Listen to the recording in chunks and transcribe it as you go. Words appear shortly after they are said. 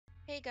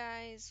Hey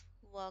guys,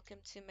 welcome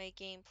to my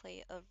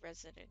gameplay of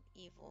Resident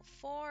Evil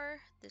 4.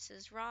 This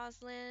is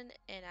Roslyn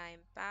and I'm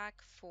back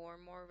for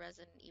more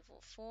Resident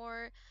Evil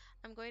 4.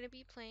 I'm going to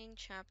be playing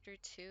chapter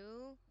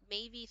 2,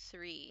 maybe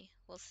 3,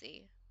 we'll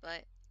see.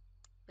 But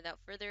without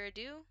further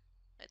ado,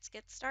 let's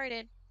get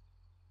started.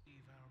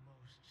 Leave our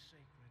most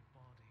sacred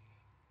body.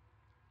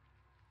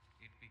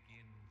 It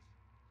begins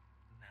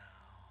now.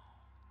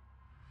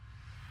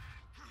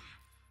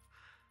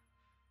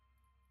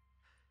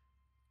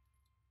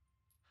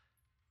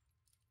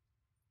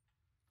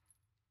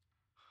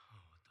 Oh,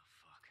 what the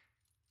fuck?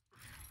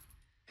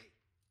 Hey,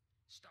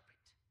 stop it.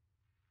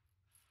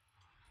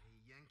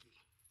 Hey, Yankee.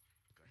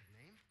 Got a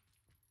name?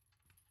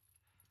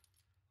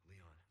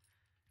 Leon.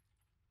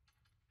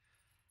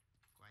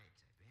 Quiet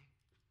type, eh?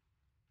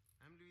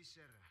 I'm Luis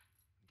Serra.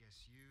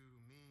 Guess you,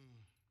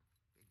 me,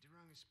 picked the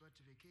wrong spot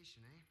to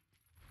vacation, eh?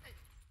 Hey,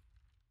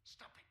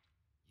 stop it.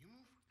 You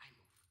move, I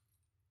move.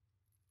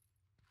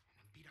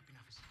 And I'm beat up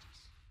enough as it is.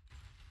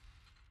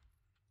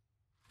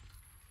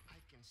 I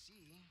can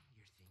see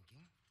you're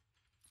thinking.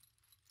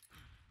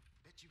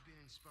 Bet you've been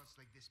in spots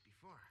like this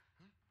before,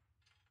 huh?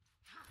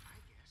 I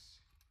guess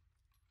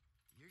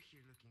you're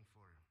here looking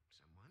for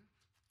someone.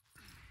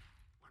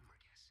 One more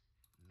guess.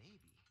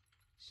 Maybe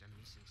some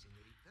missing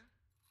senorita?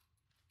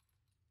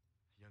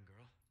 Young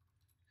girl.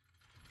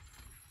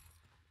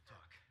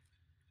 Talk.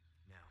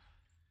 Now.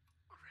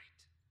 All right.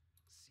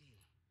 See,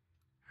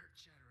 heard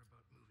chatter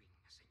about moving,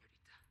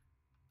 senorita.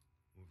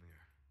 Moving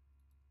her.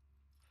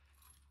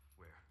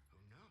 Where?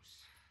 Who knows?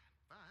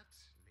 But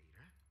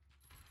later,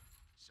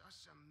 saw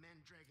some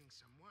men dragging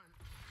someone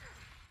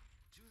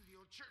to the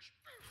old church.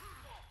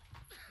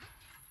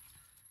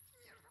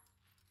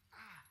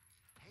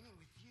 Hanging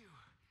with you,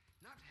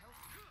 not healthy.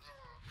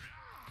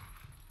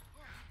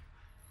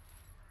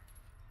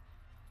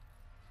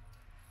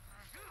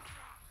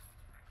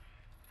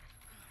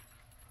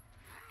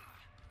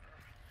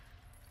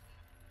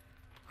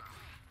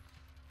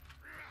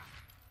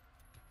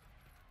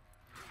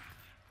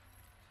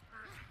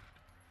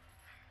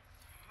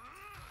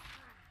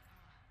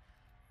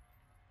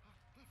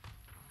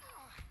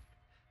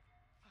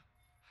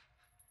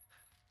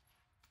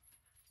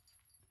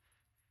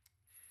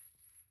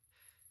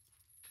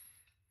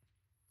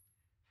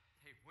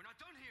 Hey, we're not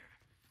done here!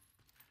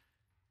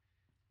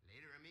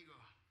 Later, amigo.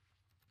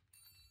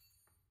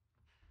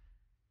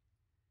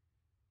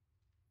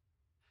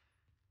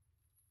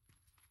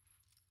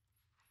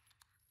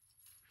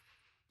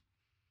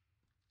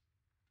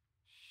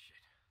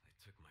 Shit, they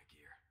took my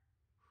gear.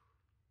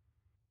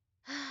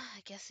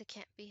 I guess it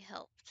can't be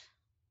helped.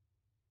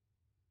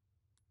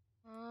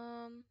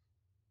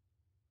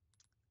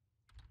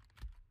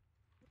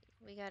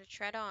 We gotta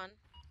tread on.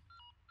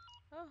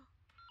 Oh.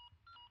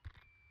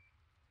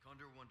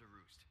 Condor 1 to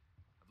Roost.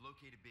 I've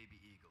located Baby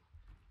Eagle.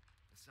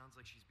 It sounds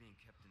like she's being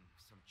kept in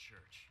some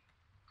church.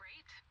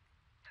 Great.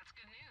 That's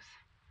good news.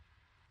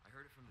 I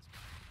heard it from this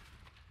guy.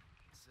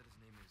 He said his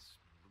name is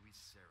Luis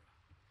Serra.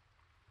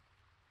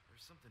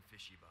 There's something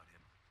fishy about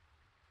him.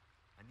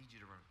 I need you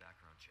to run a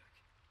background check.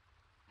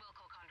 We'll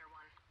call Condor 1.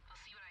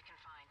 I'll see what I can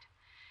find.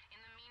 In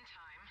the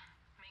meantime,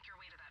 make your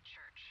way to that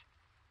church.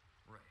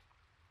 Right.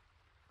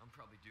 I'm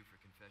probably due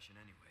for confession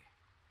anyway.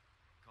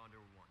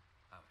 Condor 1,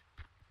 out.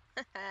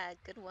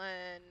 Good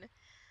one.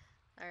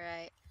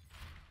 Alright.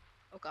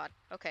 Oh god.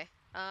 Okay.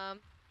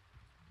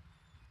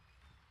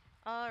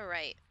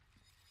 Alright.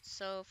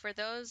 So for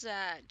those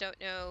that don't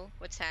know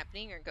what's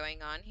happening or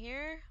going on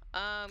here,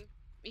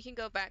 you can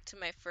go back to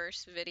my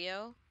first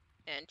video,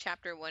 and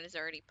chapter 1 is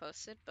already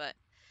posted, but,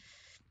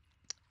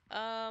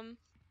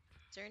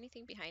 is there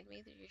anything behind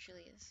me? There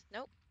usually is.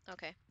 Nope.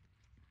 Okay.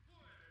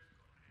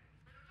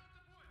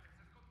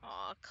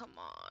 Aw, come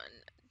on.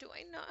 Do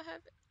I not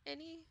have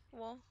any?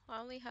 Well, I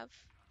only have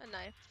a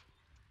knife.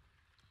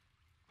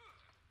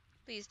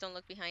 Please don't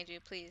look behind you.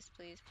 Please,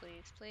 please,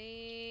 please,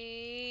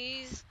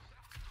 please.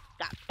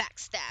 Got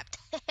backstabbed.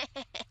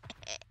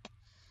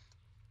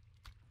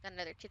 Got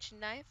another kitchen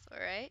knife.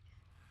 Alright.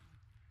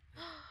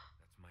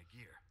 That's my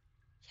gear.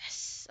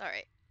 Yes.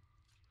 Alright.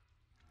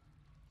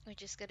 We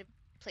just gotta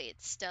play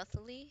it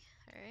stealthily.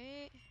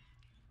 Alright.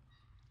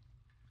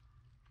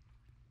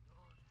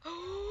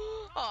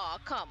 Oh,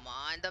 come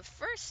on. The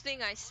first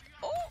thing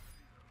oh!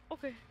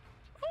 Okay.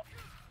 Oh!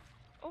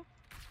 Oh!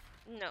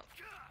 No.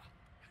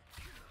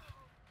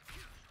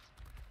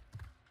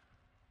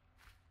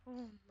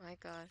 Oh my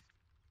god.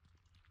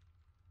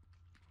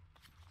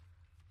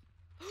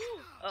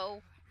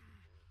 Oh.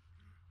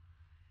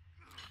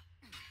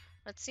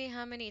 Let's see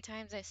how many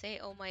times I say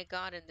oh my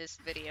god in this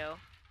video.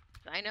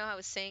 I know I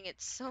was saying it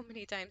so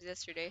many times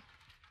yesterday.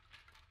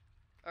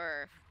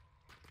 Or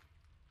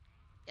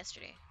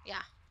yesterday.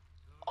 Yeah.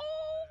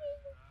 Oh!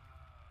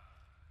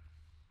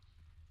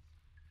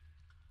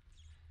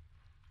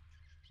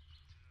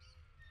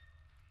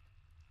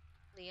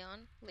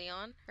 Leon,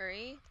 Leon,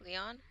 hurry.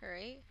 Leon,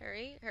 hurry,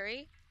 hurry,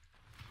 hurry.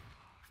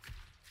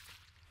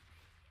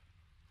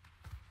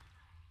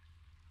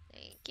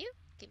 Thank you.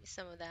 Give me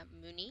some of that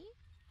money.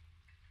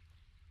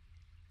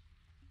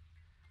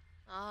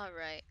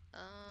 Alright,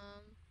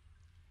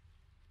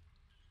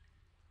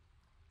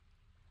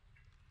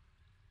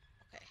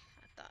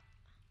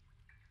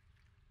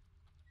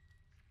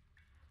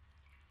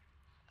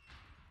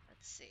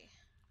 see.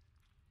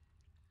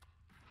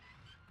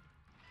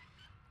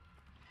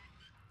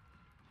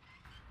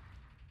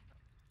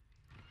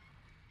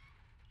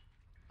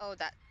 Oh,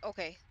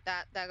 okay.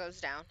 That goes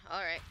down. All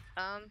right.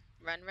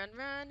 Run, run,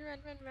 run, run,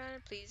 run,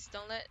 run. Please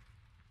don't let.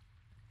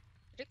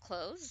 Did it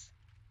close?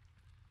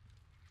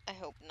 I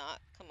hope not.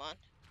 Come on.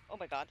 Oh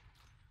my God.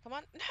 Come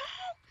on. No!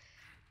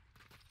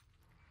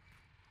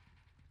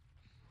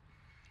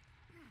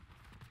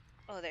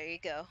 Oh, there you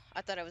go.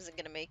 I thought I wasn't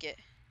gonna make it.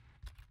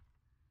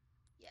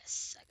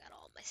 Yes, I got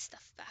all my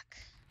stuff back.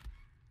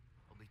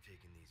 I'll be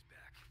taking these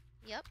back.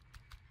 Yep.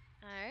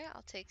 Alright,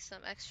 I'll take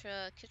some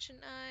extra kitchen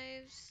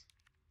knives.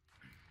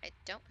 I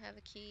don't have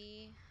a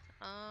key.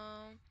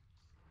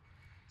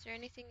 Is there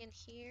anything in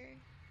here?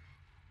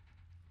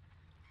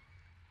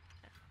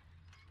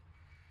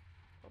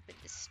 Open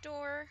the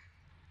store.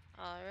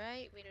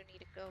 Alright, we don't need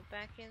to go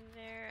back in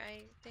there,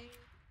 I think.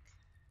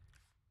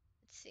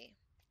 Let's see.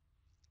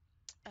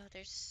 Oh,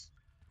 there's...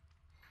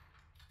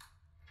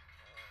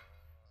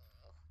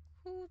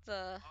 Who the...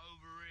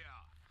 Over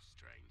here,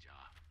 stranger.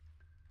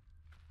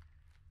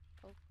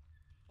 Oh,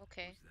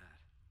 okay. Who's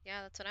that?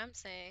 Yeah, that's what I'm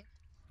saying.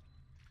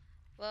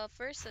 Well,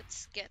 first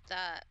let's get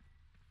that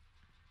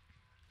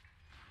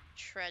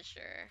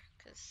treasure,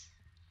 because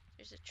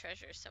there's a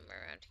treasure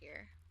somewhere around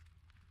here.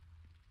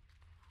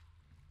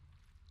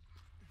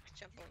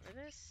 Jump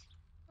over this.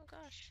 Oh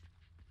gosh.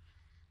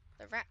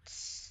 The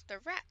rats. The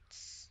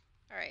rats.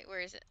 Alright,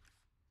 where is it?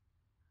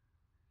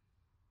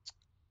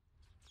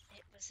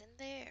 It was in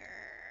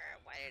there.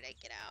 Why did I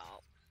get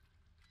out?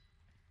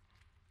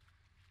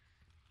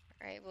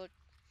 Alright, we'll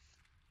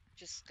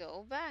just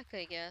go back,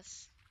 I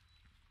guess.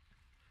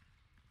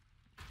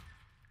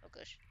 Oh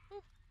gosh.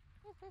 Ooh,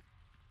 ooh, ooh.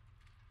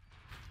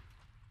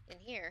 In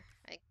here,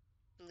 I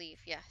believe,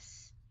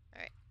 yes.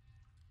 Alright.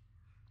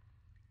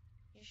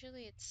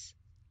 Usually it's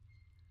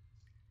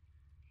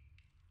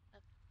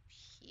up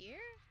here?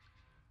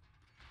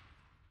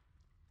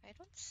 I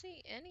don't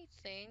see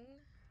anything.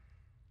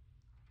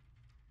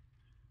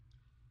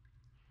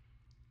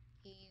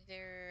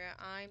 Either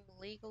I'm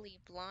legally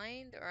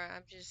blind or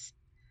I'm just...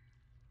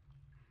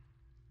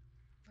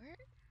 Where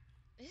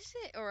is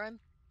it? Or I'm...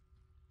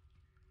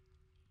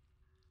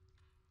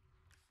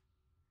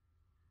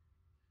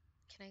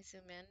 Can I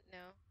zoom in?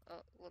 No.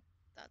 Oh, well,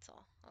 that's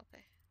all.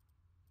 Okay.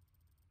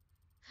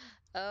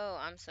 Oh,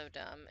 I'm so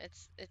dumb.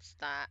 It's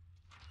that.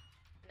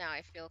 Now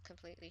I feel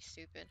completely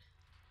stupid.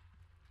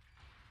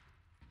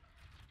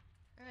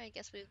 Alright, I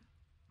guess we can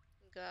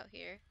go out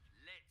here.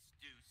 Let's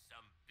do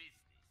some business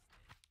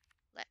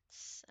then.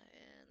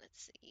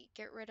 Let's see.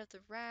 Get rid of the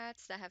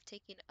rats that have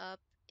taken up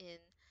in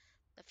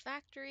the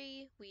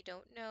factory. We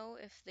don't know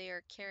if they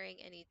are carrying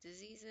any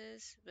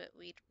diseases, but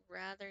we'd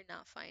rather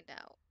not find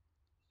out.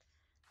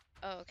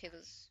 Oh, okay,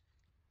 those.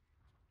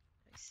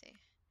 Let me see.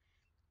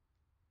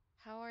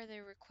 How are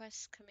their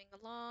requests coming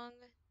along?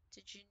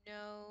 Did you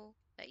know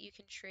that you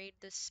can trade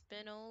the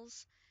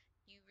spinels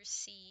you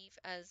receive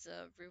as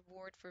a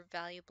reward for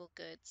valuable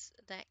goods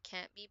that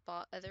can't be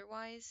bought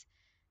otherwise?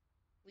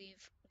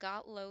 We've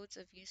got loads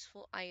of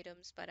useful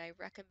items, but I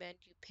recommend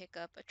you pick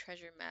up a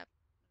treasure map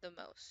the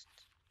most.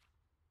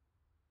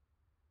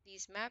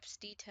 These maps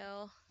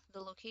detail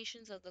the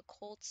locations of the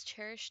cult's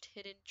cherished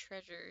hidden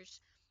treasures.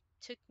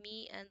 Took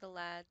me and the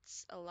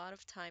lads a lot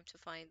of time to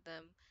find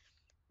them.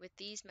 With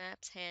these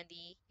maps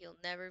handy, you'll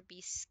never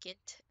be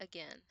skint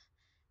again.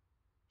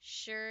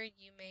 Sure,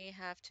 you may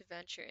have to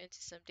venture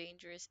into some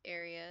dangerous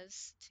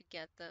areas to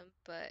get them,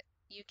 but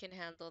you can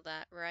handle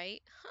that,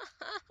 right?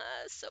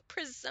 So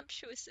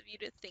presumptuous of you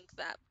to think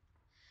that.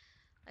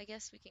 I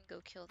guess we can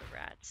go kill the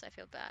rats. I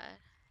feel bad.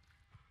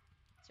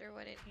 Is there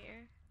one in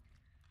here?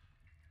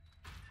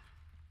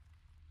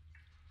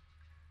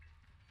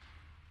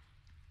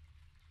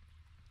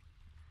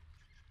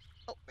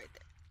 Oh, right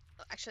there.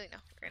 Oh, actually, no.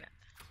 We're gonna...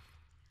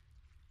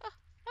 Oh,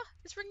 oh,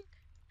 it's ringing.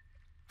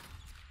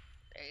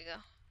 There you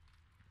go.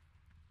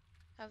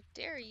 How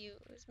dare you?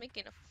 It was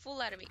making a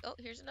fool out of me. Oh,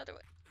 here's another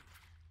one.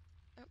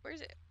 Where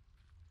is it?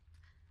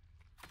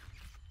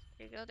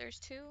 There you go. There's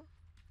two.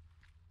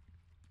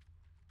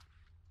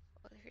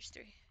 Oh, here's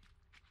three.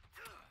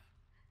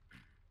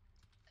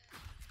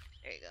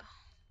 There you go.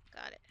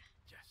 Got it.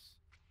 Yes.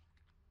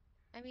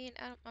 I mean,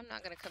 I'm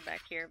not gonna come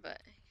back here, but,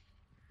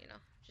 you know,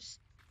 just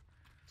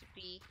to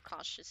be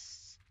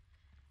cautious.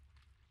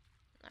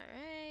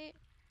 Alright,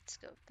 let's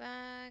go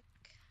back.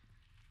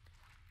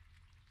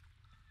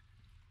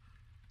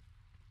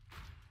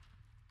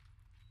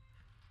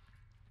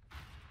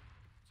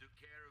 Took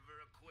care of a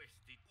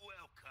requested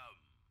welcome.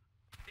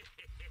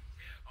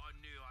 I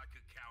knew I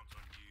could count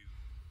on you.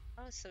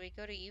 Oh, so we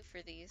go to you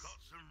for these.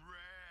 Got some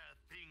rare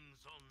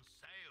things on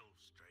sale,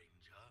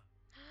 stranger.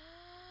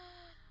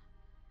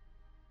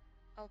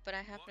 Oh, but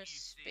I have What no you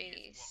see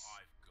is what space.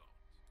 I've got.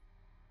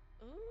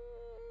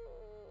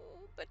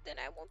 Ooh, but then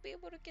I won't be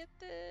able to get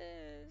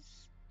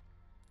this.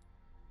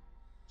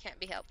 Can't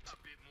be helped. A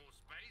bit more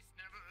space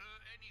never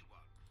hurt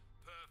anyone.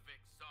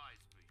 Perfect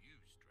size for you,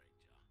 stranger.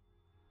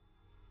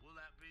 Will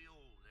that be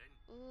all then?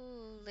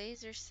 Ooh,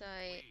 laser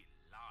sight. We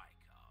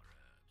like our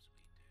herbs,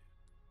 we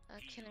do.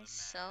 Can I Heal a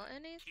sell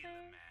man, kill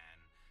a anything? man.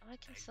 Oh, I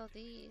can Ain't sell them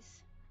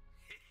these.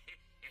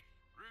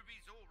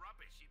 Ruby's all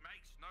rubbish. It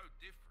makes no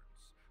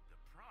difference. The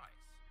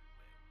price,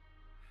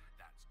 well,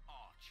 that's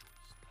our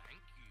choice.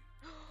 Thank you.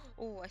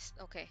 Oh,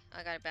 okay,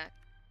 I got it back.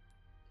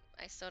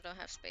 I still don't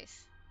have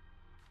space.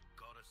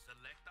 Gotta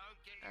select.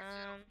 Don't get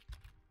yourself. Um,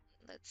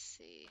 let's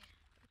see.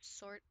 Let's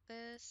sort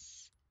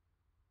this.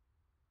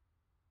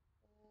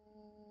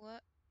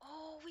 What?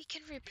 Oh, we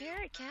can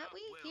repair it, can't Guildner,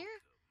 we? Here?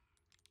 welcome.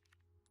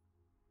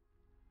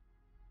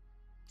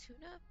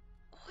 Tuna?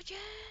 Oh,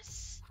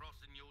 yes!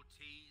 Crossing your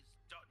T's,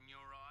 dotting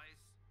your I's.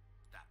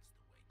 That's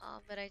the way to Oh,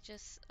 be. but I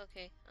just,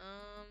 okay,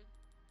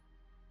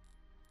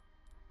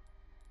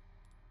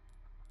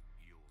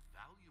 Your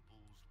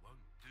valuables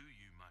won't do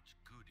you much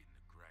good in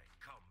the grave.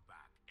 Come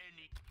back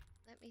any.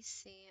 let me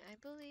see. I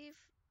believe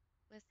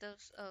with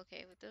those,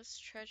 okay, with those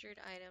treasured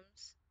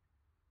items,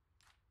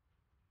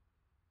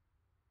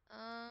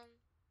 um,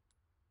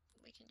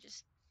 we can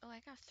just, oh, I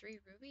got 3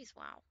 rubies,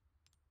 wow.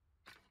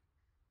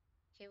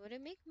 Okay, would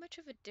it make much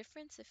of a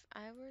difference if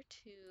I were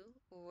to,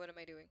 what am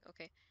I doing?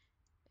 Okay,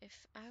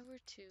 if I were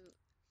to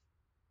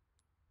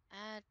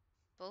add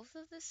both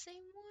of the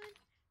same one?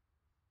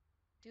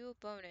 Do a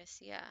bonus,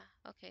 yeah.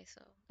 Okay,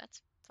 so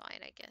that's fine,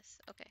 I guess.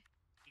 Okay.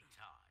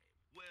 Time.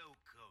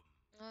 Welcome.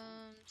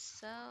 Ooh,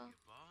 what are Sell. you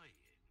buying?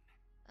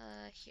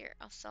 Here,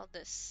 I'll sell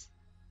this.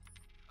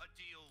 A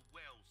deal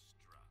well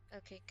struck.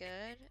 Okay,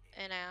 good.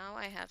 And now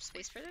I have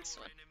space Wish for this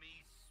your one.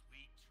 enemies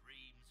sweet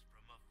dreams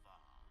from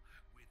afar,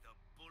 with a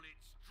bullet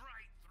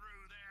straight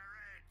through their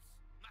heads.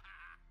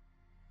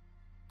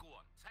 Go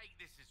on, take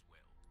this as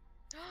well.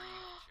 Free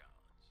of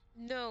charge.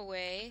 No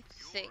way.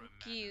 You're a Thank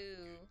man of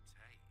good you.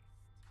 taste.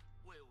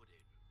 Well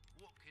then,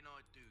 what can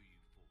I do you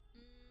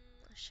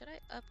for? Should I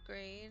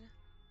upgrade?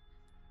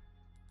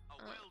 A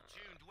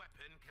well-tuned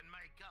weapon can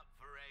make up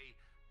for a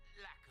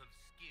lack of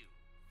skill,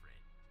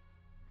 friend.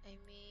 I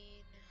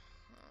mean,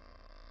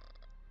 uh,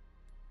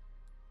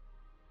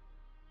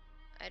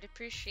 I'd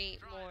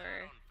appreciate Try that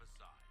more on for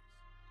size.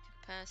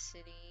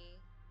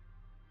 capacity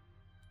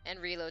and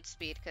reload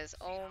speed, because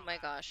See oh how my that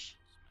gosh.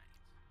 feels, mate.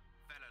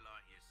 Fella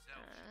like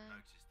yourself should Uh,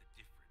 notice the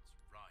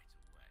difference right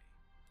away.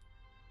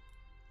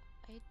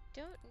 I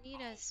don't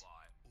need I'll as...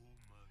 buy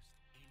almost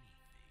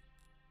anything.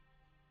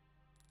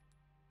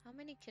 How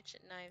many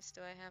kitchen knives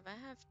do I have? I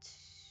have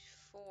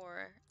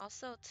 4. I'll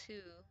sell 2.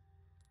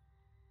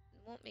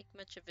 It won't make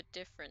much of a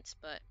difference,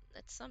 but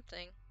it's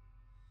something.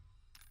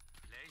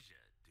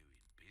 Pleasure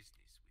doing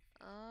business with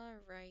you.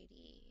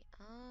 Alrighty.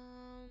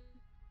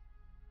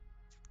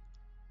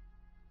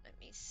 Let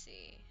me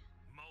see.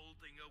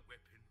 Molding a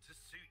weapon to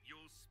suit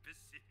your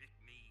specific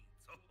needs.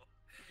 Oh,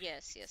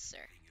 Yes, it's yes, a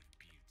sir. thing of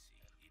beauty,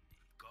 isn't it?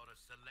 Got a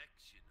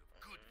selection of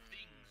good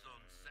things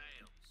on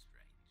sale,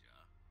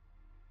 stranger.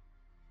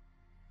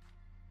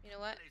 You know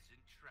what?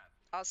 Pleasant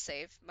travel. I'll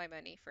save my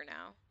money for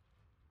now.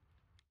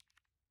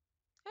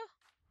 Oh,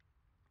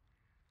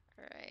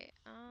 alright.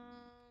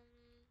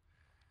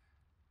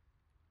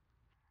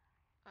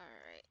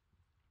 Alright.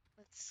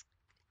 Let's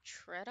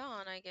tread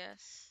on, I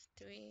guess.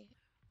 Do we...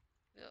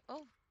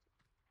 Oh,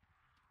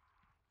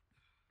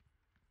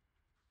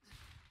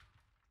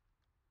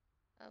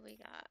 we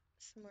got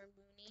some more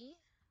Mooney.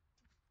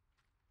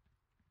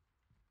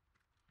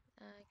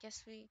 I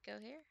guess we go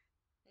here?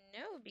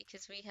 No,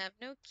 because we have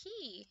no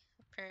key,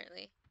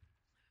 apparently.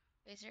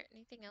 Is there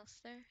anything else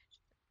there?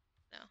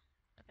 No.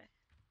 Okay.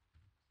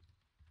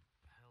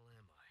 The hell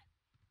am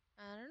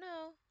I? I don't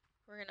know.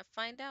 We're gonna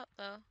find out,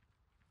 though.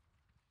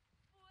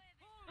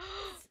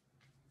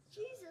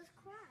 Jesus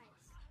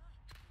Christ.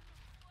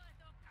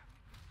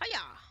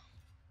 Hiya!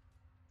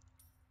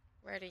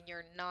 Right in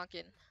your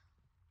noggin.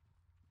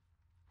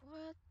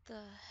 What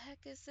the heck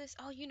is this?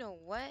 Oh, you know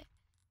what?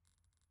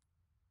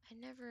 I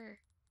never...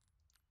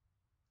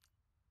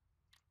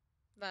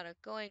 About to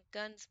going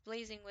guns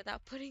blazing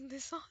without putting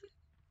this on.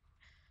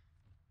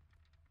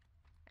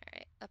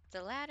 Alright, up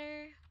the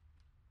ladder.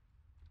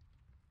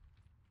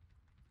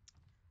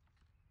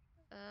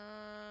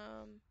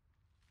 Um...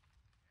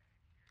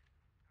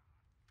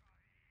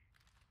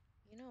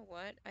 You know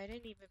what? I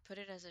didn't even put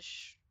it as a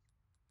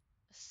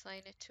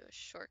assign it to a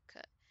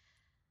shortcut.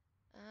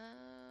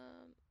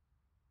 Um...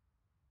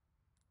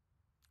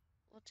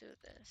 We'll do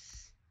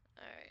this.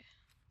 Alright.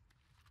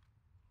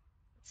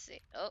 Let's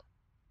see. Oh,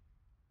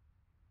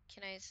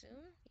 can I zoom?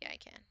 Yeah, I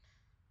can.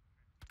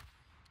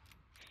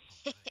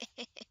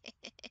 Alright.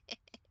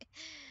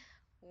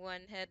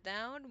 One head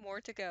down,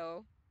 more to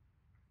go.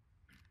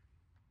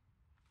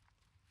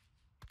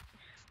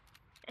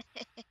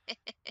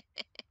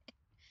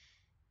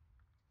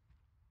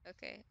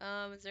 Okay,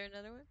 is there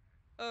another one?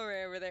 Oh,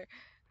 right over there.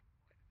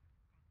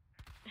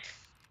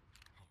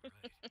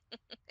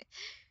 Alright.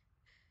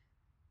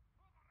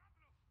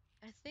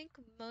 I think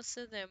most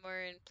of them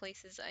are in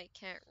places I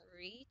can't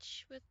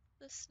reach with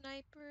the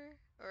sniper,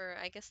 or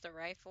I guess the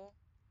rifle.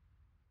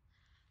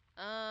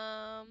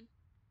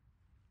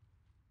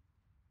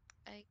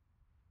 I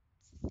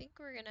think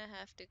we're gonna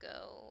have to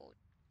go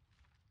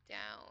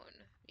down.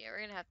 Yeah,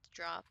 we're gonna have to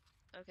drop.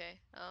 Okay,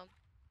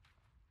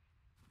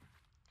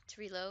 To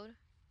reload.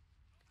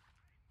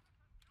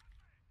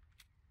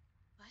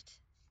 What?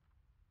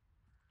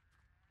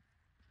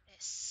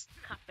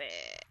 Stop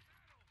it.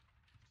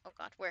 Oh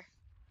god, where?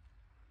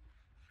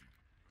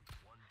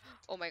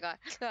 Oh my god.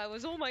 That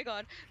was, oh my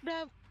god.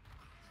 That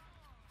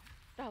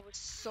was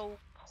so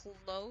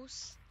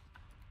close.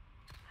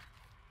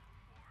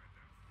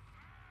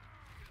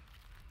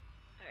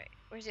 Alright,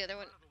 where's the other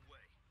one?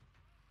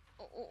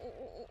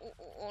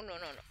 Oh, no, no,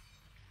 no.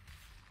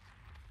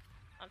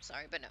 I'm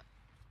sorry, but no.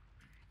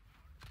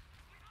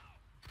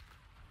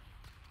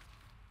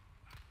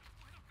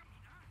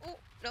 Oh,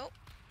 no,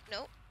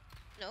 no,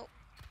 no,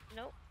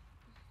 no.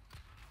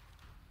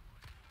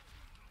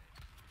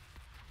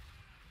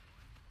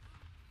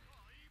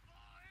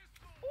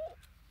 Ooh.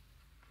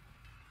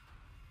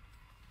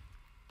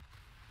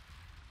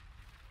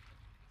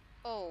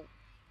 Oh,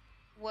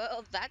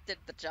 well, that did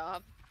the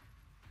job.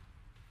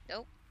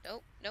 Nope,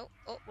 nope, nope.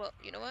 Oh, well,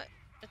 you know what?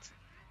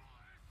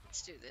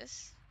 Let's do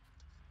this.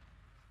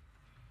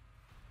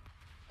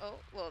 Oh,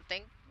 well,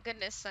 thank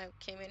goodness I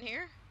came in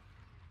here.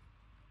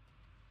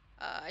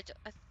 I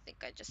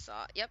think I just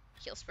saw it. Yep,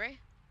 heal spray.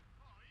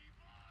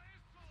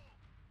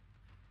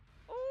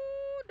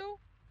 Oh, no.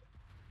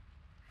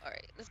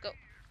 Alright, let's go.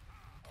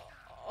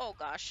 Oh,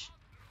 gosh.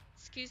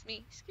 Excuse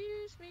me,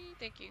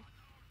 thank you.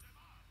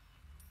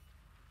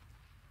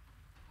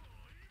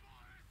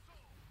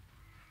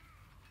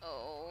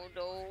 Oh,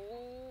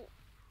 no.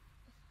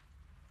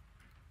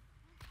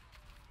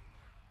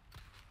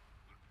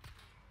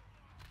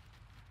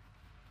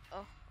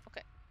 Oh,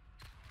 okay.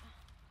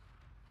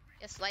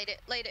 Yes, light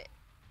it, light it.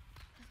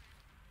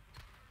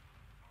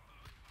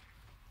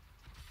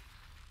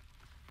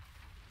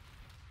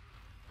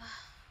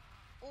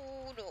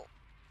 Oh, no.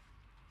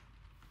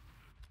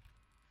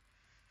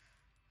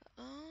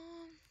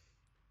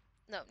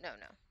 No, no,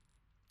 no.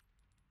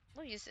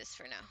 We'll use this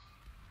for now.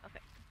 Okay.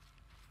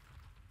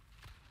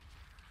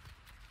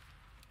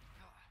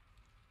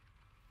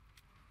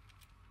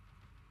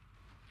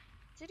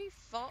 Did he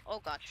fall? Oh,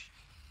 gosh.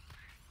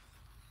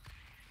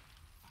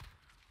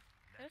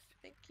 Yes,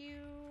 thank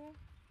you.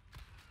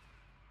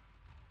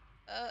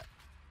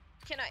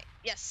 Can I?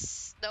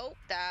 Yes. Nope,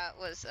 that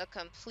was a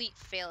complete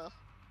fail.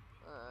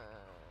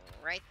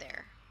 Right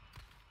there.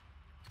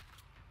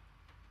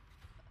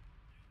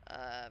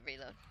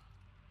 Reload.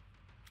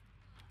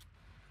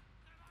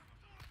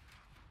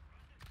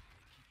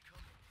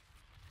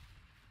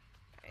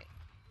 Alright.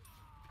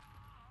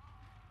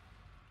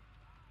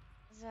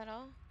 Is that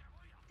all?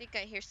 I think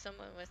I hear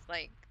someone with,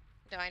 like,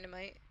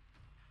 dynamite.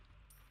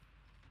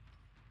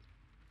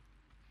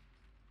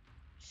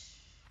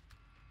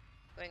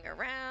 Going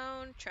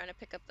around, trying to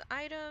pick up the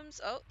items.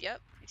 Oh,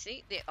 yep. You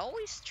see? They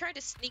always try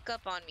to sneak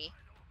up on me.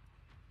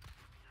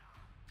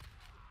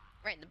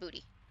 Right in the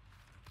booty.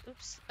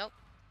 Oops. Nope.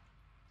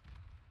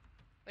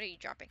 What are you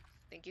dropping?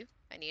 Thank you.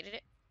 I needed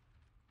it.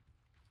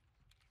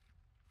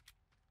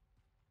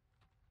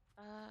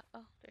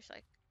 Oh, there's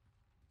like...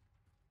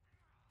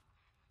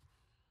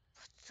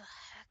 What the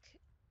heck?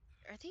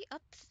 Are they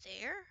up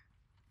there?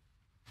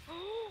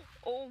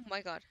 Oh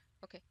my god.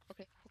 Okay,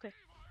 okay, okay.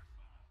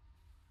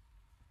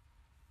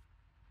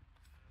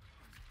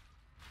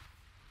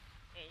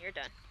 And you're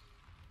done.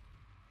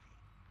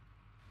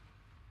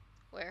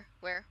 Where?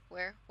 Where?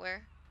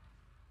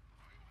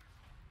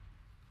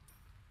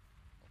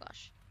 Oh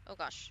gosh. Oh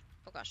gosh.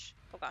 Oh gosh.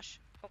 Oh gosh.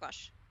 Oh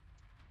gosh.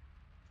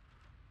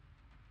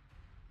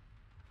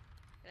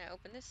 Can I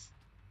open this?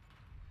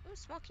 Ooh,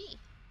 small key.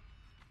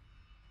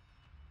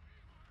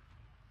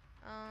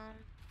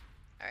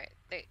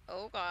 Alright.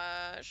 Oh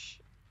gosh.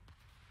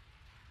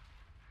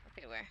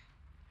 Okay, where?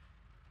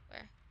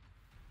 Where?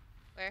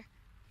 Where?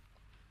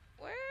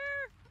 Where?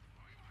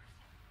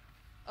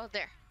 Oh,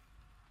 there.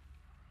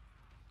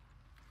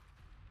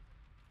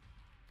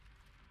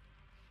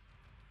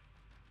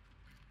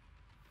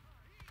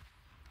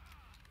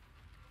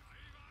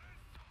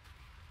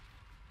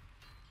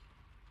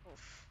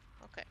 Oof.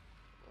 Okay.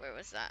 Where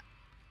was that?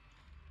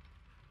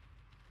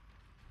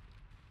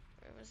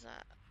 Where was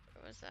that?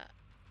 Where was that?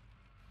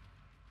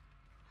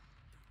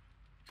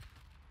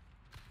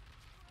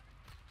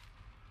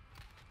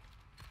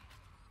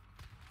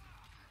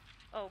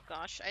 Oh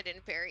gosh, I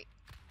didn't parry.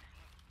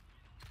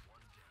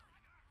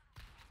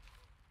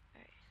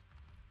 Alright.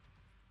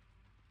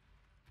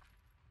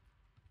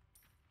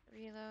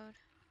 Reload.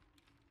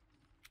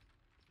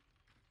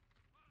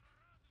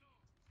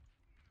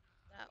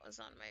 That was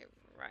on my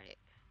right.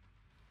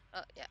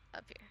 Oh, yeah,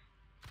 up here.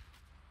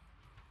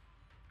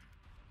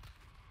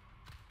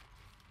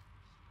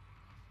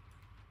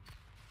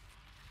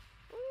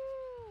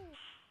 Ooh.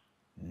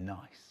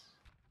 Nice.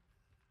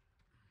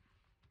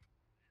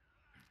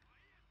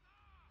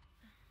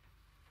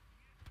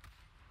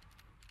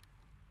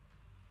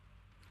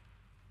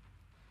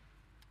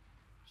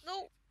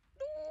 No.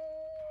 No.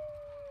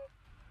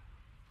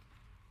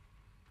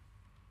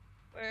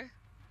 Where?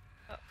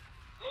 Oh.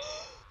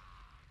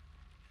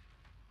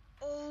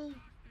 Oh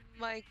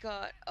my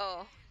god.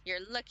 Oh, you're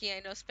lucky I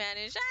know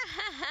Spanish.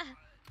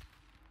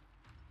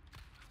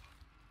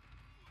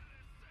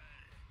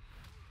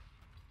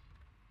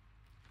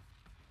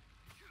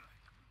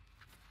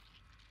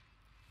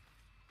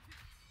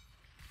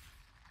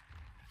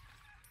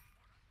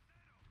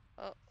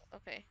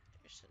 Okay,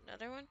 there's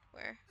another one.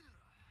 Where?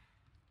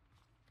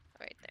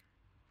 Right there.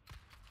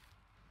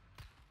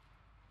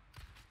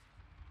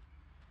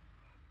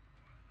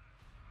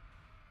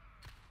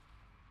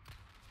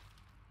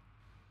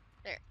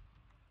 There.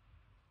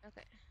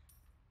 Okay.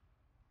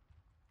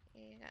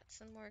 You got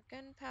some more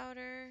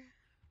gunpowder.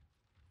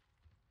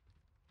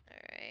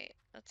 Alright,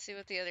 let's see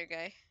what the other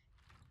guy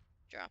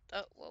dropped.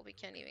 Oh, well, we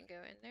can't even go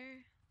in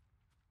there.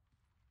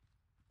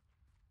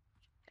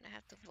 Gonna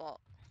have to vault.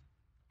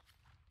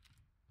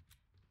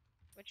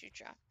 What'd you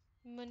drop?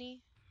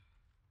 Money?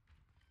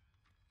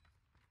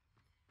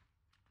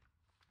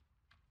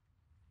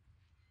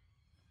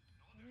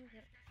 What is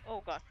it?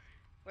 Oh god.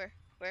 Where?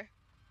 Where?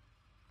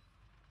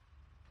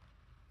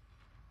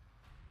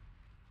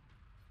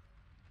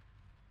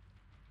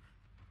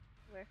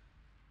 Where?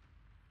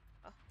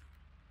 Oh.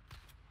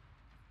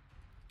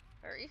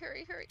 Hurry,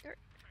 hurry, hurry, hurry.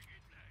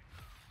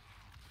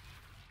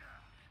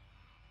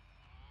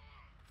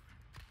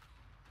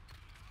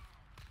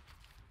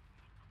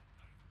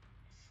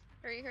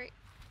 Hurry, hurry.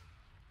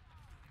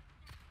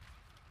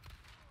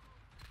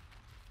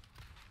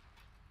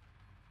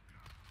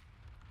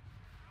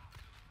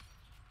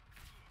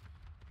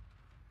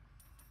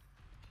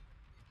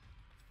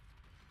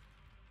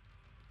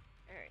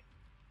 Alright.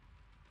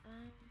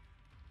 Um.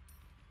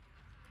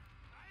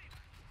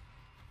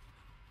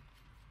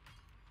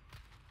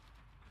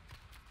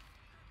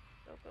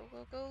 Go, go,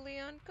 go, go,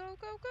 Leon. Go,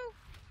 go, go.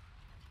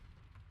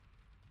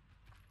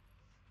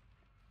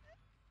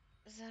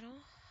 Is that all?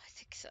 I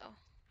think so.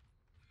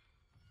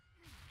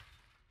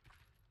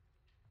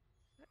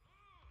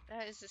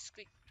 That is the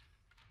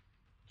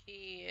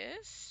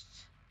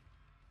squeakiest.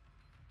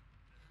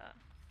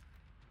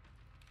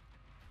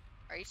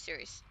 Are you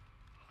serious?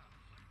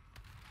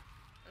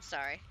 I'm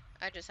sorry.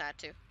 I just had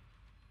to.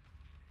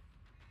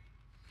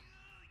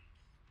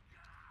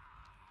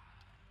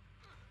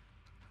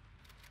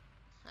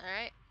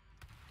 Alright.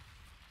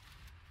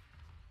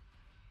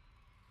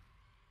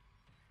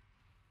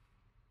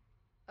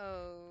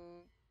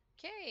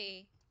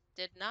 Okay.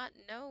 Did not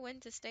know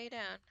when to stay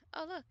down.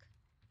 Oh, look.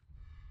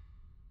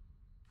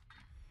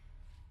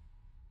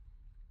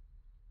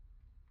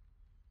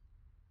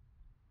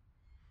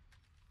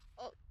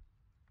 Oh,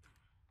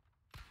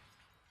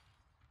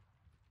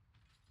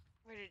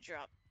 where did it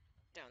drop?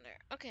 Down there.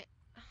 Okay.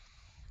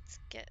 Let's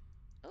get.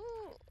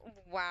 Oh,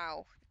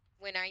 wow.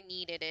 When I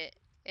needed it,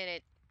 and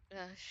it.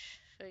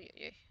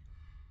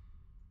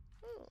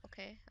 Ooh,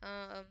 okay.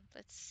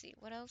 Let's see.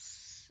 What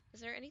else?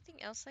 Is there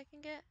anything else I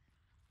can get?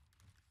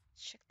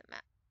 Let's check the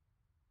map.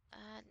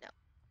 No.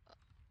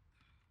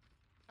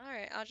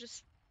 Alright, I'll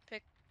just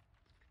pick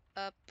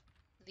up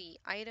the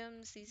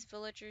items these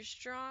villagers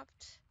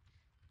dropped.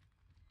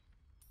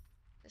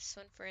 This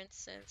one, for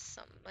instance,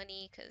 some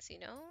money, because, you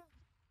know,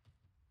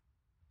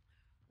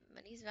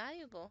 money's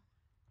valuable,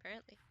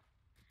 apparently,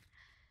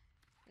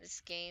 in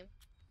this game.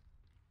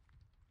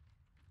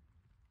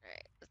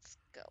 Alright, let's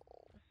go.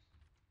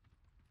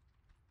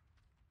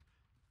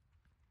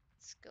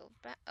 Let's go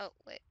back. Oh,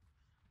 wait.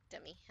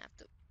 Dummy, have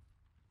to.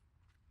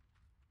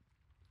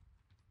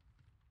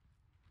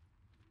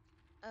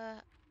 I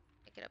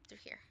get up through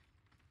here.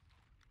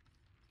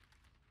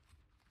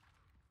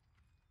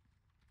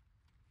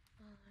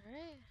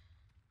 Alright.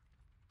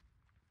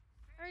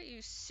 Are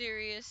you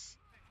serious?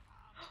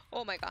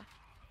 Oh my god.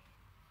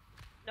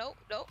 No,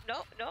 no,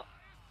 no, no.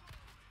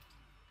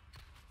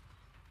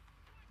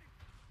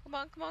 Come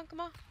on, come on, come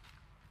on.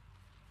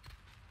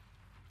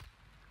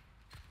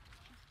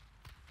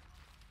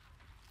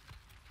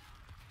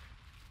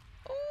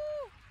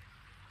 Ooh.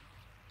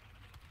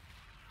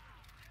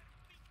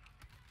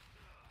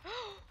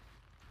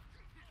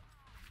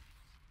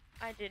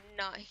 I did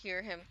not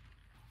hear him.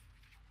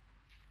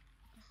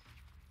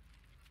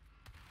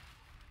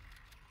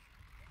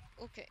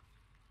 Okay.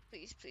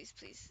 Please, please,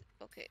 please.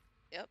 Okay.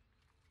 Yep.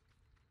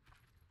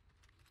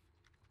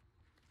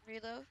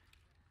 Reload.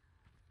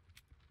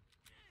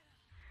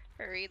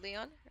 Hurry,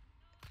 Leon.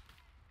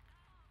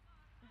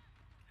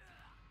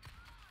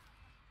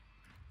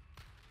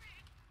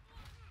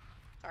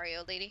 Sorry,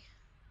 old lady.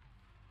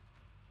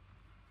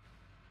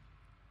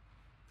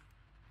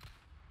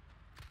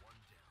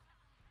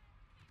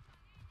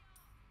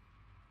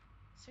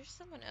 Is there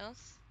someone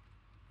else?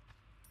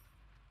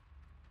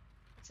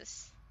 What's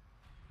this?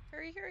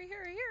 Hurry, hurry,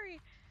 hurry,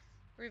 hurry!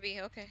 Ruby,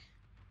 okay.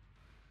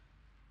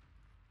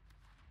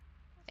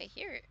 I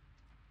hear it.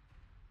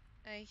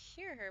 I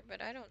hear her,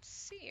 but I don't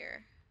see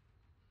her.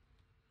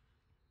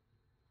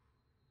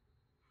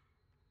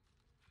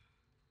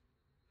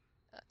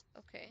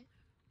 Okay.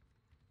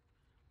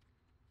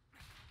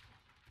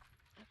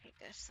 Okay,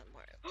 there's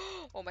somewhere.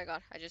 Oh my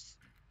god, I just...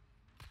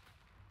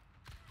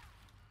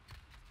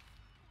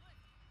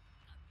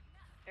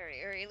 Hurry,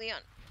 hurry,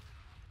 Leon.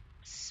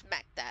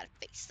 Smack that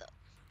face up.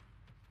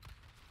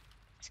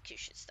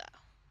 Execution style.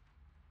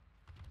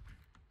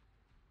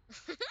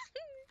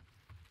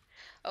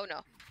 Oh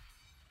no.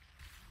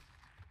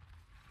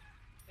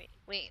 Wait,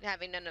 we ain't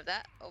having none of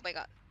that. Oh my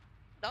god.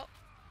 No.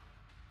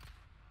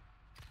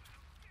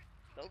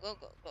 Go, go,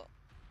 go, go.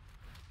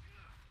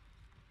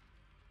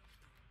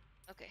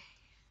 Okay.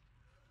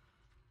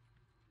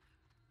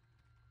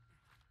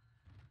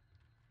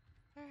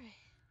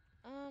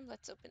 Alright.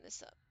 Let's open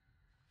this up.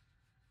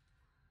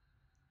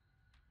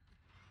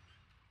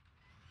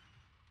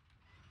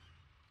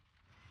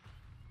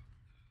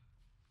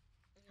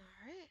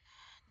 Alright.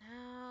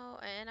 Now,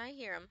 and I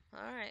hear him.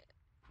 Alright.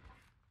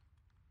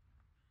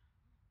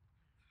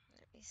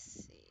 Let me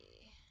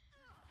see.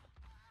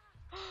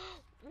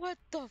 What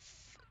the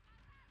f-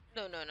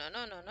 No, no, no,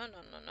 no, no, no,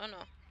 no, no, no,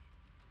 no.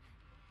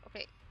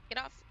 Okay, get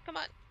off. Come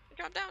on.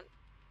 Drop down.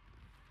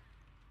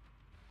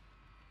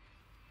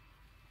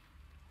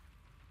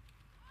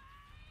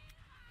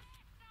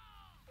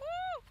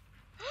 Woo!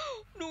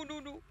 No, no,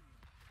 no.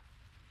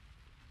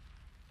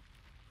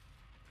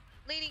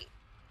 Lady.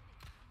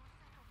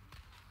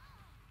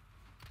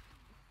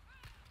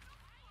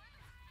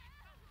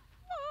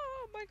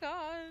 Oh my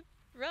god.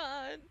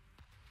 Run.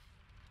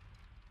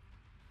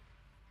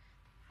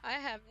 I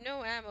have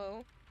no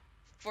ammo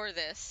for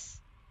this.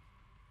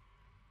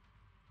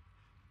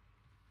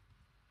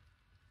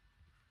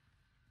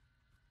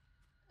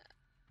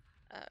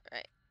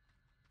 Alright.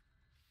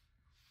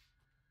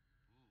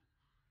 Ooh,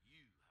 you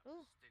have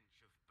Oh, the stench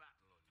of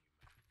battle on you,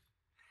 mate.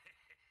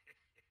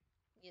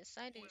 yes,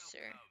 I do, sir.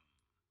 Welcome.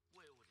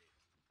 Well then,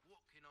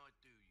 what can I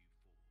do you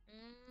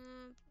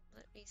for?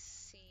 Let me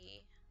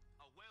see.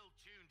 A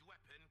well-tuned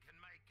weapon can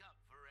make up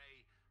for a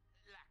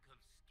lack of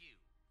skill,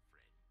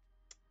 friend.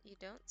 You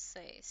don't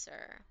say,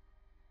 sir.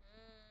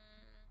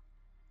 Mm,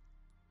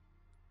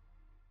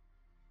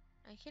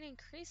 I can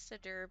increase the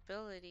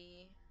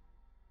durability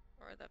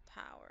or the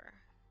power.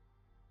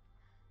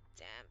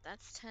 Damn,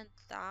 that's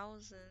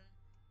 10,000.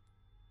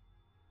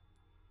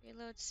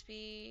 Reload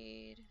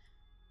speed.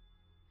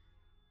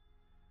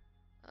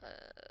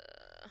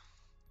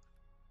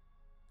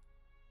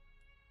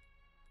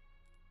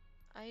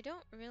 I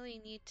don't really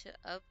need to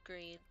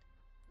upgrade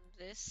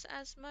this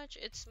as much.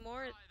 It's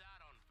more Try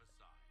that on for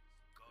size.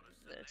 Got a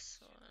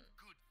this selection one. of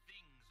good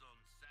things on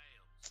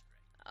sale,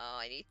 stranger. Oh,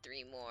 I need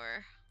 3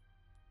 more.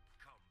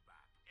 Come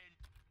back and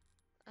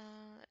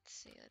Let's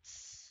see.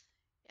 Let's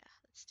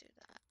do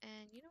that.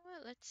 And you know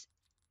what? Let's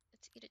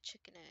eat a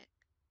chicken egg.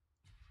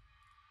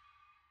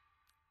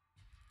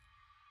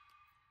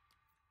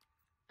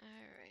 All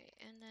right.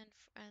 And then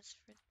as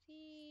for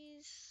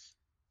these,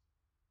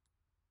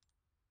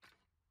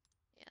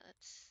 yeah,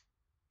 let's.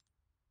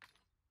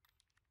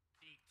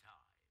 eat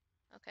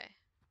time. Okay.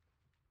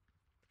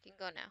 You can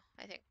go now.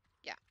 I think.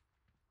 Yeah.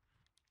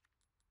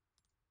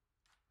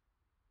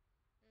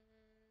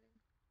 Mm,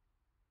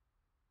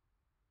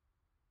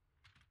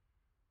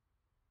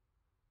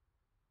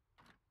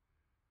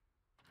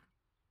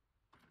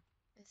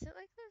 is it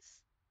like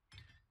this?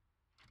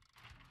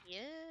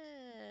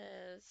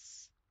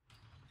 Yes.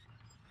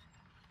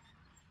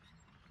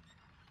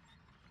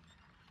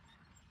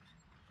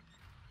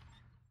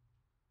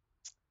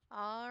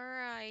 All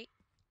right.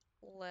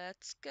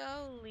 Let's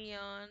go,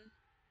 Leon.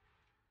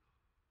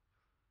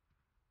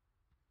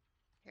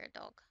 Here,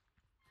 dog.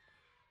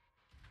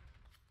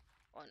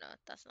 Oh no,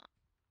 that's not.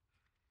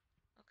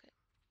 Okay.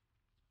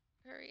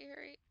 Hurry,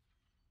 hurry.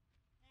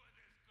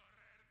 Puedes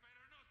correr,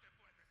 pero no te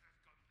puedes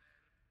esconder.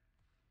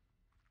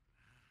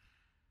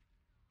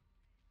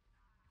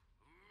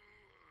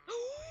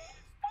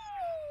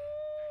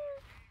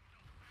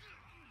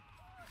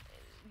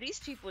 These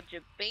people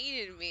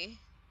debated me.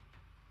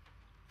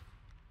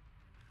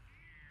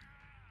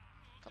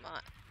 Come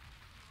on.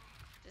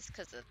 Just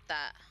because of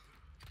that.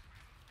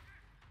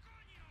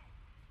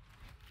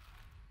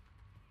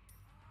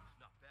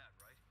 Not bad,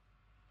 right?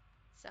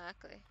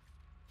 Exactly.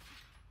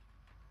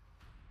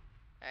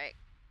 Alright.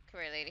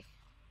 Come here, lady.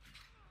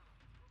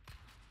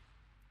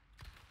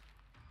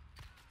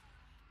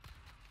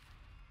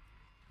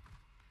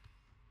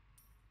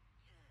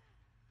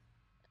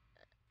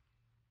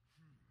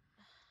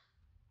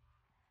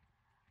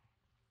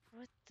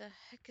 What the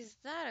heck is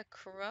that? A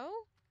crow?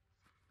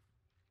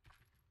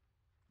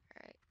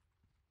 Alright.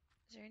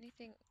 Is there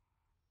anything?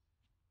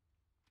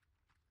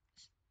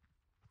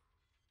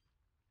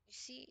 You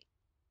see,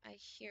 I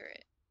hear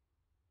it.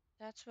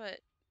 That's what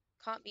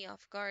caught me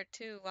off guard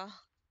too while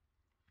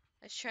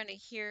I was trying to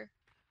hear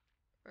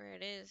where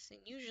it is. And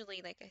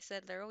usually, like I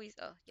said, they're always,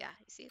 oh yeah,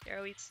 you see, they're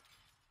always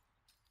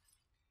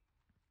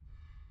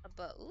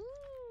above.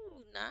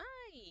 Ooh,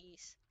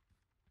 nice.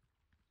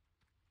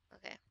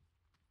 Okay.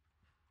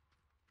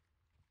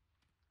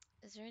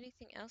 Is there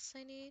anything else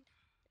I need?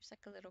 There's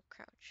like a little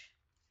crouch.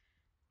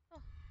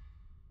 Oh,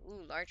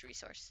 ooh, large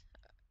resource.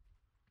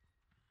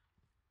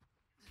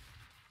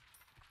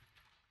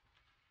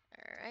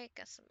 Alright,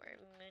 got some more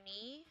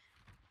money.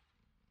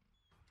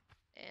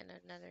 And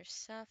another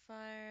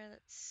sapphire.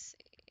 Let's see.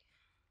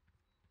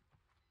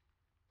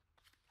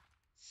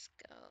 Let's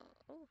go.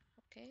 Oh,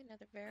 okay,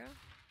 another barrel.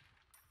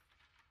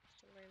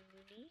 Some more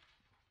money.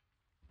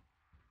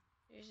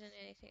 There isn't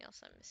anything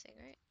else I'm missing,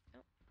 right?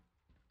 Nope.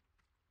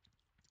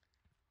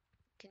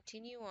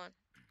 Continue on.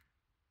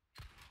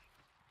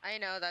 I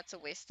know that's a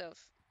waste of,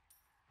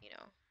 you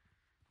know,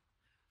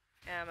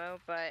 ammo,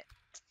 but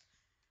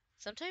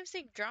sometimes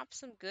they drop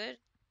some good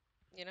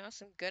You know,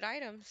 some good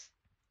items.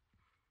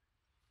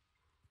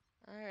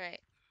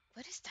 Alright.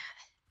 What is that?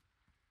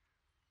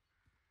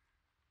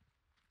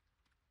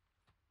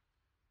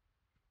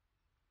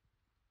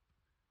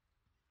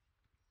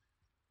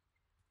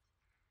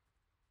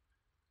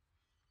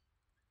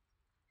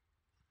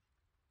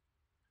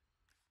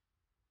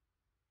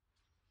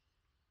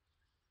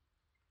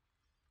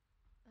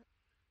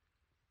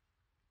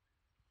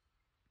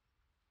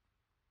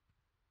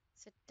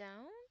 Sit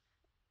down?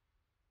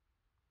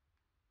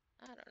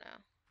 I don't know.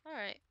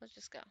 Alright, let's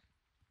just go.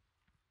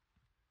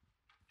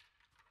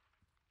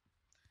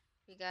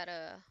 We got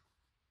a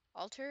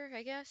altar,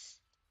 I guess.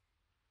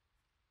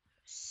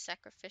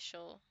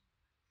 Sacrificial.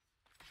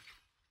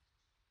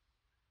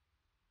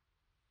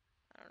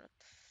 I don't know what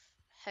the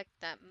heck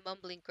that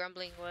mumbling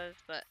grumbling was,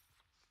 but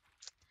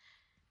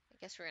I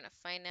guess we're gonna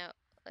find out.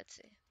 Let's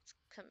see. Let's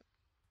come.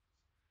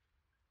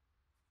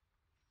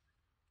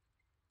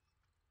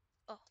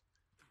 Oh.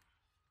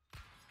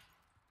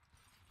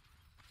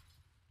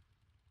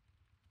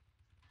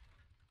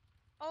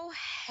 Oh,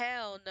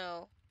 hell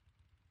no.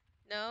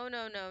 No,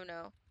 no, no,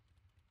 no.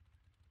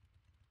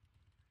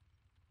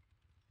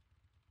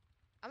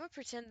 I'm gonna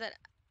pretend that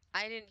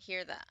I didn't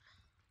hear that.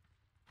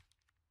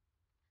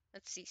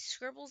 Let's see.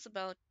 Scribbles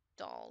about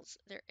dolls.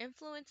 Their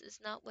influence is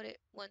not what it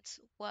once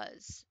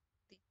was.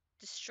 They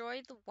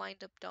destroy the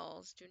wind-up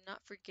dolls. Do not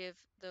forgive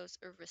those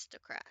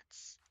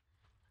aristocrats.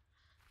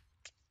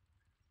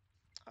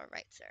 All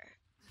right, sir.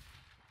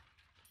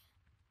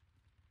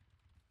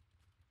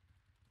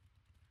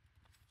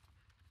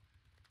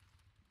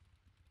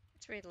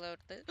 Let's reload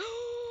this.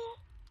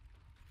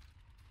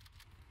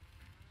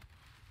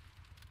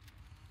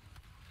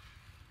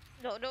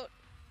 No, no.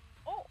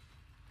 Oh.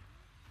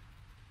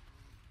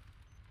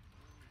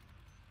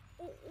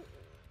 Oh, oh, oh.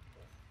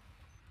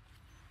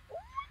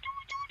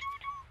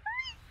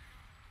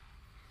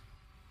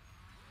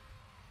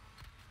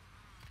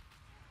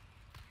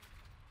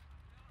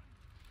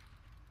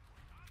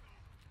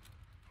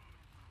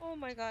 Oh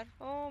my god.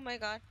 Oh my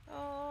god.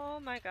 Oh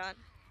my god.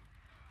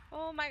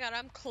 Oh my god.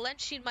 I'm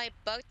clenching my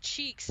butt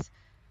cheeks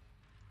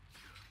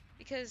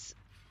because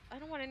I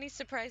don't want any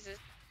surprises.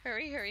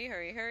 Hurry, hurry,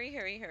 hurry, hurry,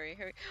 hurry, hurry,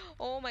 hurry.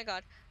 Oh my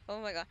god.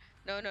 Oh my god.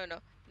 No, no, no.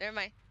 Never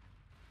mind.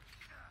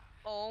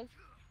 Oh.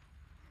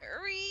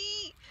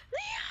 Hurry!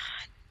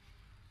 Leon!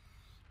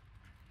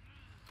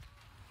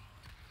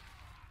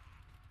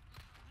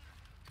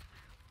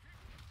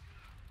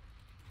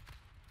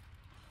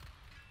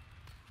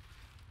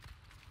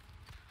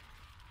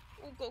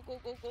 Oh, go, go,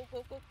 go, go,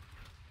 go, go.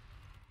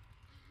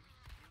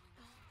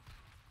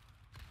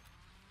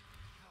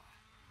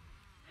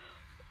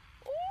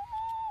 Oh!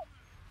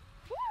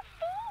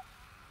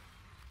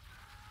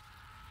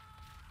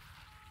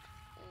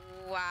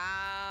 Wow.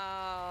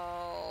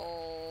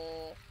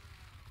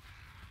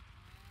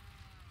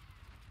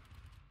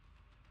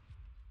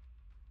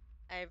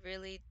 I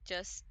really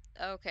just.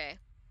 Okay.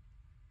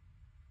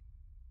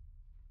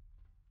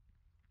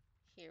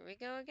 Here we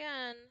go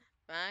again.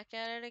 Back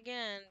at it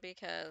again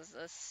because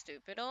a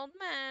stupid old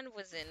man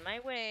was in my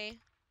way.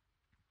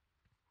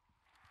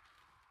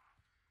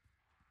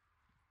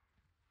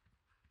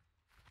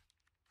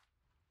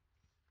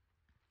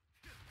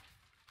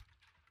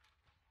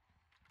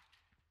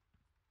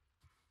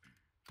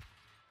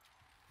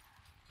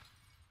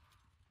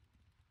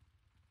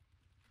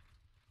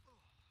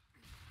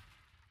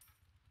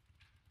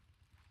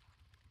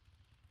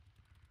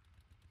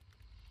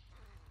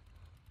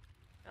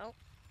 Oh,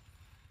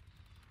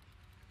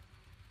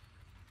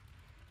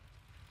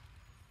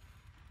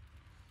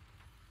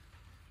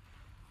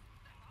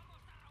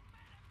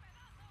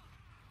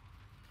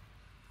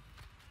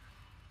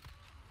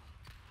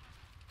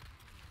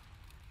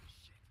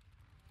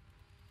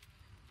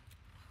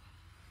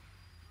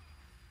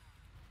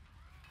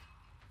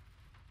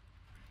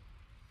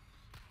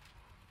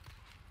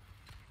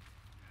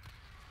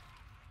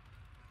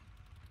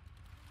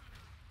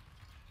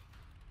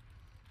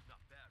 Not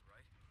bad,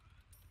 right?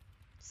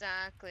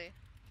 exactly.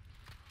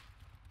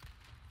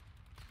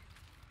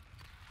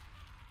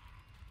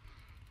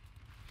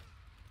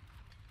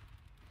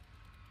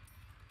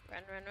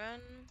 Run, run, run.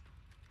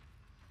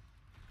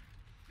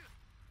 You even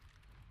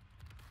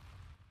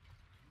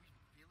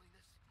feeling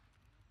this?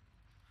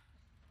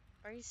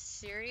 Are you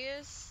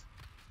serious?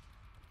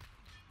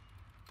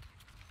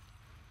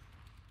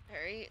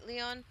 Hurry,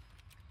 Leon.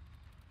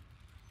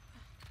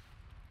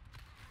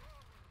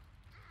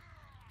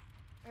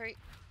 Hurry.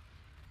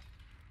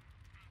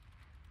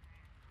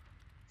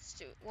 Let's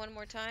do it one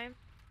more time.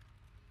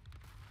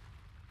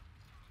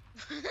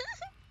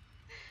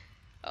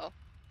 Oh,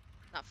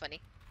 not funny.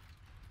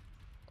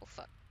 Oh,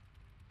 fuck.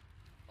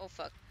 Oh,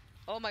 fuck.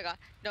 Oh my god.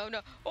 No,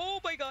 no. Oh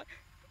my god.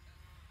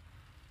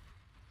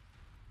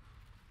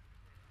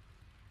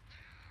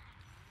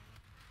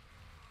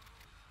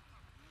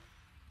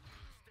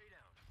 Stay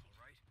down,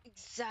 all right?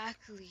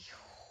 Exactly.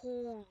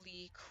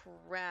 Holy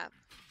crap.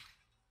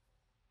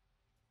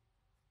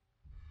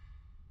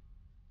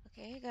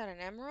 Okay, got an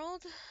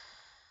emerald.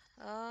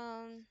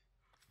 I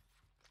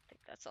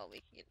think that's all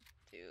we can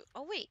do.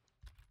 Oh, wait.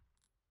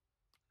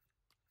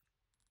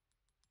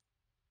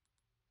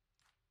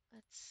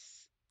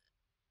 Let's.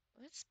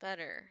 What's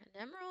better?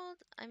 An emerald?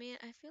 I mean,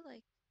 I feel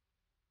like.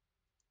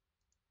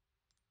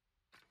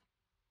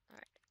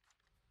 Alright.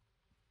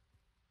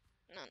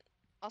 No,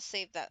 I'll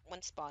save that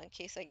one spot in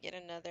case I get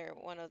another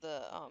one of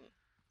the.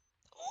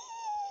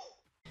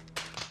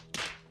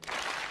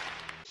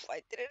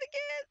 I did it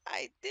again!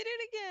 I did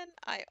it again!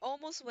 I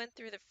almost went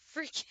through the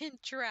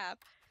freaking trap.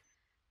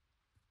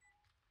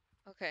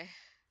 Okay.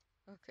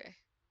 Okay.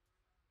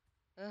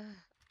 Ugh.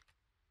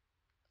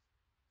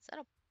 Is that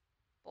a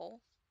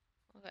bowl?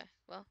 Okay,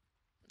 well,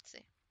 let's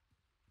see.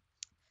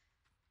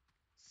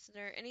 Is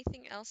there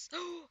anything else?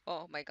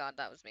 Oh my god,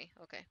 that was me.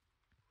 Okay.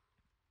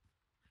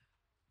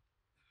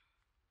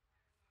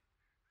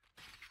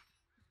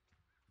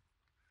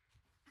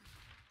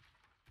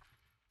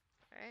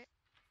 Alright.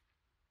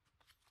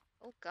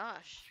 Oh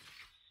gosh.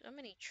 So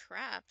many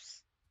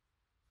traps.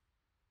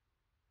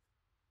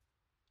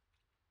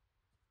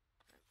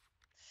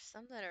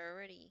 Some that are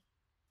already.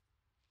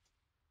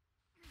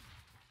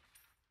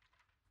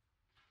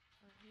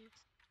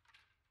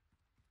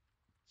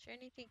 Is there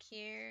anything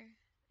here?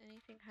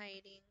 Anything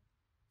hiding?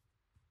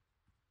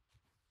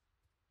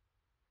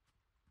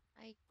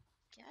 I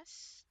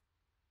guess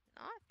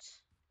not.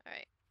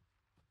 Alright.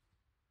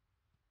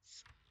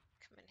 Let's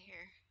come in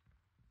here.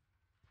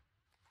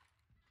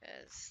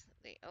 Because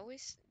they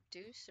always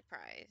do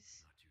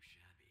surprise. Not too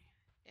shabby.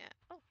 Yeah.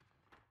 Oh,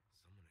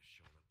 Someone has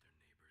shown up their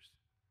neighbors.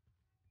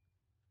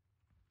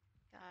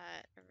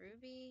 got a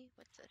ruby.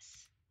 What's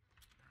this?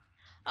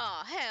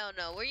 Oh, hell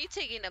no. Were you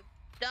taking a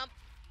dump?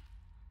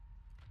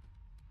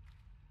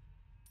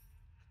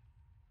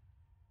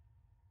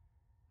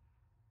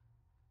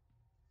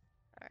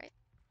 Alright.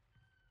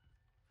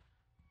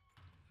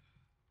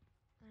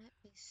 Let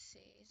me see.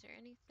 Is there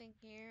anything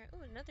here?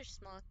 Oh, another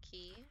small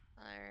key.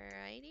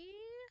 Alrighty.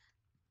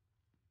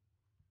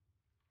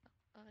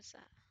 What was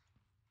that?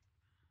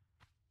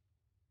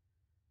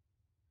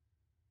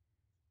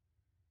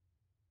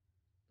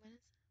 What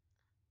is that?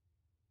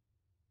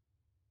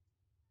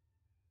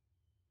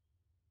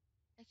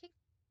 I can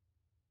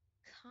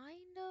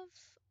kind of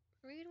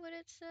read what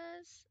it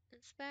says in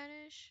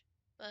Spanish,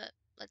 but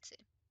let's see.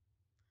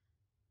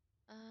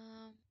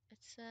 It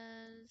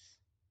says,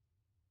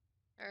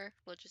 or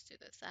we'll just do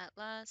this. At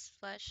last,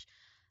 flesh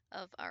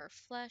of our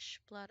flesh,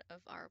 blood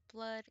of our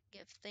blood,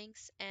 give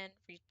thanks and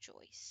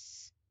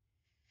rejoice.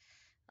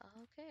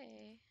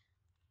 Okay.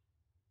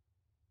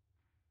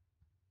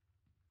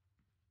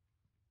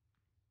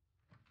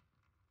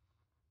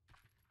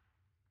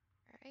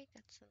 Alright,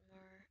 got some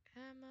more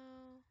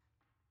ammo.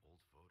 Old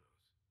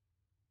photos.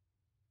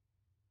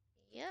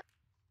 Yep.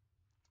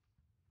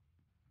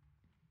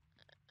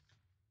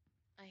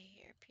 I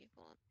hear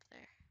people up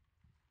there.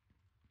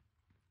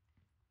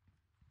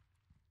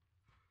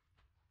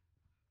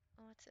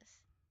 Oh, what's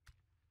this?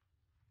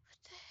 What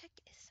the heck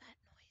is that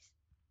noise?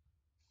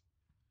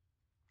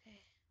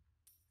 Okay.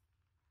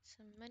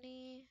 Some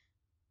money.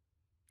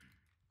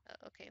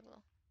 Okay,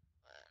 well.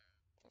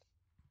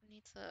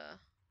 Needs a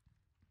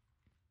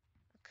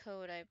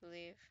code, I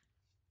believe.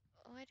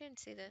 Oh, I didn't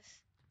see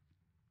this.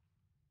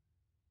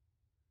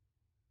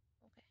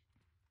 Okay.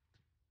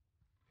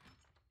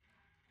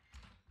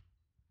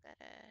 Got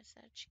a, is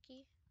that a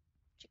chicky?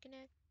 Chicken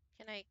egg?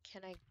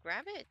 Can I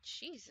grab it?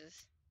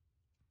 Jesus.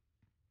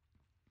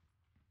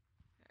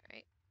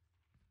 Alright.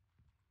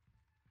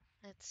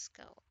 Let's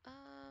go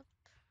up.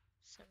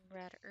 Some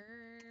red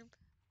herb.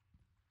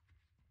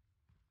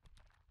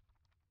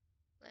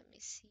 Let me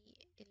see.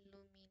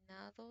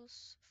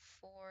 Iluminados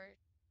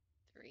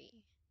 4-3.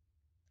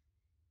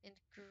 In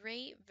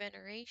great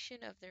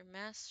veneration of their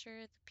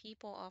master, the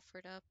people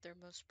offered up their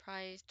most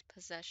prized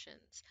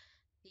possessions.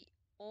 The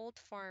old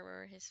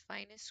farmer, his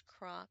finest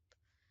crop,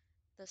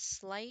 the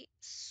slight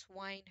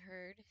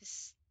swineherd,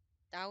 his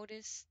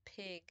stoutest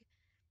pig,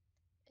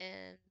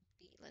 and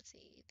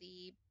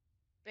the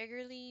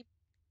beggarly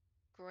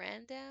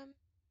grandam,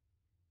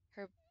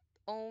 her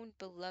own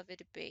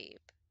beloved babe.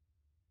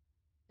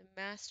 The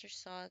master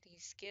saw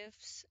these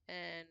gifts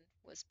and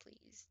was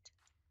pleased.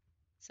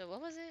 So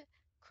what was it?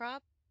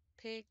 Crop,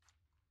 pig,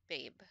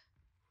 babe.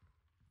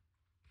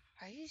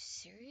 Are you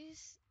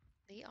serious?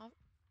 They off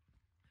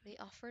they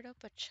offered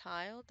up a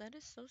child? That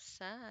is so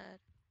sad.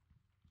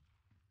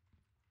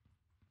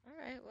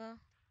 Alright, well,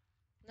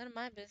 none of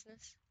my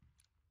business.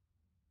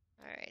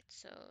 Alright,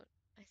 so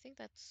I think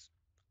that's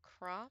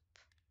crop,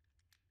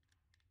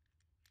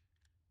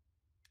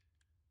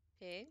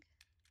 pig,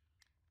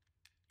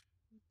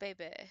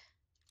 baby.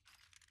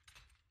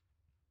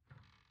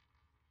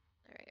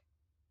 Alright,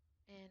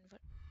 and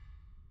what?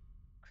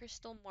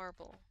 Crystal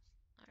marble.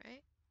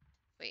 Alright.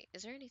 Wait,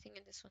 is there anything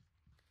in this one?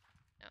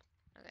 No.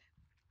 Okay.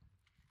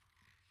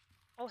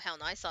 Oh, hell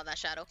no, I saw that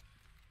shadow.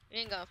 You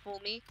ain't gonna fool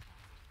me.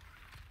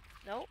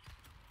 Nope.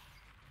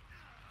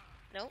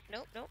 Nope,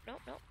 nope, nope,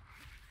 nope, nope.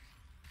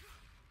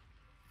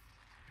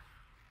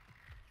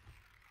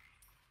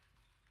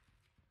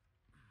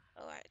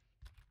 Alright.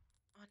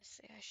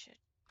 Honestly, I should.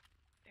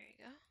 There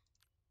you go.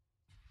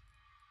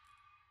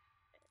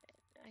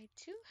 I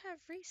do have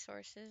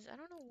resources. I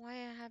don't know why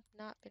I have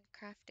not been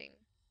crafting.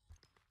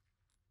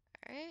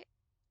 Alright.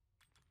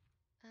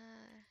 No.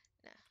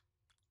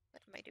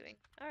 What am I doing?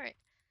 Alright.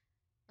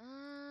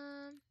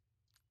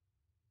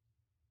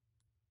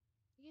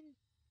 We can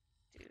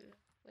do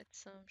with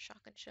some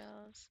shotgun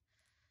shells.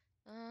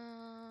 And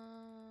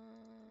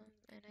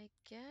I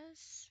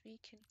guess we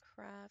can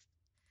craft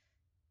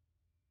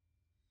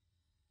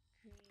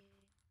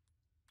green.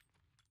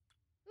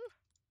 Ooh.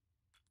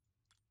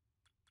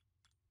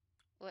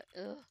 What?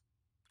 Ugh.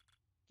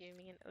 Giving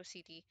me an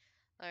OCD.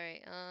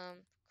 Alright,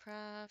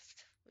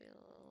 craft.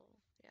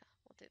 Yeah,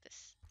 we'll do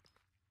this.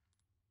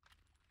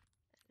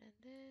 And then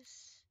this.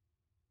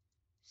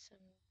 Some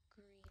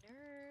green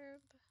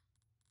herb.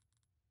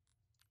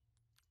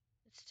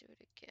 Let's do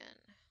it again.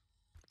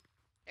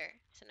 There.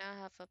 So now I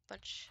have a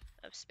bunch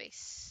of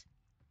space.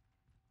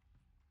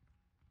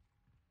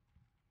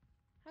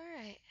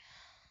 Alright.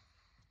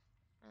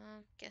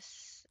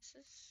 Guess this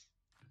is.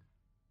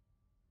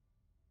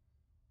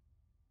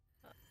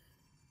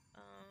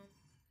 Um.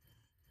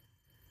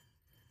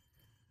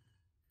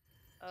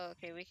 Oh,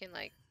 okay, we can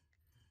like.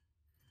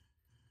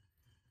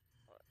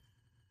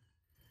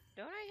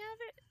 Don't I have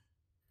it?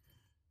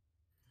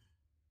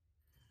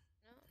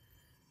 No.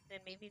 Then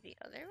maybe the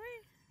other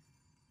way?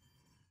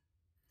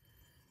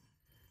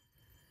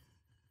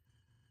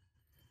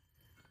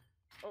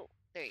 Oh,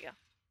 there you go.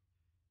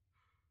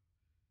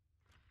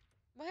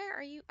 Why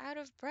are you out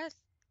of breath?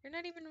 You're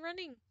not even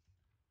running.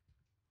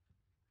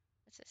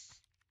 What's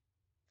this?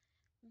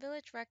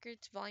 Village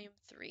Records Volume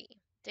 3.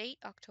 Date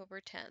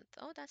October 10th.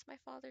 Oh, that's my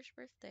father's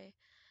birthday.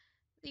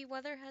 The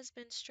weather has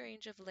been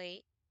strange of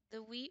late.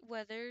 The wheat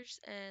weathers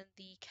and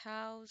the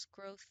cows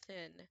grow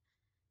thin.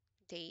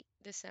 Date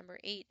December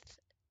 8th.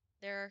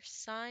 There are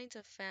signs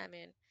of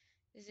famine.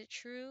 Is it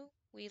true?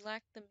 We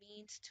lack the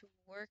means to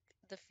work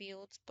the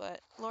fields,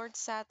 but Lord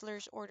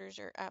Sadler's orders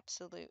are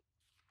absolute.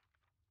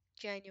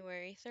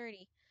 January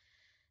 30.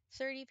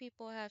 30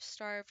 people have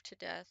starved to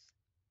death.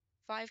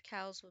 5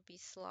 cows will be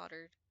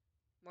slaughtered.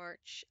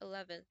 March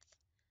 11th.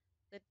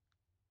 The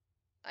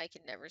I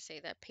can never say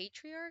that.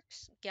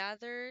 Patriarchs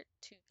gather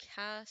to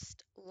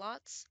cast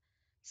lots.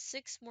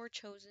 6 more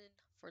chosen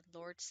for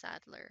Lord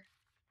Sadler.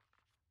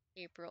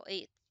 April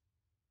 8th.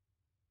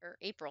 Or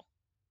April.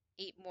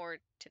 8 more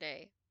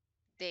today.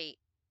 Date.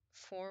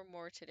 4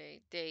 more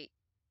today. Date.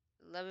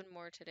 11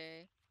 more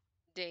today.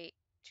 Date.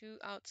 2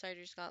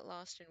 outsiders got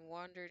lost and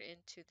wandered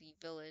into the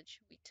village.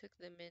 We took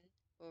them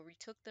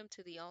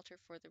to the altar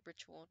for the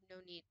ritual. No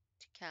need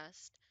to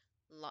cast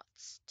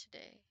lots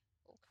today.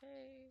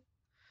 Okay.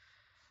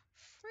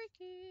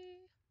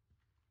 Freaky.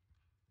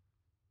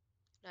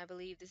 I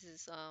believe this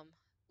is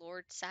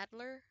Lord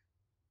Sadler.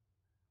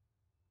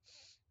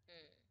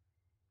 Hmm.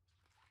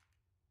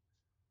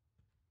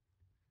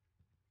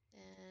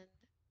 And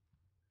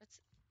what's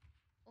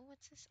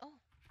what's this? Oh,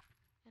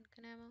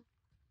 handgun ammo.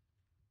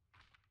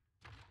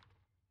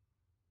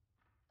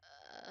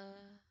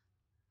 Uh,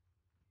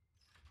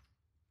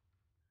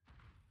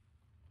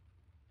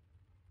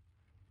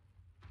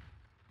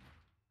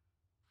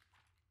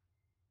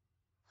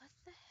 what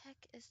the heck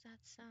is that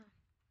sound?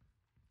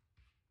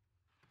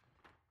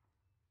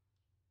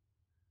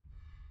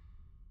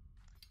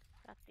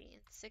 Got the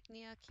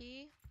insignia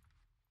key.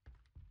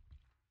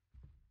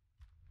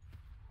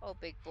 Oh,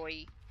 big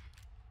boy.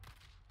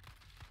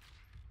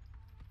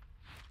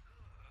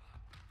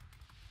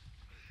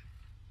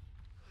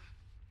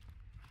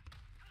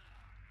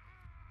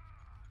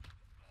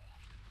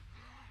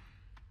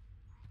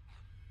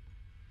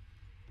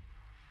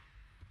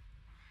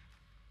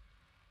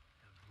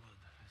 The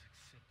blood has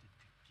accepted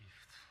the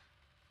gift.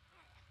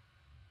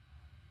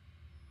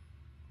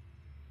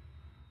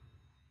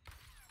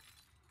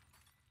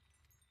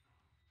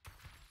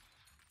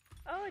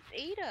 Oh, it's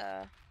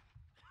Ada.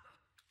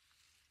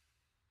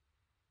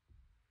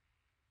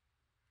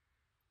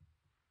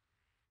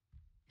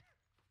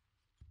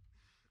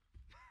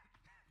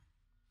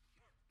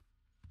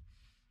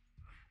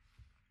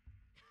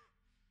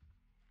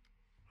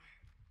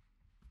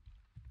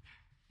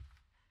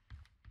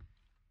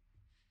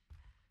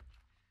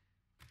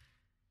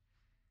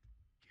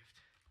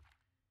 Gift?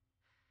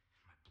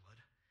 My blood?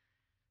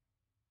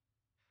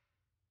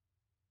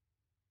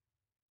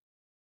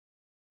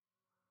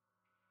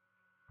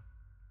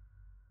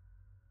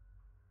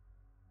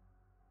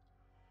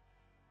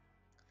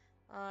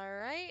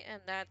 Alright,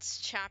 and that's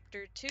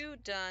chapter 2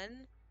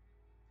 done.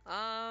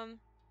 I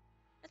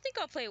think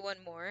I'll play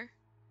one more.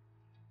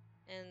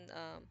 And,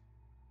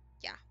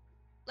 yeah.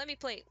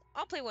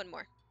 I'll play one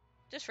more.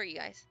 Just for you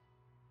guys.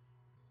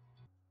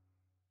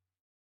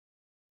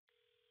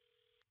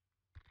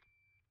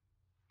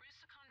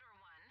 Bruce Condor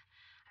 1,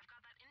 I've got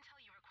that intel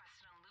you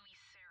requested on Louis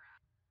Serra.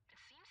 It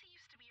seems he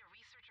used to be a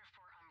researcher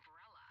for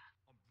Umbrella.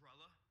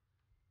 Umbrella?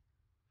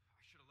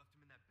 I should have left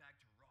him in that bag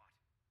to rot.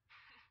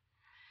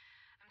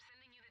 I'm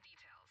sending you the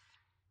details.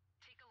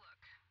 Take a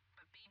look,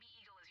 but Baby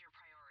Eagle is your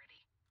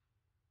priority.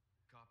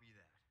 Copy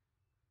that.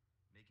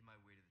 Making my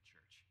way to the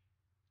church.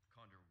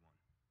 Condor 1,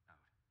 out.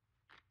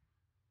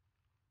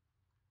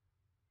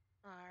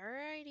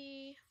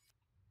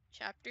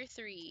 Chapter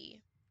 3.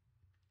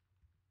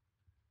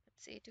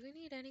 Let's see, do we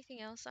need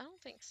anything else? I don't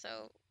think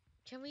so.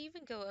 Can we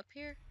even go up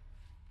here?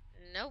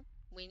 Nope,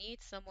 we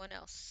need someone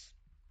else.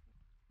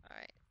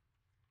 Alright.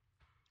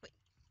 Wait,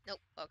 nope,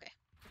 okay.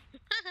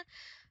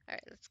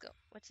 Alright, let's go.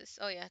 What's this?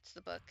 Oh yeah, it's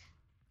the book.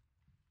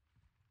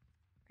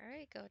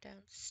 Alright, go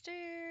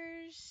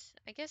downstairs.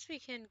 I guess we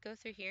can go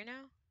through here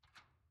now.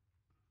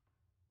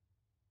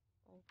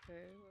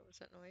 Okay, what was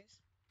that noise?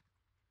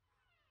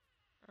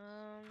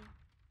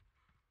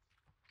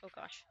 Oh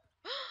gosh.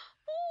 Oh,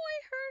 I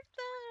heard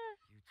that!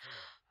 You too,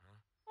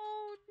 huh?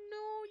 Oh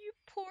no, you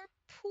poor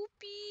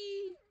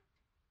poopy!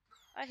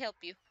 I help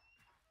you.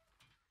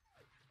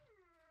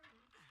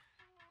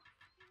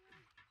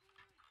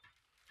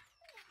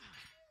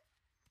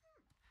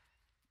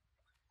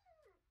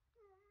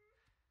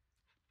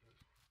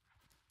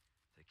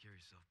 Take care of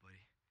yourself,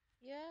 buddy.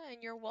 Yeah,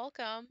 and you're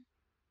welcome.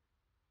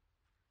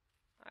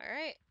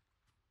 Alright.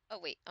 Oh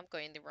wait, I'm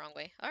going the wrong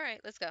way.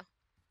 Alright, let's go.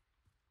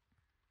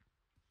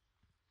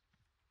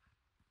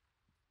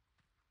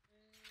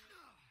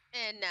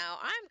 And now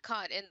I'm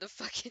caught in the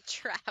fucking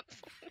trap.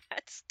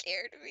 That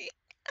scared me.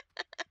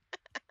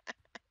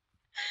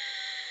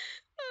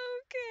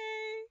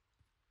 Okay.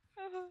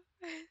 Oh,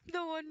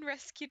 no one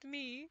rescued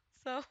me,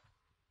 so.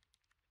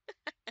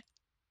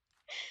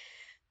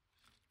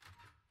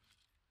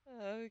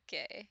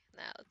 Okay,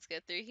 now let's go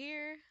through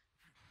here.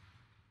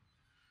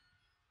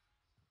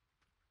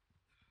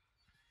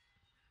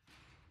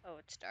 Oh,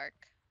 it's dark.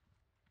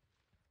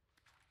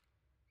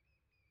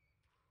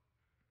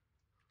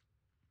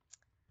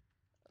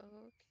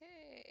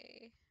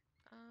 Okay.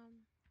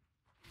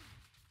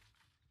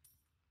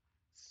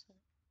 So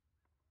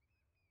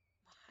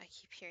I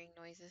keep hearing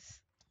noises.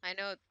 I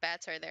know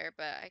bats are there,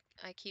 but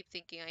I keep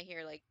thinking I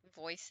hear like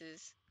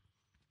voices.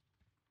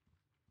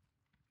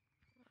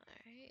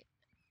 Alright.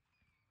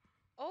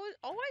 Oh,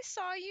 I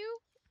saw you.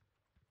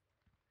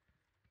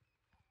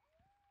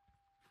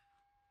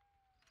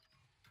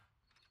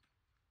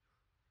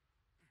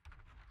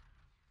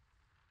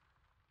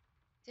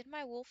 Did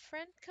my wolf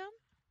friend come?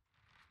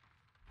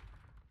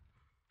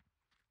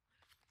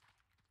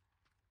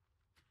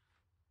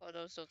 Oh,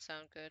 those don't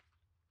sound good.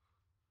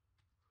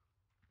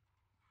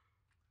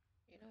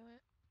 You know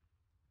what?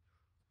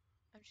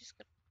 I'm just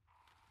gonna.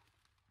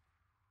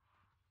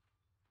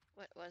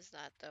 What was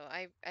that though?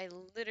 I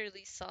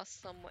literally saw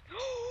someone.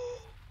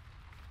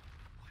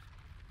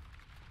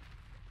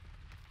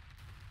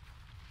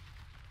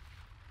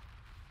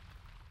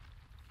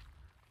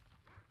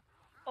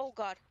 Oh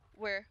God,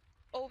 where?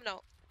 Oh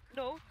no,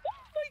 no!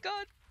 Oh my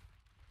God!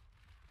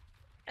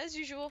 As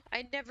usual,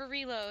 I never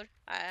reload.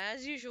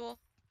 As usual.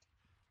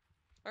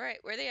 All right,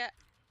 where they at?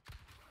 They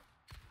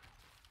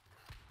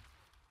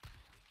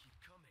keep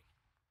coming.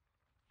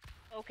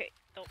 Okay,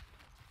 don't.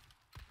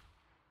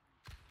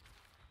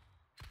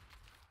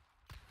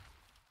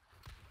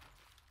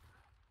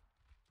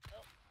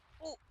 Oh,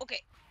 oh,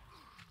 okay.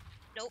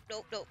 Nope,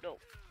 nope, nope,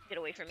 nope. Get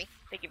away from me.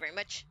 Thank you very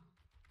much.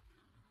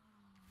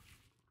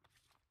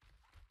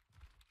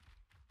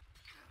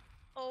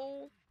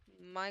 Oh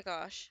my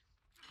gosh.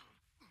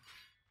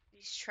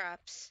 These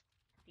traps.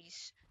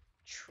 These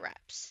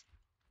traps.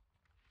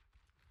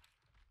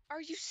 Are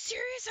you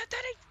serious? I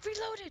thought I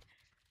reloaded.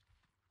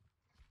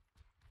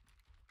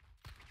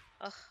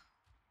 Ugh.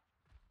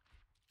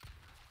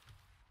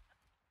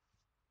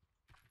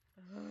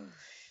 Ugh.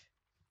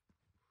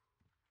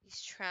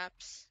 These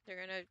traps.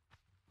 They're gonna.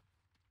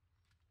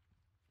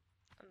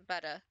 I'm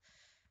better.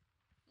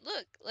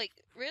 Look, like,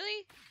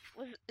 really?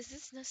 Is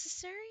this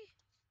necessary?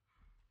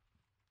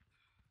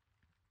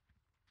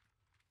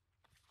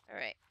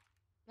 Alright,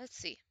 let's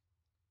see.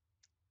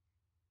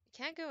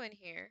 We can't go in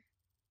here.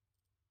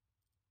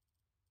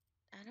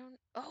 I don't.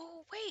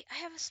 Oh, wait, I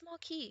have a small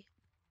key.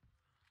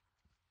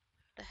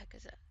 What the heck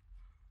is that?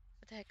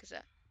 What the heck is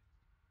that?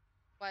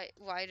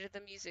 Why did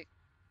the music.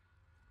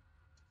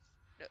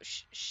 No,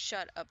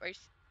 shut up.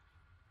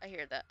 I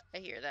hear that. I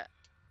hear that.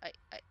 I.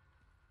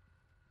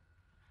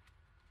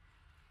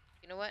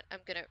 You know what? I'm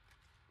gonna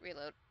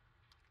reload.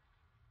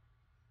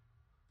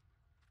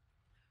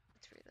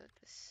 Let's reload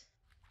this.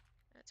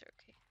 That's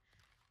okay.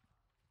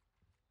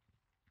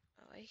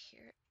 Oh, I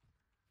hear it.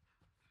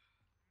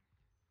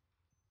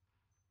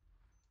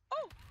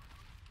 Oh!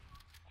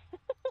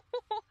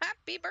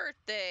 Happy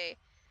birthday!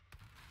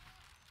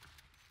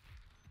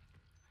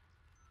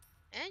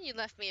 And you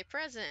left me a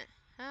present.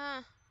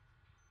 Huh?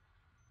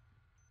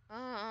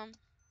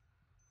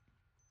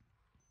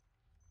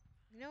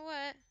 You know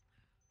what?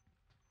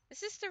 Is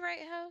this the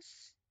right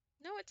house?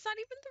 No, it's not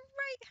even the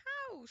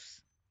right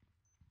house.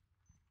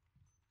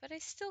 But I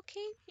still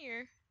came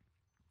here.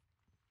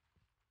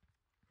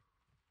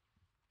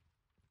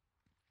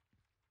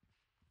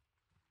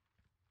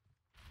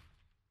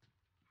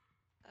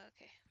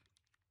 Okay.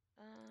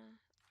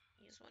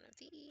 Use one of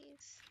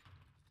these.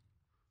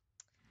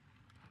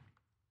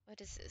 What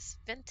is this?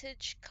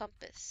 Vintage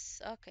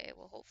compass. Okay,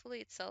 well,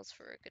 hopefully it sells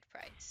for a good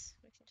price.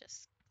 We can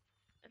just.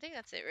 I think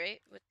that's it,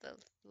 right? With the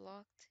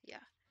locked.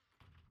 Yeah.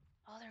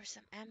 Oh, there was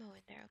some ammo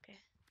in there. Okay.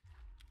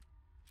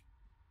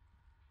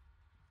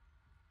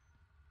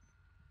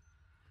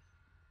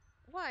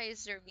 Why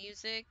is there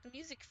music? The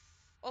music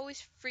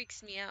always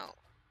freaks me out.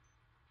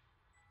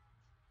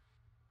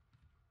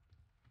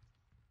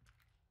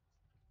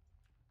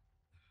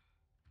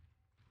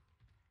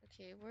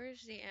 Okay,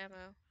 where's the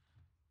ammo?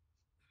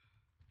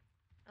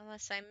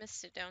 Unless I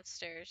missed it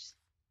downstairs.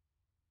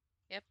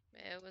 Yep,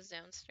 it was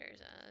downstairs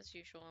as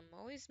usual. I'm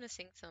always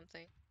missing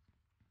something.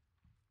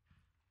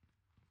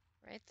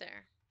 Right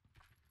there.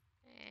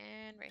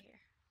 And right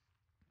here.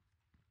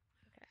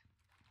 Okay.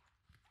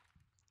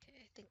 Okay,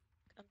 I think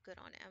I'm good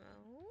on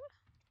ammo.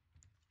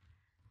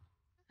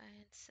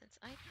 And since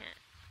I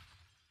can't,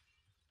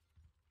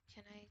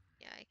 can I?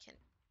 Yeah, I can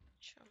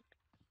jump.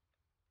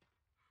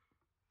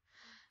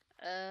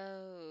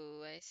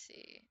 Oh, I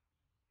see.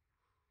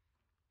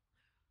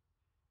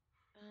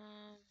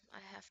 I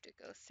have to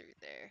go through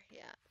there.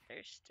 Yeah,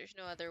 there's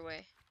no other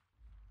way.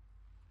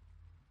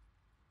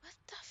 What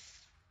the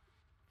f-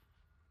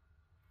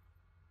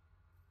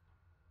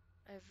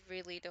 I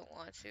really don't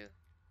want to.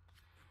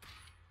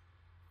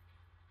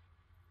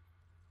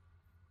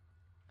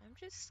 I'm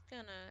just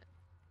gonna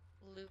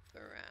loop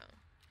around.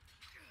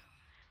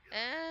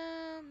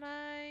 Oh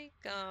my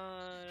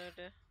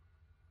god.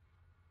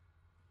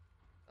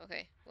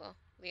 Okay, well,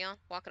 Leon,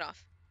 walk it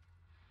off.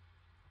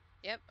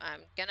 Yep,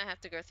 I'm gonna have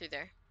to go through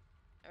there.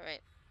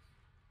 Alright.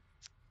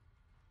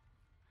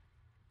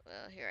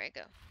 Well, here I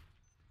go.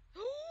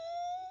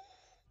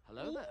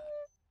 Hello Oh there.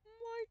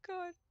 my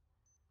god.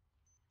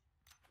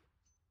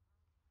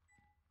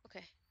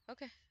 Okay,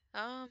 okay.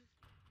 Um,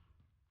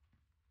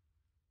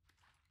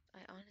 I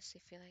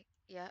honestly feel like,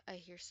 yeah, I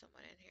hear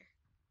someone in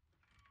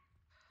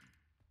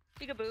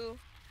here. Peekaboo.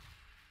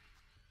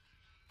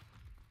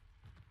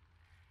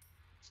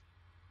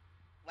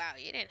 Wow,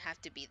 you didn't have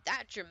to be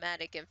that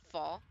dramatic and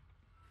fall.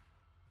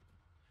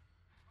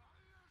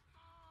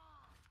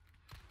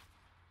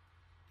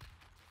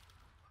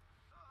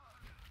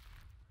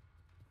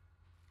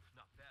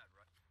 Not bad,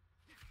 right?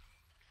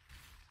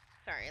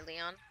 Sorry,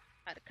 Leon.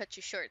 Had to cut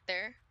you short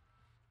there.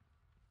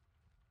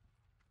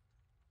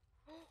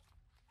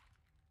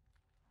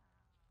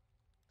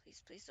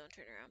 Please, please don't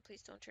turn around.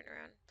 Please don't turn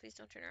around. Please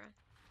don't turn around.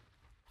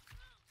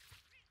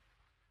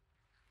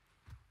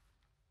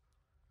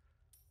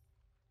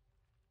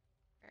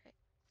 Alright.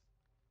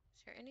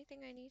 Is there anything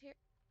I need here?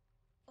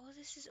 Oh,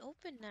 this is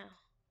open now.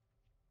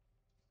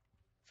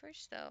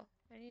 First, though,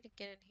 I need to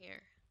get in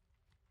here.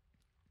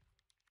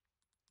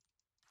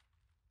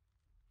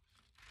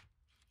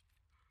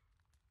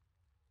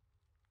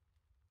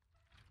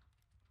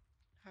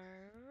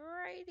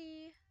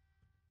 Alrighty.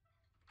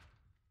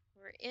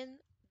 We're in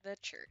the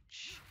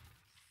church.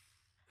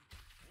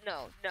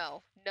 No,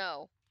 no,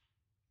 no.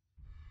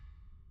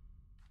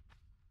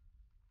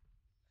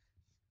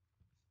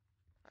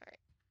 Alright.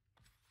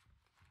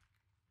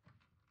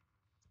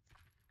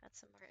 Got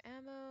some more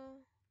ammo.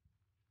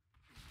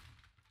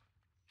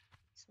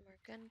 Some more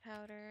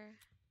gunpowder.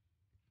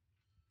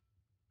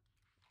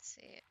 Let's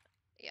see.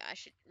 Yeah, I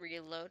should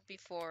reload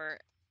before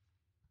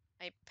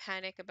I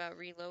panic about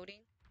reloading.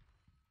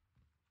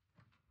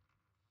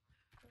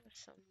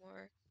 Some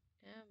more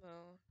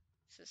ammo.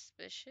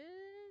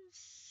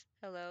 Suspicious?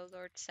 Hello,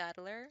 Lord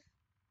Saddler.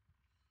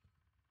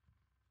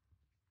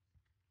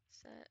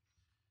 Is that...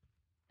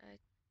 I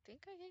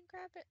think I can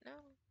grab it? No?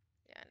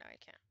 Yeah, no, I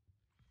can't.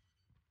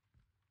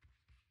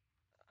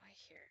 I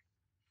hear it.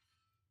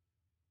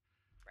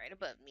 Right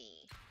above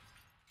me.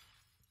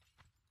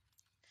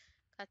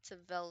 Got some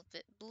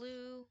velvet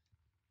blue.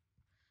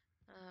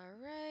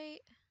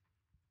 Alright.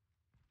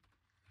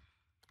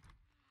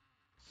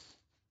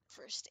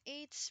 First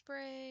aid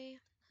spray.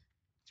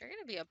 Is there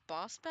gonna be a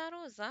boss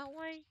battle? Is that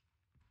why?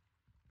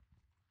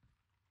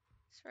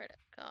 Swear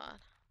to God.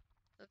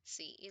 Let's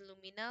see.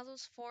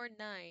 Iluminados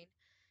 4-9.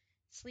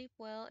 Sleep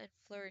well and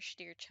flourish,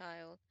 dear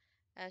child.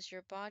 As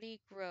your body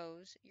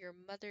grows, your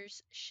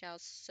mothers shall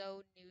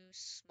sew new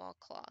small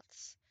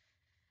cloths.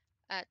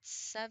 At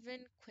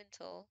 7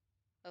 quintal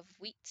of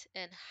wheat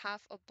and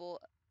half a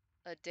bull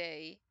a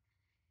day,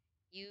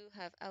 you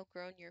have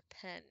outgrown your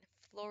pen.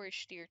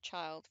 Flourish, dear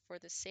child, for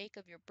the sake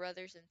of your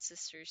brothers and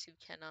sisters who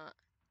cannot.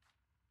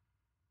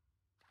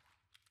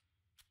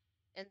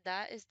 And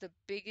that is the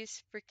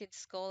biggest freaking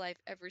skull I've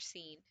ever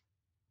seen.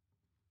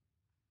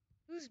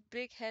 Whose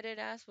big-headed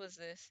ass was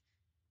this?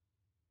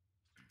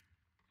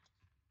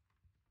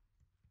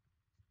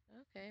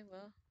 Okay,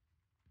 well,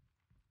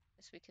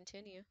 guess we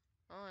continue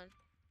on.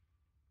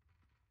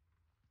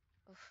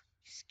 Oh,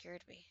 you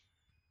scared me.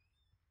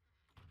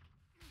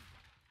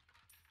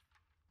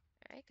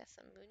 Alright, got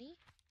some Mooney.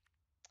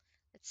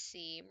 Let's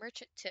see.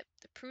 Merchant tip.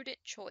 The prudent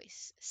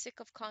choice. Sick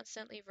of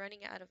constantly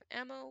running out of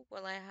ammo?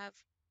 Well,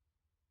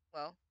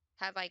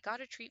 have I got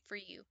a treat for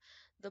you.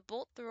 The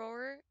bolt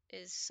thrower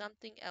is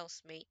something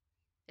else, mate.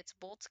 Its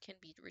bolts can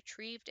be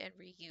retrieved and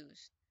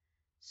reused,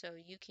 so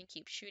you can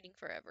keep shooting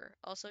forever.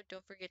 Also,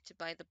 don't forget to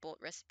buy the bolt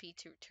recipe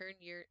to turn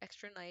your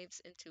extra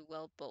knives into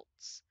well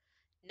bolts.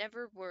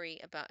 Never worry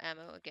about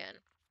ammo again.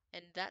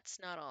 And that's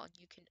not all.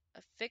 You can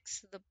affix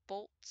the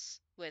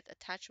bolts with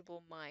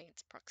attachable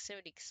mines,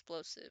 proximity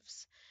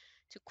explosives,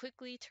 to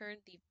quickly turn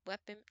the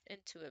weapon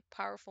into a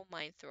powerful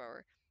mine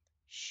thrower.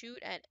 Shoot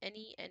at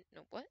any and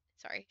no, what?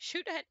 Sorry.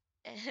 Shoot at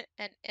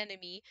an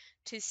enemy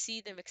to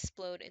see them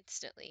explode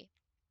instantly.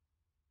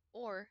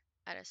 Or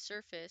at a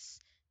surface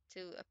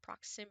to a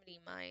proximity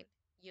mine.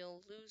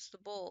 You'll lose the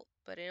bolt,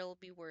 but it'll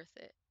be worth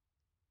it.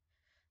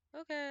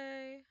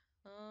 Okay.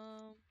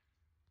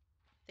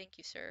 Thank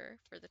you, sir,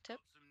 for the tip.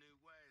 Got some new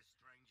wares,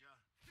 stranger.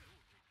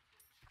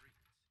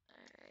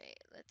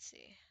 Alright, let's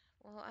see.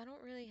 Well, I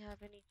don't really have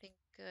anything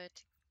good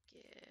to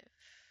give.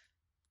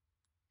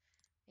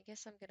 I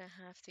guess I'm gonna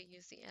have to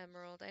use the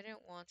emerald. I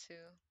didn't want to,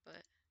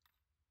 but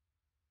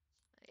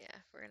yeah,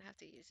 we're gonna have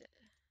to use it.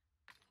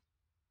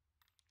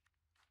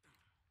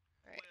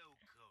 Alright,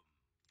 Welcome.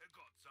 I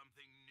got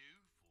something new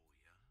for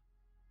you.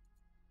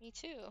 me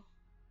too.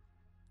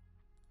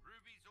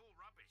 Ruby's all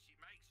rubbish. It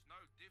makes no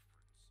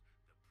difference.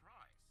 The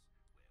price,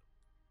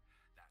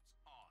 well, that's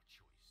our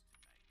choice to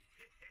make.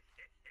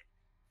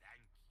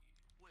 Thank you.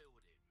 Well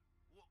then,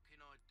 what can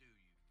I do you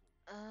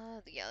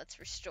for? Yeah, let's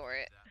restore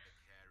it. Give that the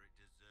care it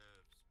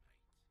deserves, mate.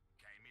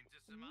 Came into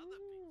some other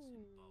bits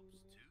and bobs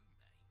Ooh. too, mate.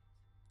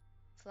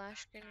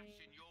 Flash That cash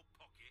in grenade. your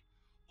pocket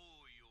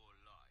or your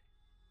life.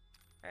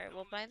 Alright,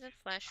 we'll buy Knowledge the is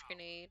flash power.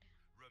 grenade.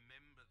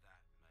 Remember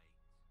that, mate.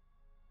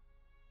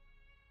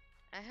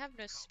 I have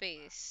no Come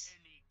back space.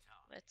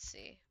 anytime. Let's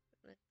see.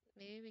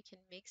 Maybe we can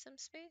make some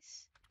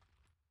space?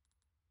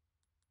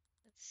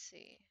 Let's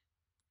see.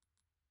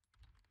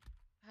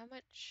 How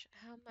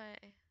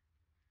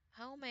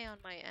am I on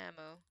my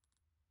ammo?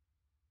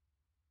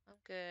 I'm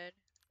good.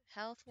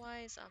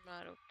 Health-wise, I'm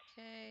not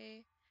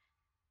okay.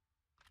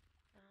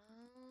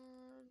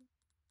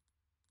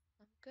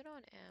 I'm good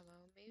on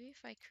ammo. Maybe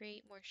if I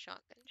create more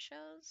shotgun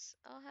shells,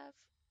 I'll have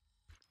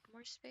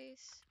more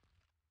space.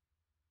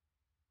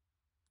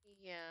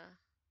 Yeah.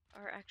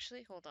 Or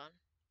actually, hold on.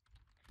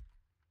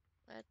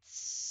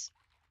 Let's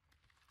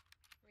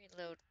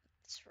reload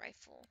this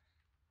rifle.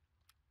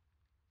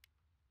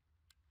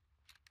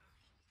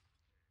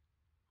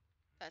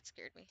 That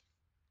scared me.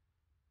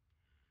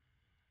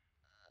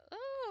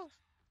 Oh!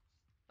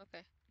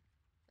 Okay.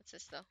 What's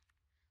this though?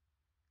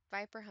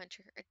 Viper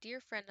Hunter. A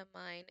dear friend of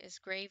mine is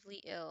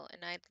gravely ill,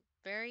 and I'd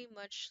very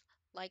much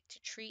like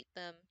to treat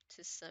them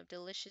to some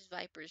delicious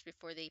vipers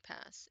before they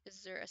pass.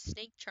 Is there a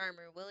snake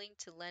charmer willing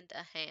to lend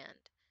a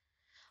hand?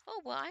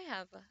 Oh, well, I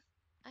have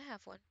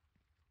one.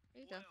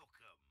 There you go.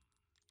 Welcome.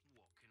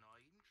 What can I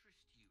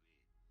interest you in?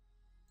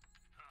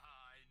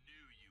 I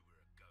knew you were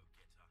a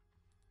go-getter.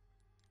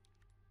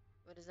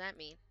 What does that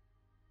mean?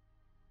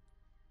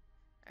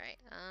 All right.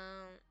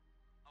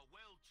 A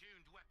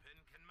well-tuned weapon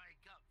can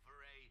make up for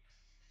a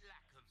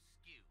lack of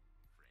skill,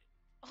 friend.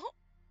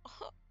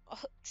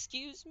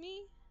 Excuse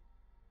me?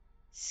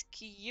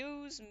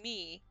 Excuse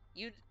me.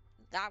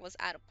 That was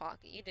out of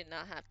pocket. You did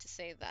not have to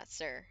say that,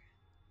 sir.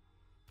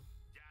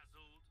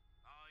 Dazzled,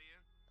 are you?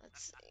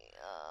 Let's see.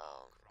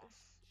 Our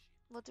craftsmanship.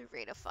 We'll do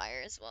rate of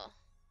fire as well.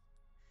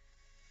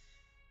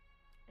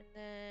 And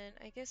then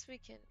I guess we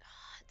can.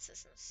 It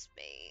says no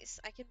space.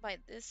 I can buy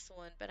this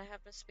one, but I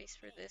have no space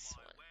for All this my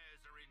one.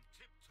 wares are in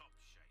tip-top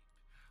shape,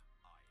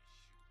 I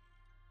assure you.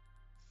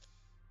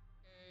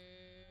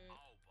 Mm,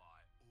 I'll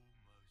buy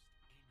almost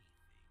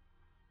anything.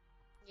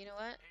 you know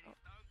what? And Oh,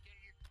 if don't get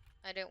you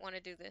I didn't want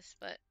to do this,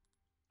 but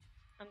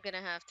I'm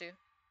gonna have to.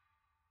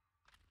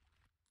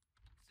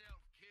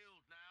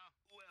 self-killed now,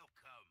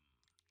 welcome.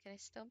 Can I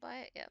still buy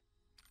it? Yep.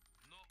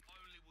 Not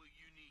only will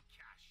you need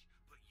cash,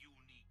 but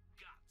you'll need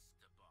guts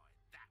to buy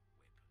that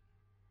weapon.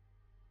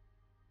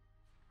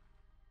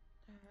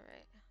 All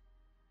right.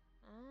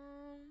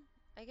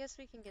 I guess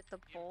we can get the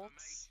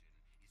bolts.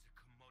 Information is a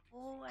commodity.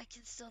 Oh, I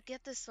can still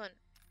get this one.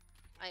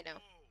 I know.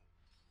 Oh,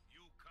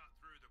 you'll cut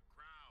through the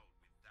crowd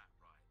with that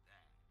right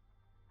there.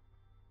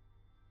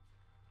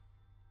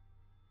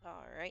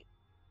 All right.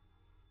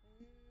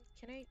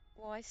 Can I?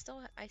 Well, I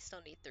still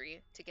need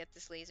 3 to get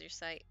this laser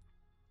sight.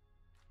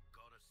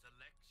 Got a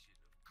selection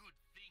of good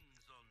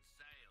things on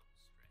sale,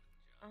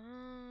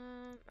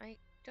 stranger. I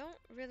don't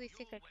really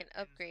think Your I can weapons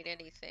upgrade are in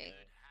anything. good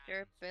hands.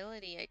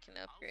 Durability I can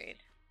I'll see upgrade.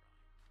 you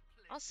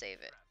right. I'll Pleasant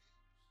save it. travels.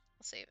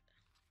 I'll save it.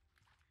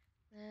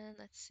 Then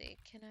let's see.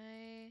 Can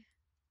I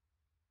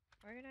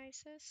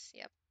organize this?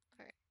 Yep.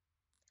 All right.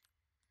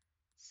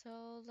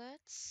 So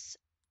let's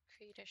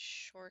create a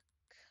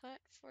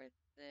shortcut for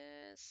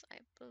this. I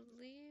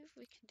believe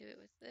we can do it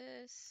with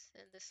this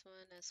and this one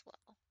as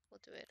well. We'll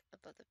do it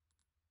above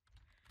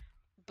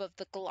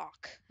the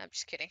Glock. I'm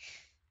just kidding.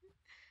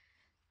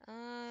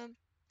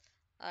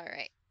 All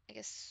right. I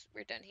guess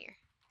we're done here.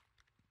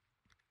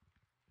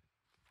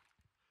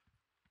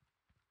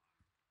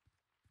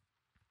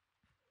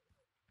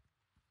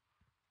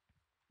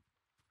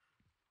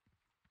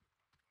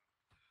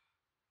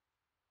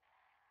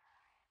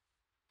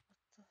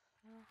 What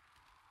the hell?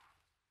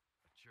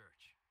 A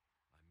church.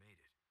 I made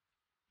it.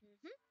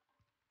 Mm-hmm.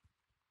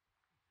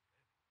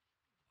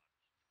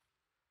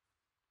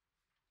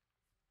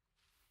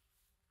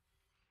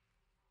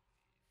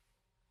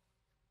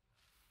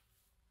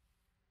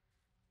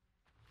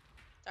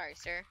 Sorry,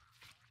 sir.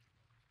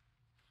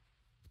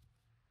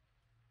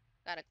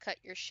 Gotta cut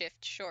your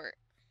shift short.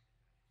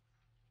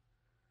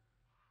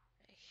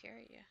 I hear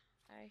you.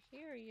 I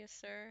hear you,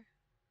 sir.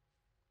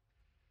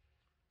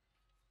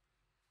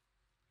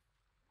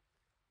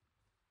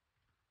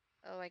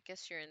 Oh, I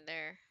guess you're in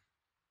there.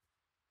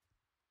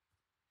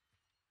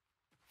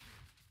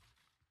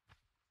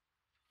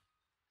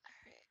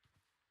 Alright.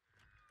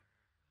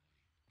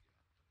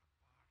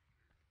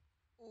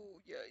 Oh,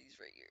 yeah, he's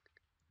right here.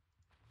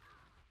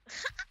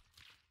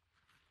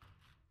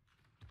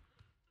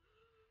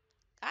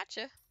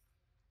 Gotcha.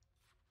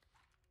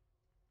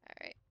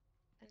 Alright.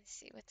 Let's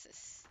see, what's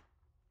this?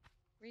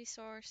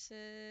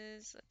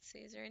 Resources. Let's see,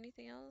 is there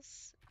anything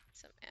else?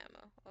 Some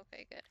ammo.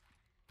 Okay, good.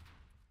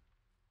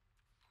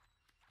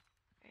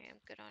 I am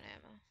good on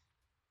ammo.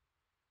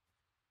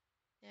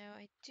 Now,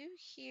 I do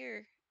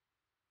hear...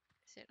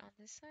 Is it on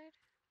this side?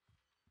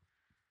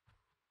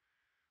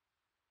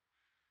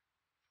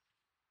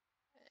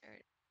 Or,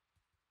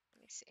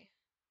 let me see.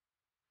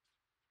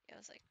 Yeah, I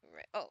was like,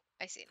 right. Oh,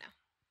 I see now.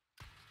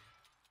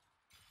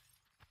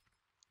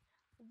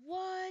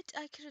 What?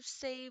 I could have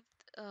saved.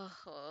 Oh.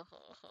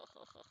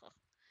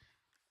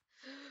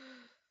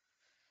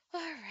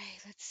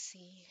 Alright, let's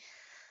see.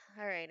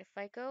 Alright, if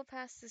I go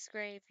past this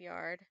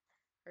graveyard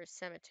or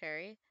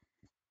cemetery,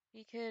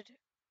 we could.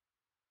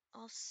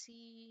 I'll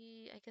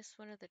see, I guess,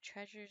 one of the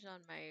treasures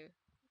on my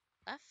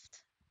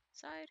left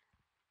side.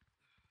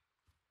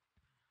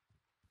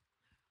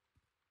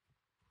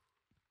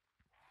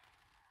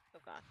 Oh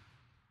god.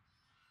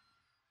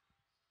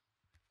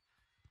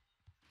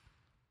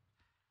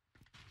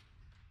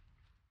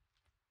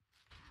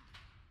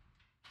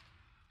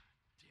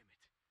 Damn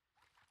it.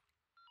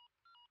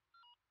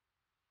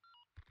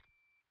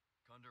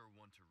 Condor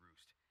 1 to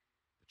Roost.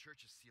 The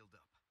church is sealed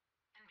up.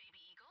 And Baby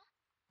Eagle?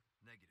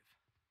 Negative.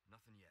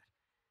 Nothing yet.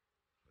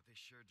 But they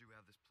sure do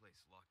have this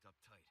place locked up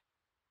tight.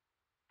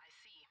 I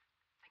see.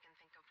 I can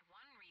think of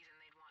one reason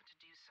they'd want to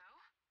do so.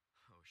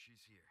 Oh,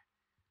 she's here.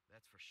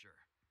 That's for sure.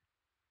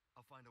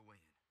 I'll find a way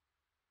in.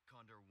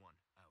 Condor 1,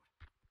 out.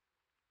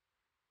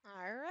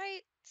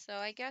 Alright, so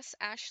I guess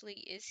Ashley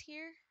is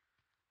here.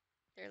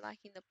 They're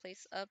locking the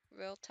place up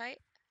real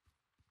tight.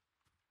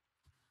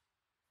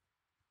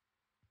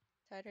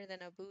 Tighter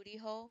than a booty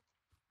hole.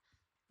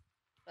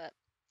 But,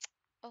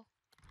 oh.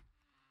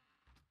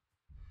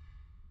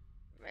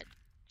 Red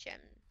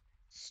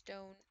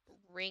gemstone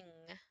ring.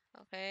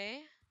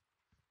 Okay.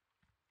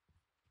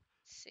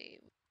 Let's see.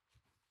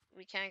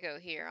 We can't go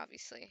here,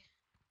 obviously.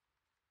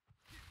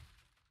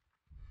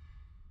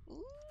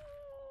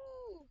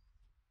 Ooh.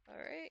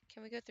 Alright,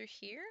 can we go through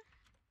here?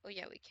 Oh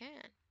yeah, we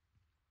can.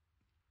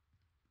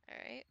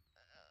 Alright.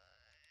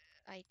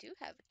 I do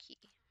have a key.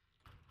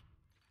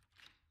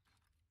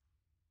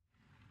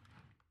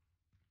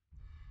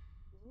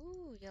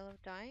 Ooh, yellow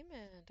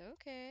diamond.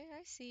 Okay,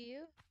 I see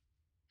you.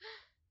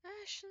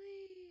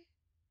 Ashley!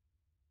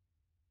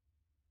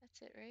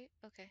 That's it, right?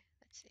 Okay,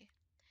 let's see.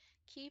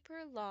 Keep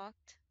her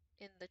locked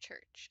in the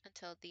church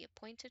until the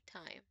appointed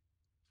time.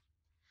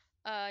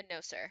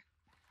 No, sir.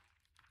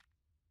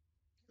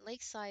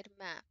 Lakeside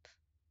map.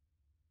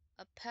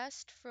 A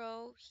pest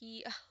fro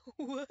he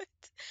what?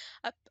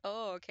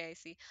 Oh, okay, I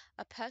see.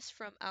 A pest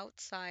from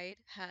outside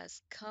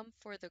has come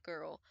for the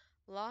girl.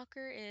 Lock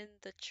her in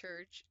the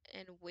church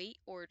and wait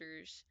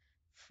orders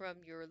from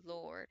your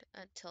lord.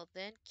 Until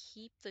then,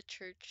 keep the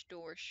church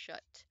door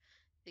shut.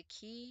 The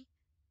key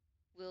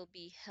will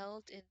be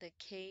held in the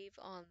cave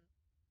on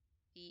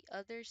the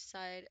other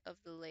side of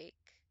the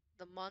lake.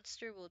 The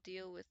monster will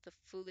deal with the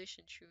foolish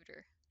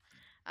intruder.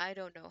 I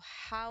don't know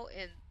how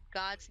in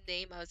God's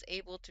name I was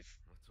able Let's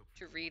hope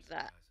to he's read more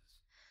that.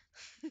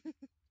 surprises.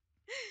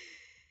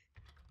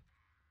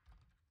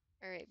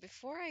 Alright,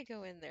 before I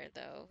go in there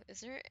though, is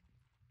there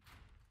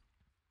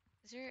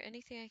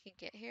anything I can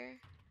get here?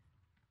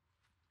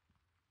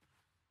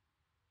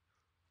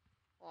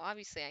 Well,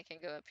 obviously I can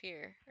go up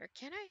here. Or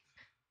can I?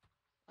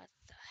 What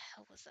the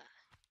hell was that?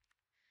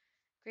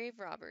 Grave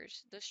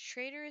robbers. Those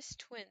traitorous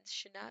twins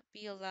should not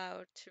be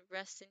allowed to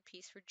rest in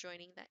peace for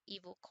joining that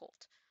evil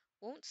cult.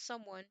 Won't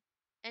someone,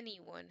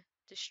 anyone,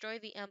 destroy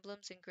the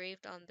emblems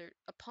engraved on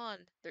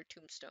upon their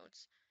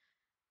tombstones?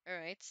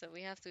 Alright, so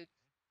we have to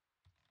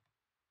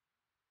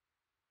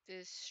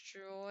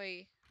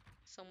destroy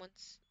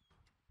someone's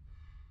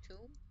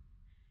tomb?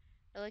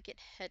 Elegant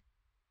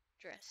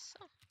headdress.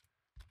 Oh.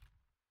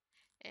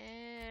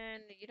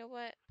 And you know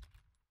what?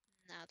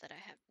 Now that I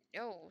have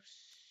no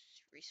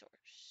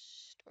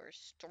resource or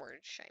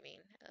storage, I mean,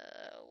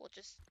 we'll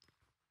just.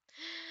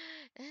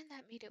 And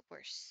that made it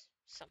worse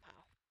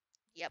somehow.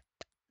 Yep,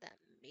 that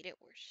made it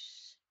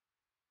worse.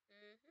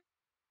 Hmm.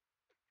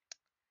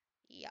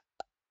 Yep.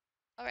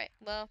 Alright,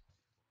 well.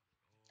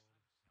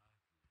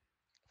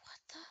 What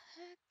the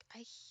heck? I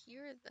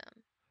hear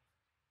them.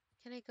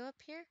 Can I go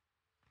up here?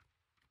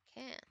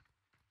 Can.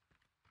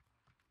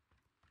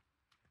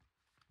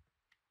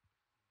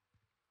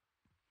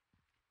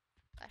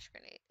 Flash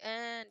grenade.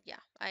 And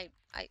yeah,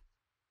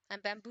 I'm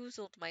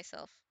bamboozled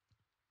myself.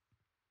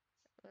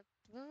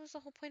 What was the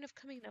whole point of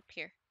coming up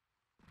here?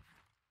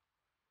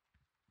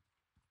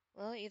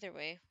 Well, either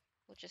way,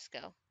 We'll just go.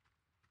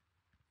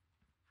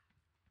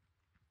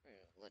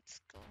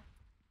 Let's go.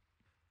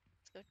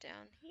 Let's go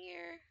down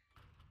here.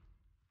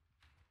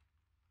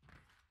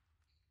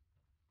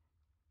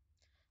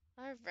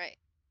 All right.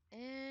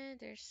 And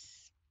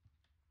there's.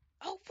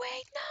 Oh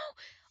wait,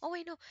 no! Oh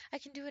wait, no. I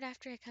can do it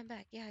after I come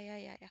back. Yeah.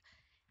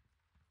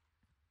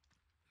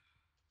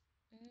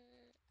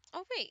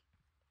 Oh wait.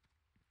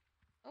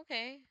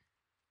 Okay.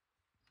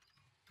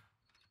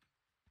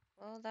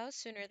 Well, that was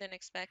sooner than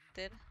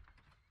expected.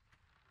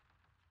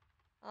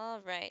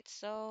 All right.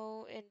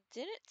 So it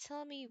didn't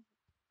tell me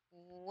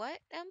what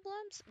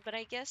emblems, but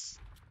I guess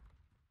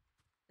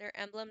they're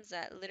emblems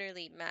that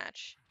literally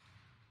match.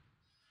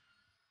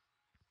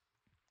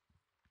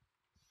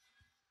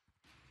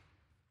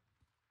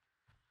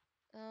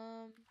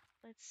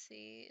 Let's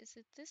see. Is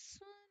it this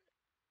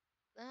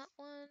one? That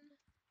one?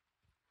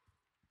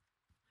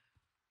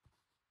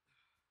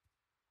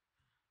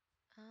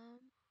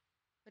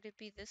 Would it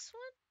be this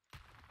one?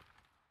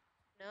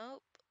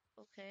 Nope.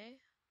 Okay.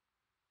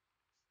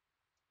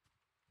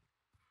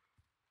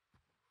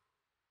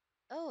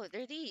 Oh,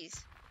 they're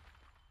these.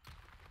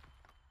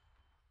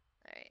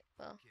 All right.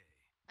 Well,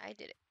 Okay. I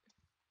did it.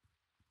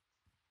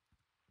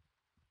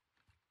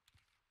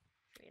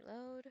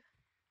 Reload.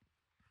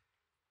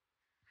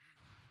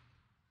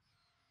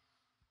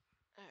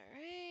 All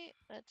right.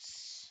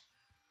 Let's.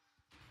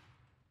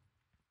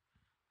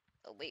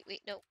 Oh wait,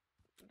 no.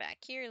 Back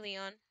here,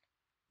 Leon.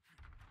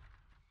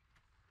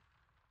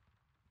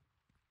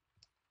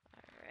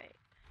 All right.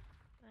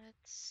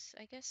 Let's,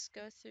 I guess,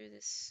 go through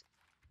this.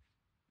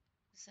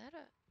 Is that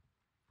a?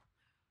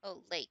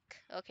 Oh,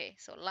 lake. Okay,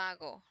 so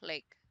lago,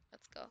 lake.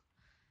 Let's go.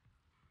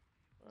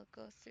 We'll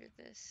go through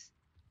this.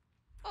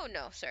 Oh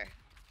no, sir.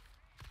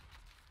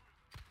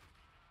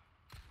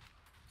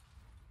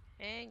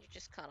 And you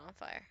just caught on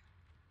fire.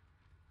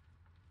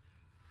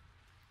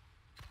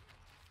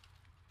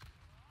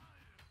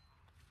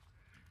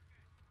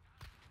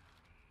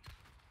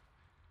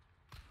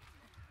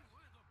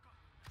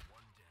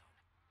 One down.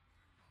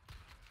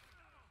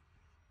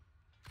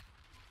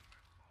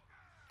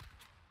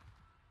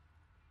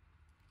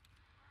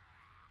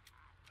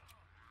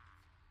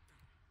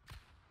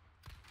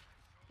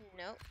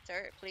 No,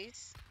 sir,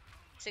 please.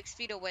 6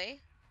 feet away.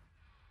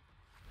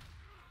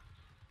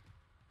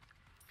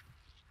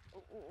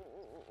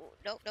 Ooh.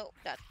 No,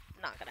 that's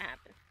not gonna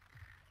happen.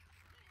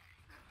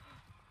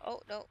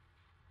 Oh, no.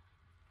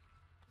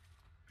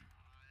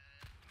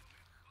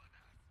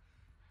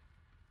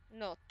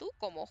 No, tú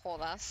como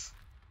jodas.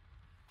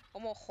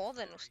 ¿Cómo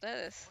joden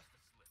ustedes?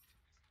 Must have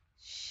slipped.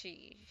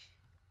 Sheesh.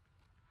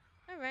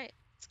 Alright,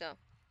 let's go.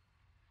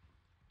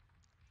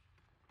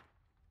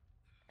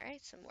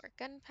 Alright, some more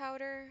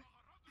gunpowder.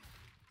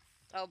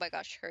 Oh my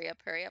gosh, hurry up.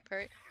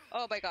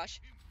 Oh my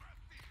gosh.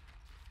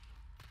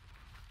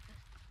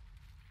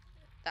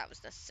 That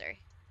was necessary.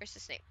 Where's the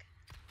snake?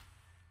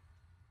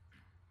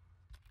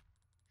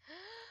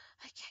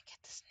 I can't get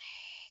the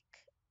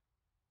snake.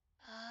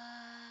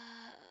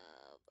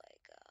 Oh my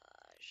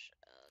gosh.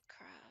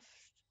 Craft.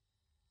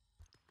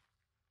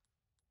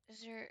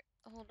 Is there...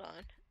 Hold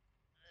on.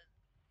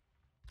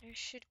 There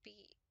should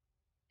be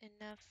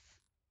enough...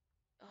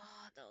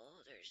 Oh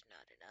no, there's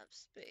not enough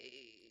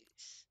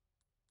space.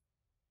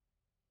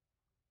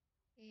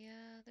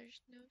 Yeah,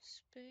 there's no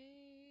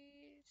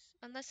space.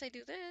 Unless I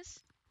do this.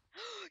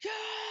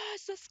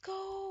 Yes! Let's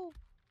go!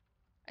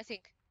 I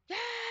think.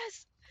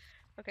 Yes!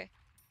 Okay.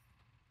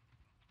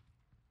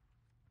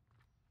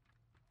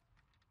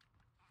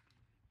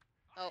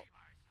 Oh.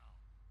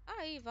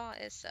 Ahí va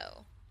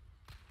eso.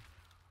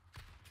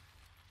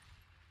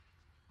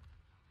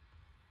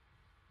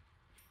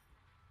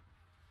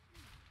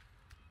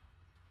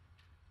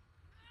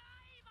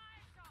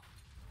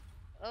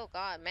 Oh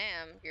god,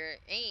 ma'am, your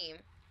aim.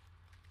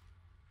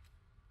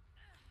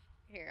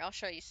 Here, I'll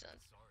show you some.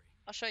 Sorry.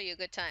 I'll show you a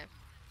good time.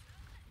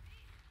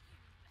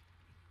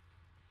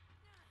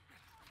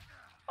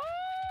 Oh!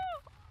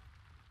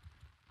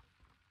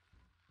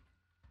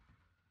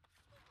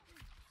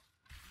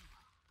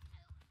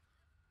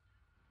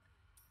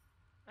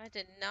 I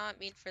did not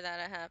mean for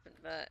that to happen,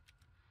 but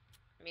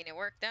I mean, it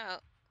worked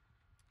out.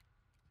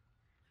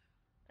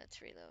 Let's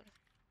reload.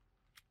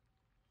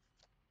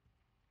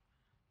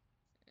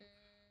 Mm,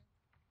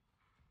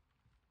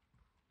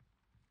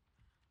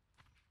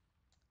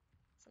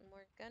 some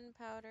more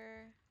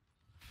gunpowder.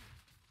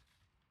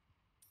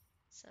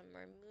 Some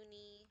more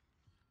Mooney.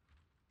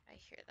 I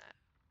hear that.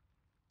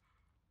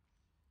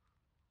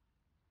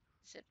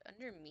 Is it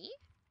under me?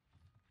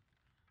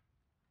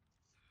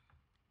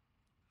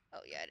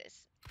 Oh yeah, it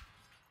is.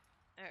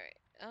 Alright,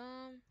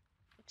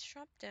 let's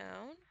drop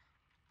down.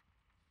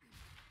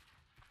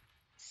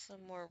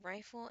 Some more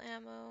rifle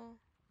ammo.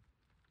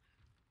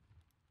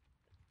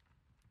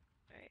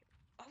 Alright.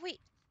 Oh wait,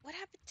 what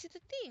happened to the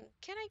thing?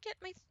 Can I get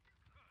my...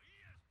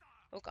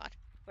 Oh god,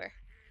 where?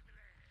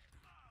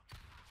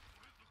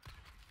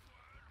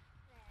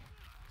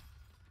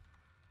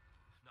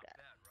 Not bad,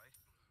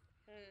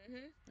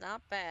 right?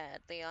 Not bad,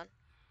 Leon.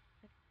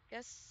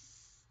 Guess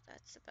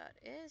that's about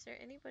it. Is there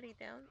anybody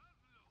down?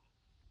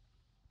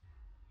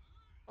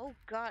 Oh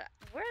God,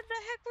 where the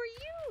heck were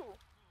you?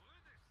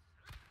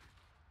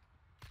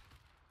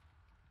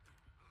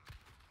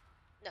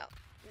 No,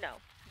 no,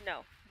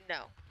 no,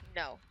 no,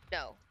 no,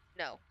 no,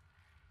 no.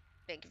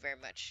 Thank you very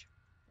much.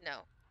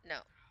 No, no,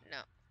 no.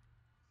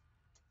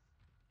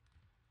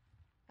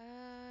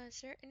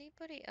 Is there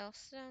anybody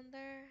else down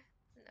there?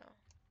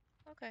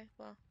 No. Okay,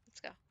 well, let's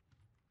go.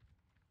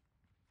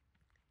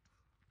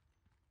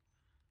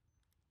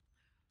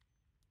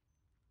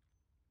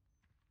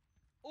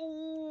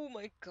 Oh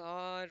my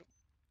God.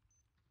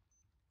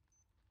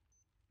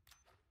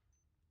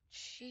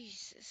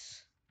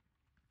 Jesus.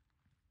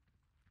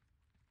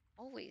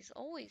 Always,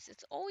 always.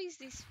 It's always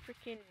these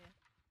freaking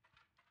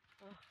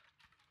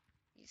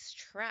these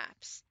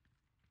traps.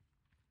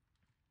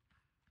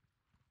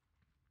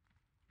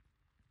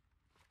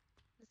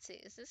 Let's see,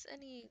 is this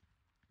any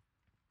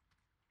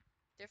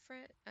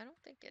different? I don't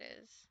think it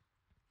is.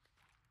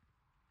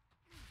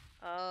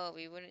 Oh,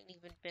 we wouldn't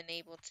even been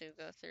able to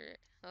go through it.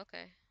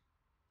 Okay.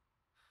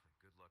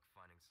 Good luck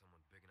finding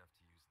someone big enough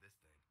to use this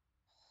thing.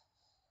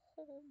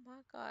 Oh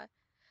my God.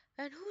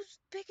 And who's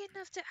big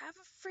enough to have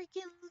a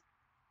freaking...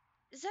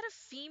 Is that a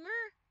femur?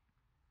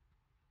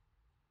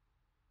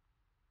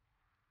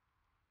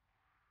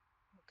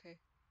 Okay.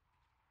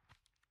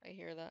 I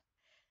hear that.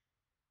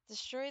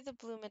 Destroy the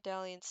blue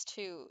medallions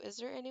too. Is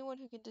there anyone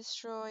who can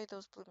destroy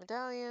those blue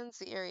medallions?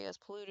 The area is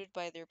polluted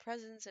by their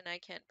presence and I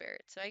can't bear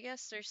it. So I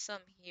guess there's some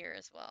here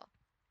as well.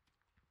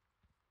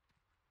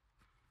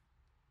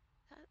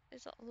 That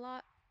is a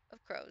lot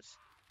of crows.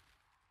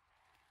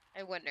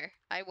 I wonder.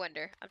 I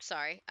wonder. I'm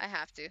sorry. I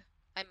have to.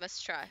 I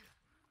must try.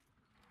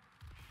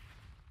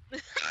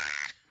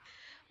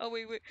 Oh,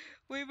 wait, wait.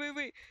 Wait, wait,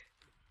 wait.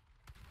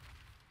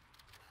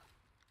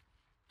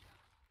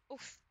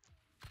 Oof.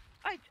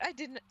 I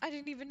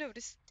didn't even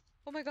notice.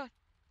 Oh my God.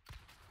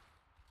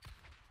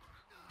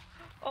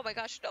 Oh my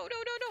gosh. No, no,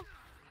 no, no.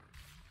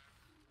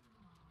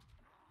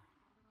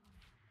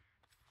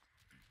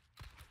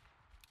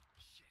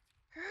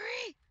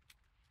 Hurry.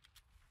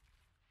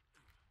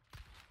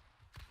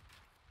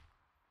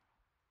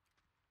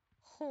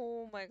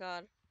 Oh my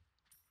God.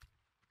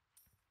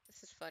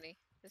 This is funny.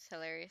 This is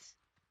hilarious.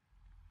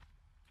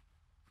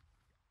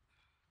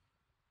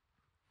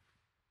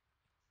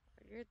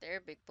 You're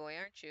there, big boy,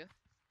 aren't you?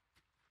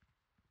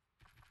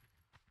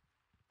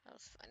 That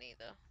was funny,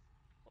 though.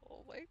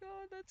 Oh my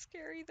God, that's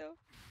scary, though.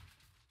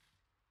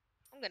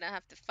 I'm gonna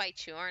have to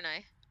fight you, aren't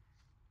I?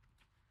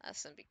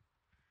 That's gonna be...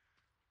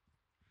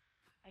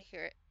 I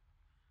hear it.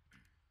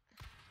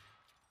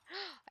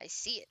 I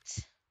see it.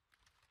 Is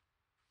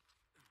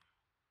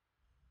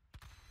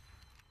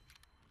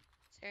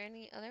there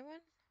any other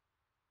one?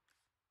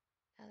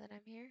 Now that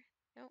I'm here?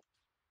 Nope.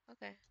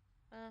 Okay.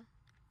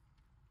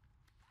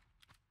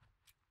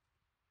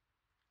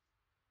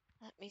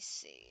 Let me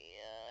see.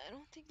 I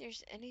don't think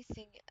there's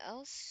anything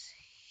else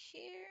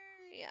here.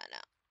 Yeah,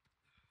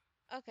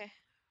 no. Okay.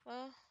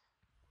 Well,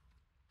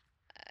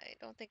 I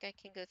don't think I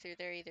can go through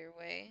there either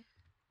way.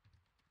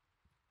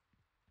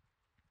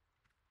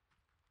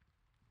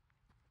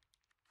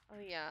 Oh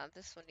yeah,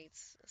 this one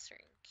needs a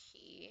certain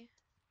key.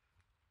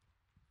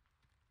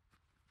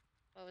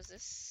 What was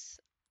this?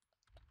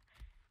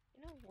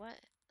 You know what?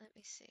 Let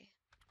me see.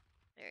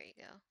 There you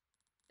go.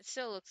 It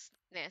still looks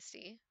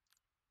nasty.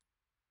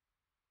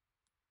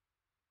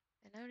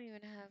 And I don't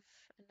even have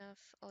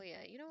enough. Oh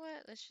yeah, you know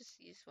what? Let's just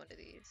use one of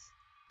these.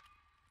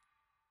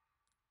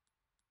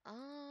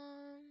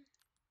 Um,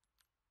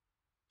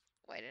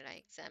 why did I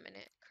examine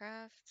it?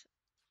 Craft.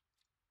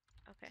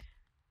 Okay.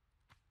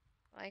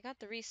 Well, I got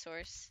the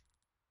resource.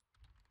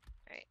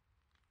 Alright.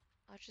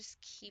 I'll just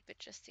keep it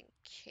just in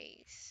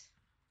case.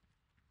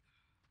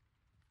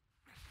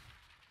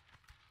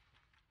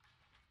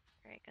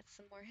 Alright, got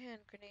some more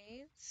hand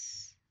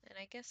grenades. And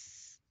I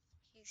guess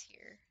he's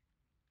here.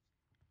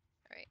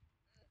 Alright,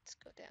 let's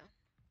go down.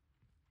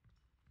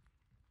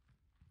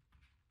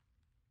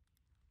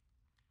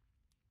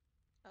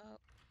 Oh.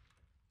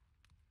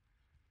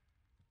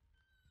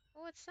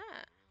 Oh, what's that?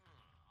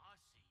 I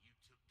see you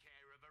took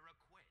care of a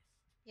request.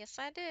 Yes,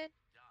 I did.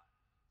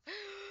 Done.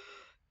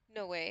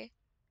 No way.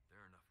 There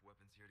are enough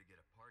weapons here to get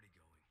a party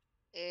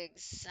going.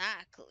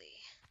 Exactly.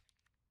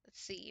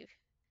 Let's see.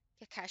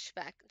 Get cash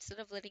back. Instead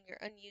of letting your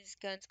unused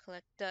guns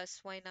collect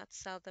dust, why not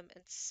sell them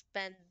and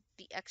spend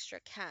the extra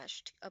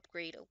cash to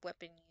upgrade a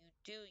weapon you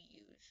do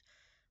use?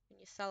 When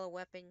you sell a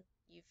weapon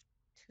you've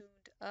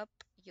tuned up,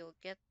 you'll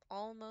get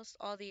almost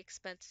all the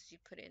expenses you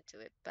put into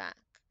it back.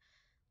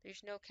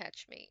 There's no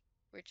catch, mate.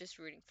 We're just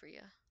rooting for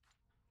you.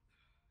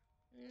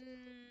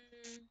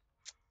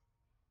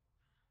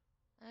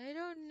 I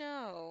don't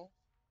know.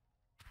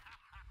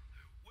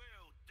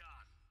 Well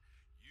done.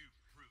 You've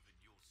proven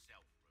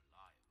yourself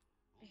reliable.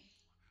 Ooh,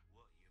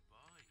 what you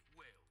buy?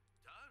 Well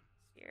done,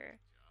 Here. stranger.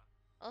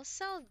 I'll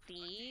sell A deal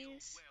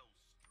these. well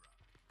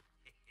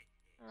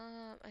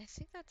struck. I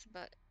think that's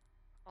about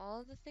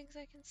all the things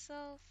I can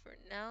sell for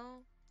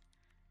now.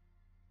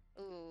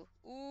 Ooh,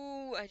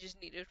 ooh, I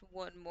just needed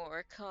one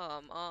more.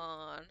 Come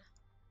on.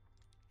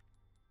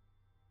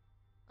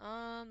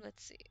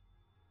 Let's see.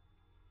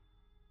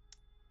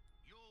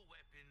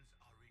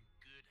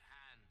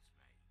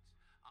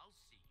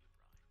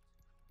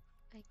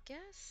 I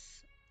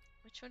guess.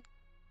 Which one?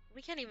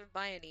 We can't even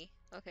buy any.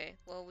 Okay,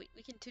 well, we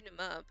can tune them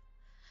up.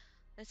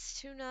 Let's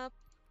tune up.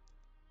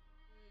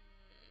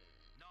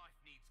 Knife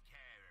needs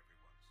care every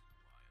once in a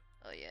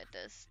while. Oh, yeah, it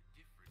does.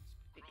 The difference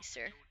Thank you, crossing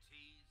sir. your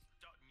T's,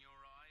 dotting your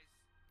I's,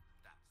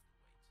 that's the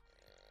way to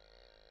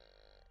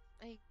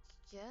do it. I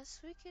guess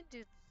we can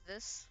do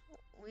this.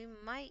 We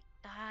might.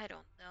 I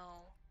don't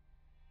know.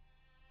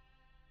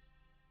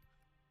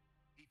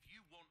 If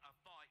you want a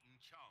fighting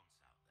chance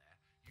out there,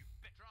 you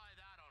better try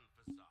that on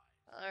for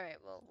size.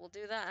 Alright, well, we'll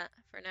do that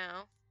for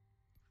now.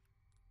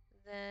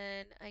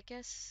 Then I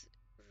guess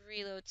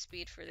reload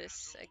speed for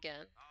this Dazzled,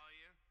 again. are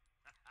you?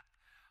 Our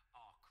craftsmanship demands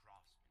no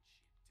less.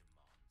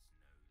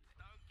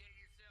 Don't get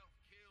yourself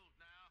killed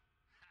now.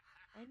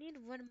 I need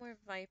one more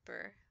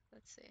Viper.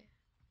 Let's see.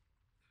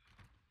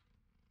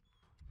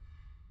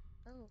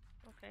 Oh,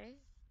 okay.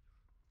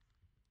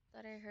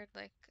 Thought I heard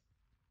like,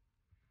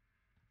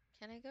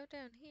 can I go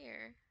down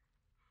here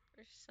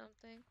or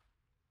something?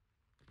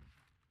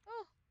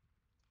 Oh,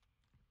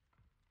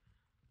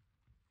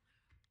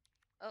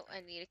 oh,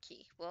 I need a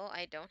key. Well,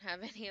 I don't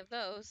have any of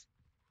those.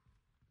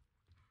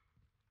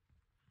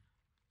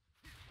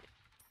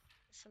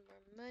 Some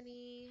more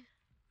money.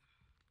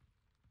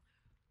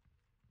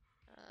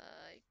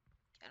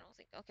 I don't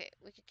think. Okay,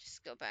 we could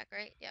just go back,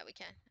 right? Yeah, we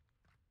can.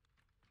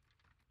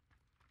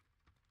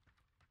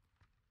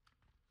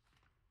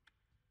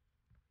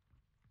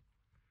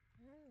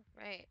 All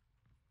right.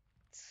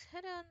 Let's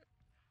head on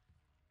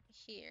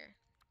here.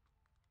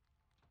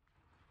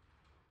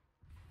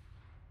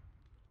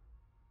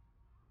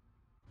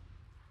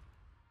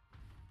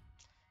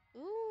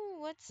 Ooh,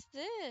 what's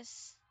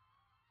this?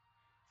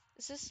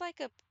 Is this like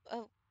a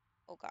oh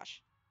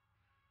gosh,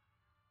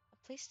 a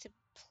place to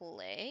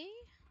play?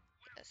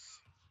 Yes.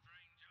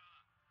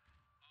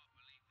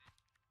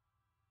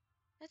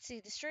 Let's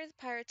see. Destroy the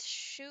pirates.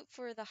 Shoot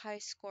for the high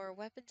score.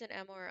 Weapons and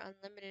ammo are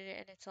unlimited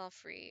and it's all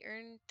free.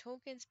 Earn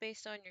tokens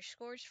based on your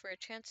scores for a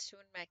chance to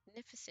win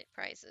magnificent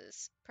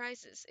prizes.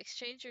 Prizes.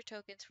 Exchange your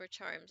tokens for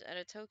charms at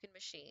a token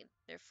machine.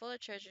 They're full of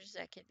treasures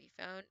that can be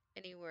found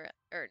anywhere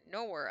or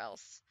nowhere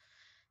else.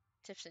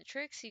 Tips and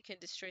tricks. You can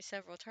destroy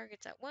several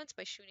targets at once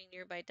by shooting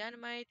nearby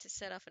dynamite to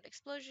set off an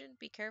explosion.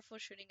 Be careful,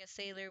 shooting a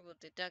sailor will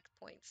deduct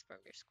points from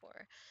your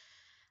score.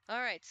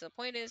 Alright, so the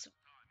point is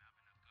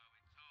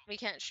we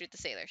can't shoot the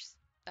sailors.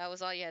 That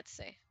was all you had to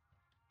say.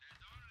 There's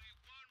only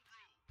one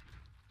rule.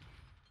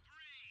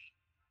 Three,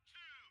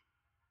 two,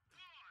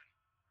 one,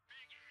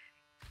 begin.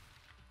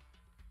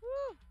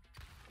 Woo!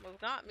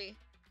 Almost got me.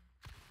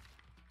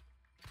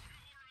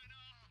 You're an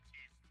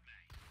artist,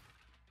 mate.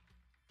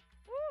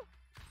 Woo!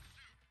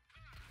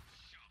 Superb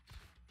shot.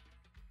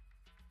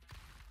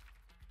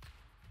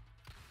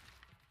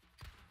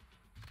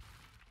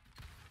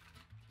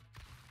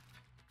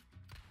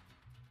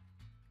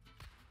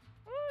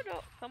 Oh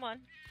no, come on.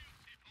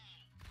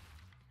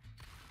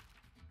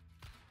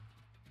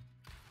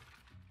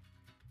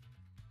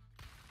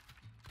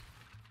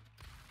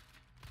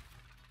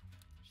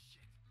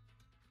 Shit.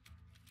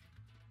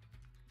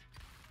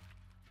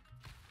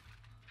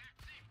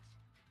 That's it.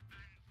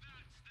 And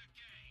that's the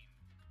game.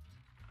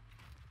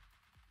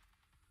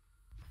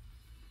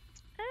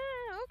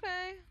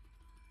 Okay.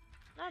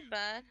 Not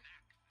bad.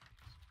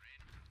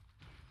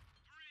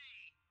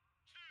 Three,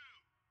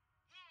 two,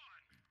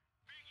 one,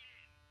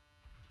 begin.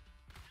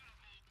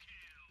 Double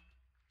kill.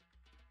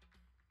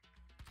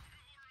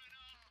 You're an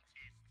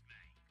artist,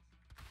 mate.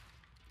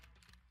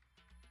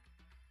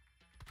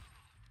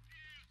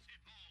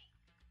 Beautiful.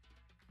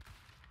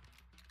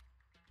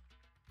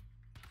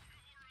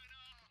 You're an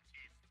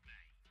artist,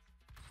 mate.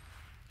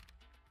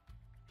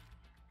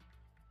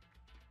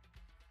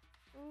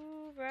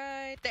 Ooh,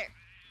 right there.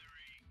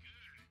 Very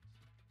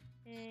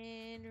good.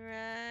 And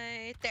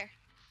right there.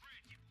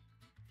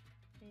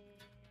 Incredible.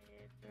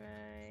 And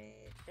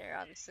right there,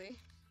 obviously.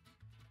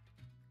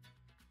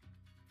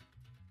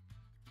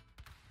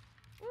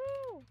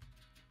 Woo!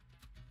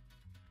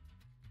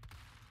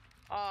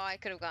 Oh, I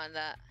could have gotten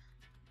that.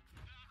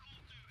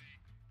 That'll do it.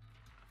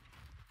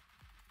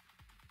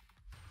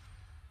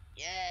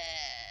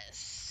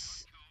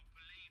 Yes. Can't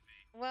believe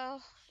it.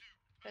 Well,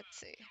 let's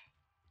see.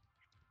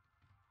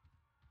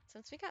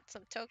 Since we got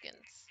some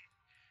tokens.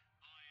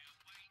 I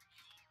await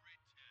your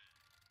return.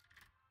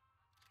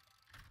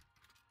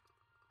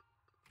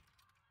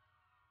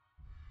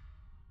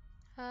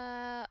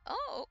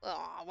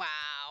 Oh,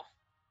 wow.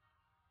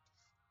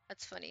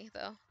 That's funny,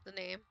 though, the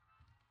name.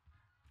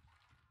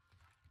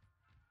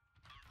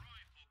 A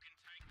rifle can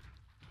take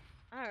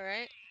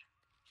Alright. 3,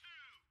 2,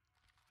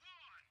 1,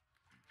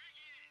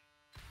 begin.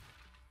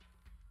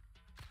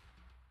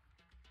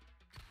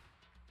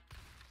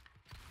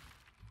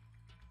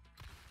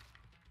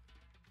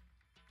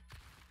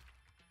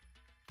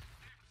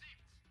 That's it.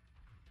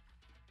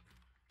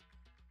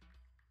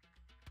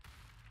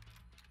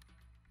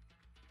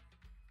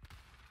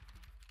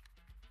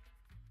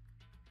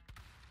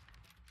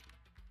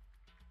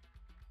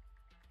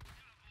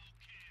 Double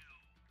kill.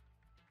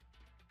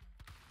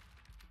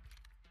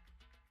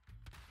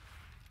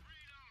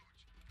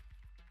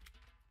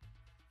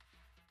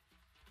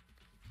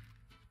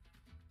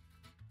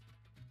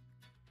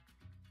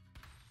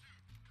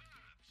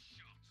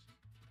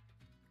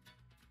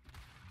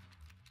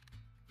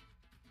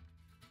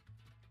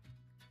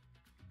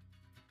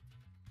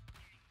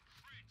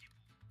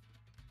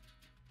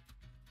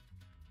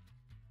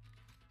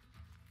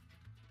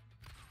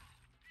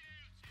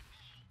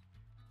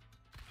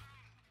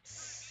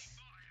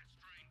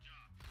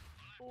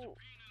 Ooh.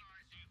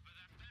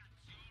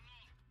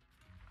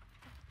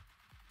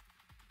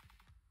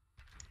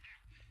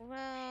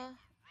 Well,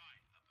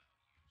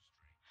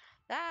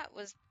 that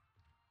was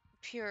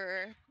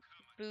pure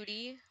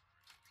booty.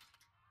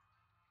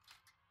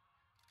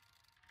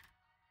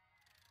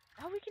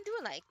 Oh, we can do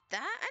it like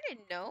that? I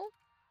didn't know.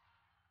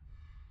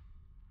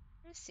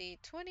 Let's see,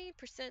 20%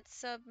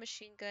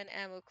 submachine gun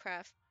ammo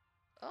craft.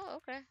 Oh,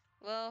 okay.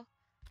 Well,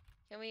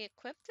 can we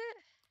equip it?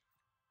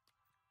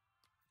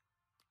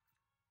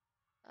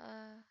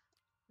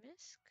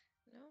 Misc?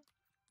 No.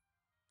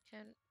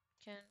 Can,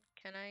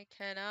 can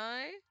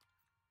I?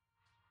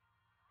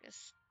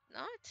 Guess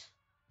not.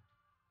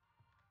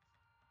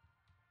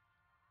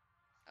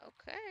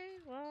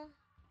 Okay, well.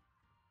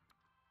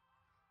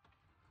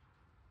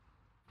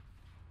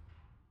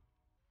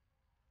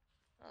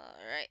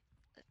 Alright,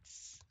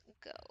 let's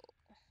go.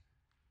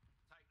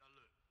 Take a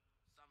look.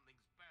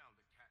 Something's bound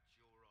to catch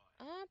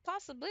your eye.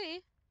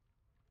 Possibly.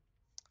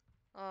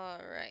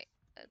 Alright,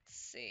 let's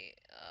see.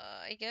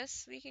 I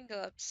guess we can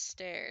go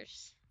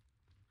upstairs.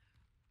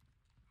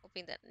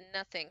 Hoping that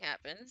nothing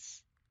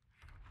happens.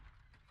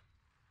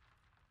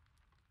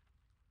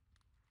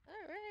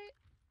 Alright.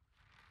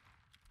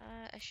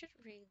 I should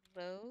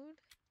reload.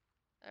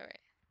 Alright.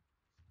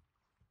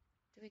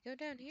 Do we go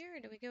down here or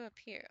do we go up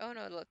here? Oh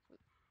no, look.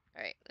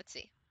 Alright, let's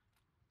see.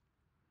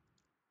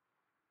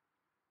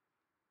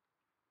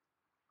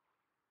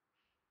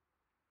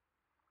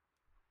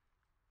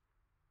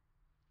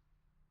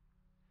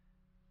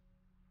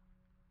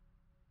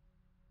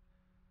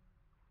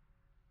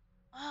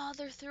 Oh,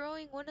 they're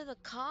throwing one of the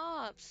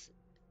cops.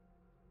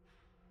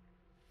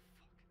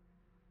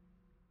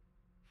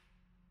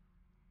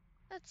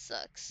 That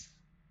sucks.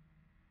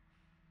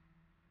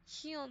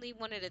 He only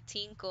wanted a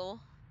tinkle.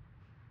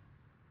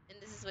 And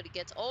this is what he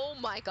gets. Oh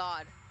my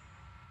god.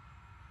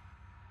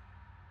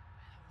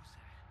 What was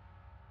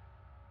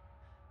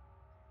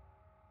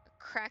that? A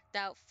cracked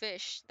out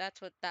fish.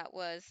 That's what that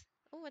was.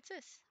 Oh, what's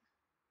this?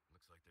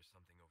 Looks like there's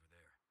something over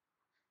there.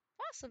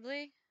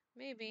 Possibly.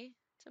 Maybe.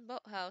 It's a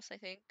boathouse, I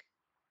think.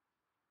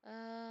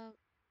 Uh,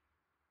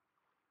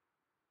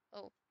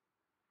 oh.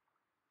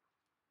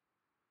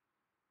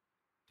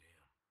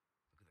 Damn.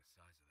 Look at the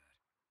size of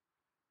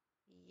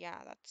that.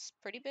 Yeah, that's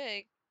pretty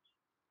big.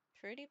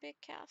 Pretty big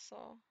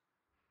castle.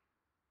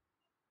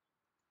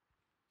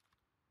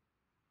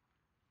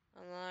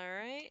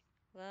 Alright.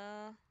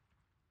 Well,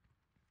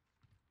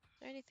 is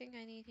there anything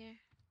I need here?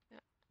 No.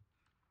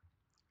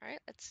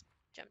 Alright, let's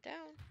jump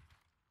down.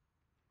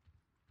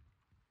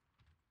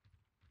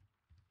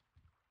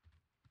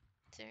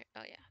 There.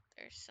 Oh yeah,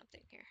 there's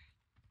something here.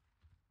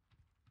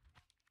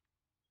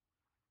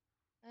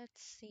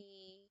 Let's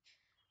see.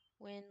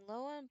 When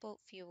low on boat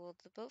fuel,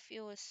 the boat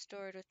fuel is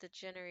stored with the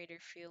generator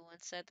fuel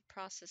inside the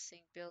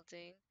processing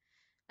building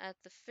at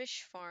the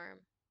fish farm.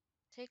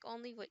 Take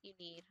only what you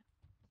need.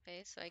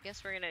 Okay, so I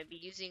guess we're gonna be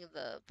using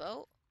the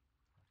boat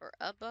or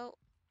a boat.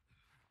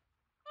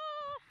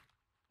 Oh,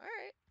 all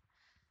right.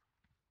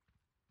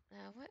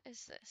 Now what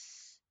is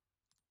this?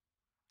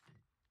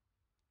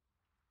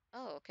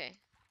 Oh, okay.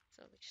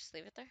 So we just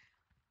leave it there.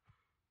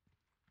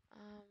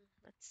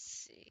 Let's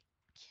see.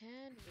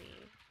 Can we?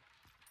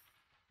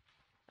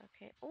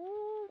 Okay.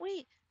 Oh,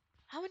 wait.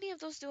 How many of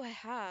those do I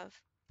have?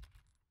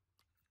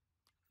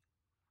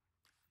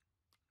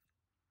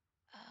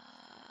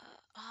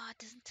 It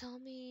doesn't tell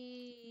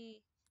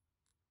me.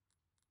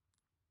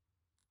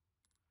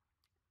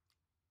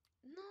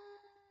 No.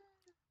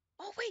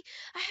 Oh, wait.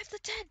 I have the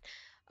 10.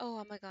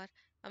 Oh my God.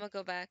 I'm gonna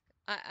go back.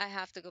 I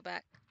have to go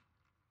back.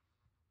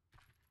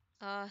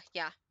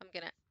 Yeah. I'm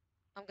gonna,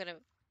 I'm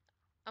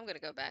gonna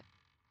go back.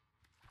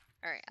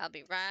 All right. I'll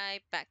be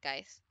right back,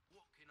 guys.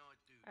 What can I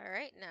do? All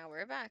right. Now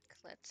we're back.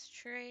 Let's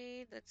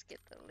trade. Let's get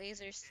the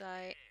laser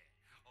sight.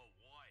 A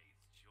wise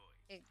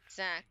choice.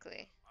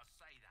 Exactly. I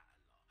say that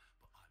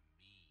a lot, but I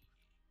mean it.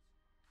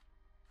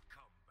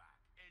 Come back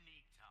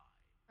anytime.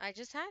 I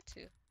just had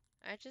to.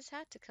 I just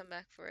had to come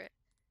back for it.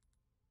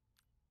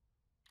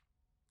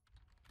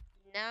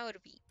 Now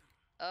it'll be,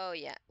 oh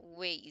yeah,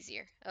 way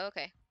easier.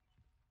 Okay.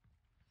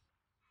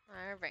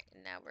 All right,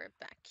 now we're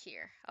back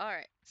here. All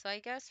right, so I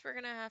guess we're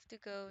gonna have to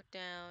go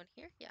down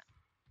here. Yeah.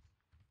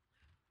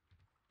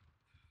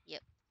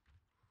 Yep.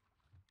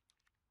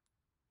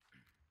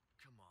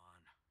 Come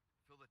on.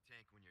 Fill the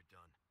tank when you're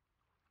done.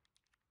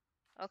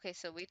 Okay,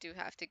 so we do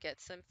have to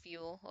get some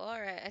fuel. All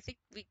right, I think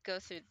we go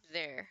through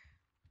there.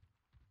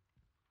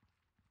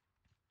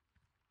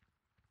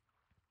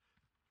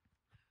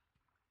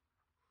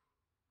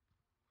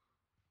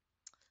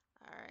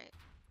 All right.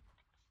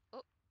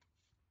 Oh,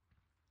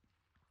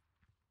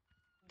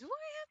 do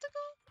I have to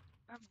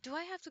go? Or do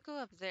I have to go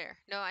up there?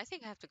 No, I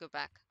think I have to go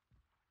back.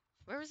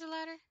 Where was the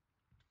ladder?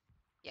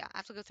 Yeah, I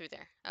have to go through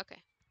there.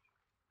 Okay.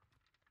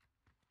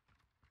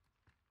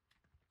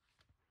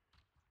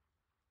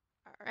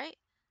 All right.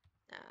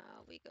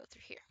 Now we go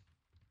through here.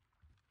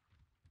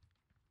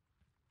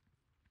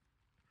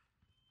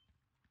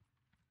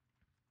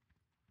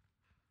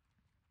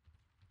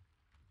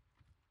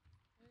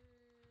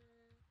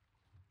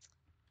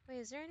 Wait,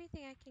 is there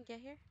anything I can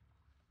get here?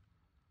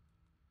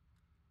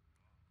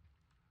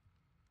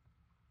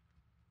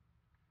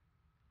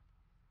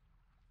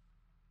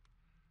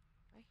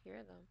 I hear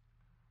them.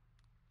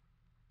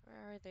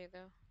 Where are they though?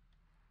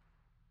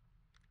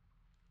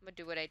 I'm gonna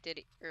do what I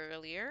did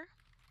earlier.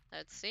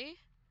 Let's see.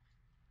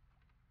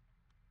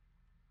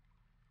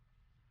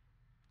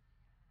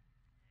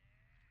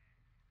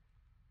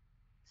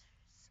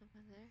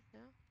 Someone there?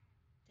 No?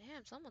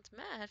 Damn, someone's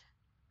mad.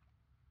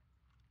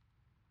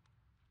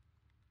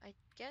 I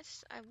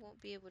guess I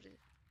won't be able to.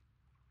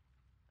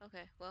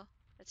 Okay, well,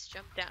 let's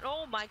jump down.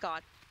 Oh my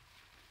god!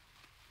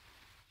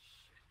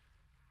 Shit.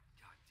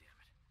 God damn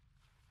it.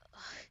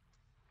 Ugh.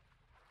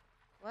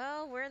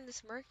 Well, we're in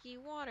this murky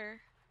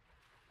water.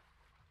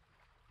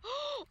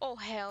 Oh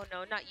hell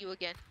no, not you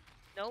again.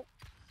 Nope,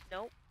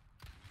 nope,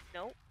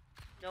 nope,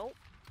 nope,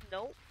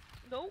 nope,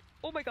 nope.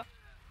 Oh my god.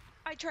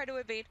 I tried to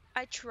evade.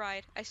 I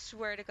tried. I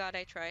swear to god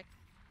I tried.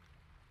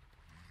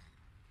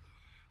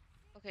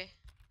 Okay.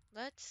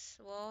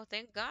 Well,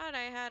 thank god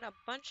I had a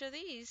bunch of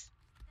these.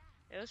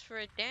 It was for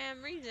a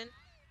damn reason.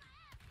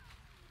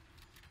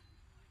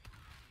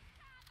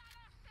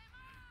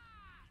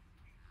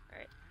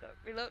 Alright, go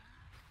reload.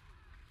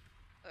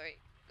 Alright,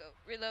 go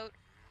reload.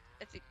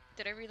 I think,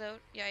 did I reload?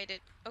 Yeah, I did.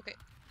 Okay.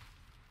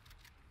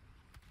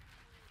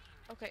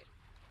 Okay.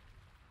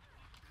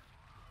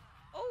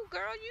 Oh,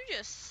 girl, you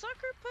just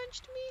sucker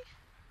punched me?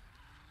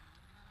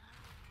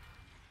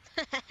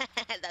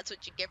 That's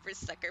what you get for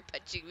sucker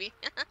punching me.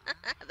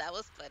 That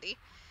was funny.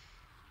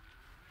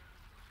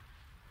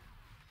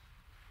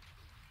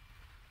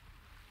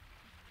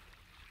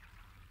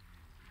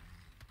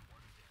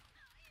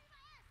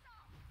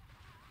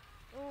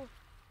 Oh.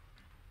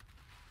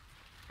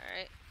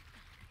 Alright.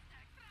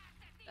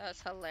 That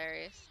was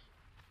hilarious.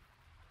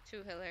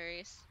 Too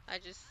hilarious.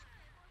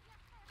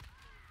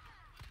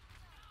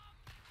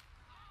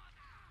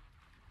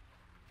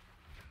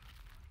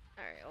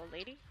 Alright, old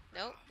lady.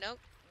 Nope, nope.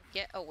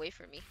 Get away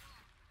from me.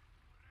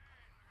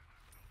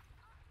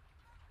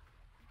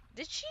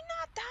 Did she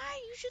not die?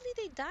 Usually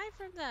they die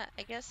from that.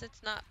 I guess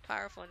it's not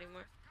powerful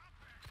anymore.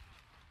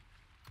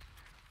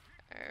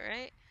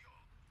 Alright.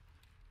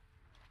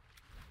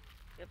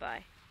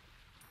 Goodbye.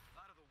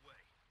 Out of the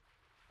way.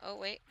 Oh,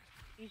 wait.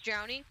 He's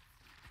drowning?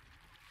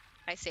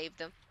 I saved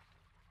him.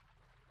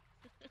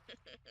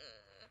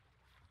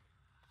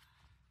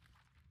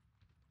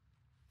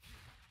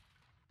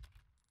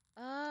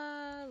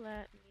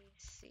 Let me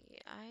see.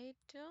 I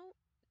don't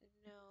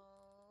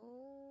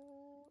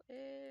know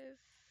if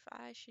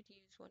I should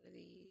use one of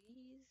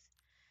these.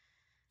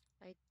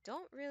 I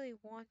don't really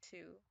want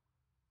to.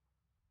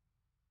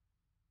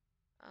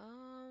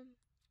 Um,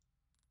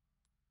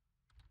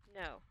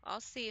 no. I'll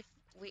see if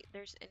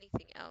there's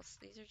anything else.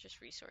 These are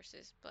just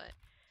resources, but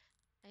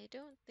I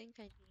don't think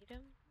I need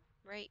them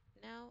right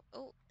now.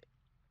 Oh,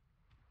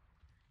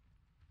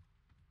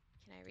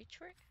 can I reach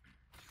for it?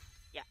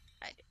 Yeah,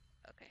 I did.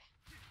 Okay.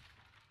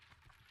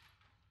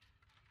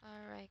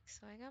 Alright,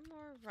 so I got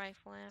more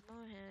rifle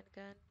ammo,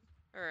 handgun.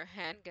 Or a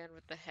handgun,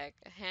 what the heck?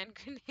 A hand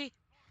grenade.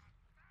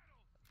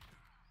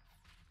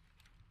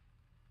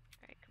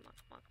 Alright, come on,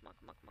 come on, come on,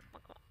 come on, come on, come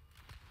on, come on.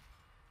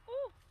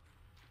 Ooh!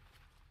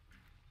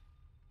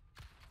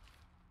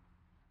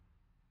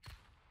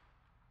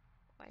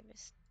 Oh, I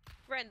missed.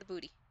 Right in the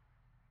booty.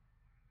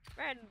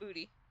 Right in the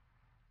booty.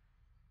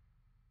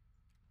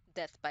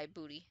 Death by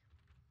booty.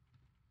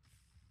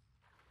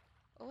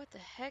 Oh, what the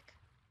heck?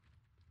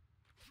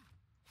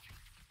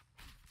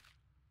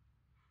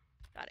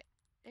 Got it.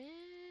 And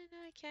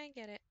I can't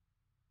get it.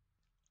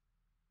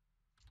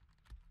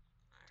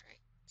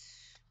 Alright.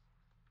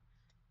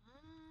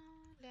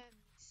 Let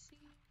me see.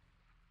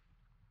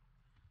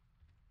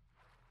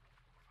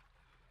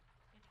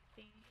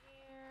 Anything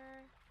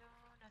here? No,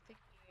 nothing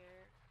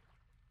here.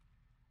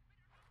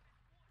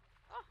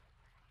 Oh!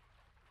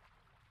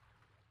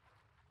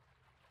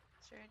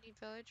 Is there any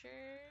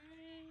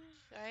villagers?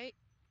 Alright.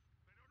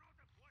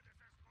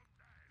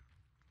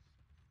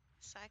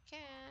 Yes, I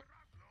can.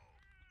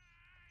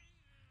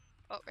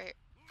 Oh, right here.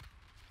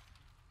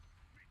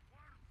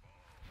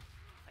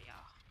 Oh,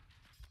 yeah.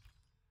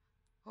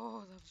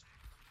 Oh, that was...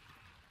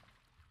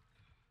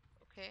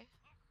 Okay.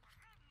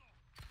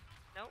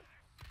 Nope.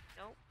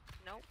 Nope.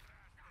 Nope.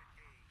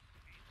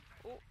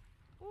 Oh.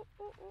 Ooh,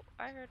 ooh, ooh.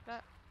 I heard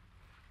that.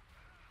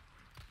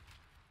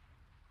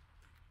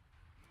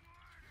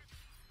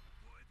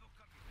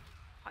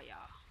 Oh,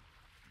 yeah.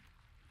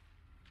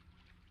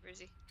 Where is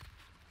he?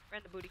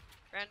 Ran the booty.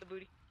 Ran the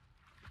booty.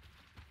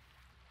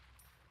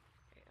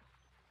 There you go.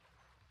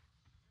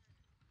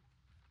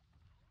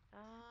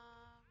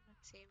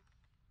 Let's see.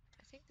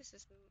 I think this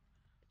is...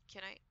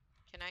 Can I...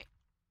 Can I...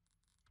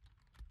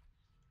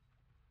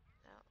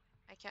 No.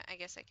 I can't... I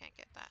guess I can't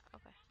get that.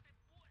 Okay.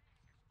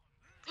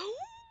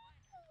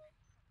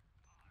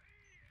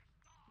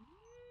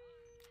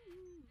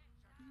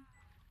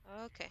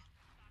 Okay.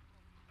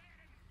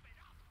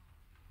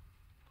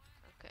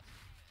 Okay.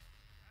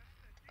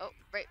 Oh,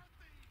 right.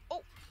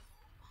 Oh!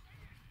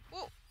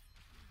 Whoa!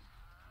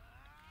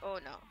 Oh,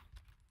 no.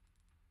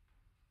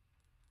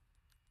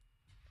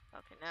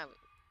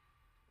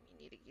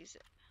 is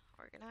it?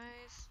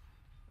 Organize.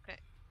 Okay.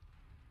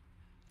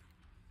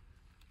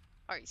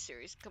 Are you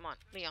serious? Come on,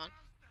 Leon.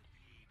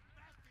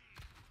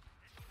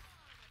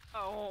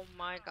 Oh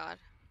my god.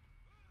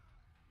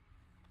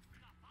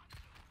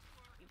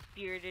 You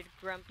bearded,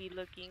 grumpy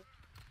looking.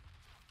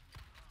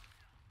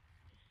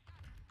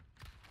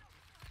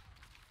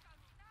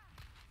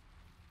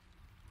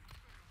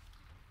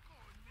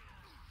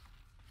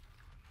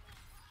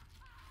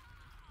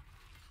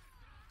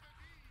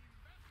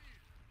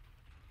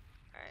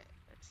 Alright,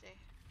 let's see.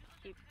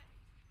 Keep.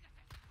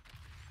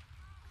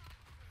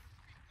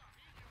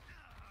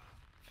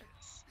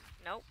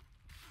 Nope,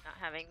 not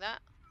having that.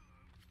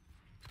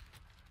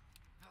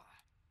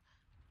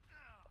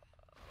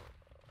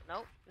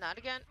 Nope, not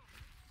again.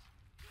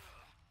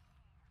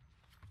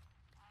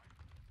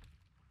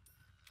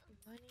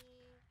 Money.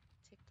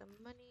 Take the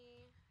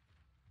money.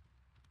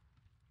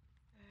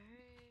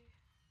 Alright.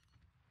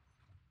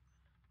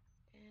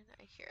 And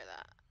I hear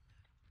that.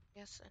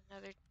 Guess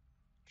another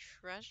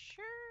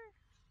treasure?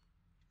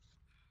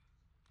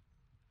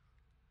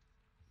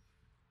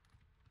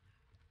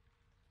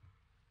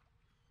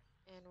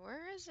 And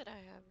where is it? I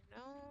have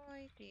no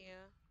idea.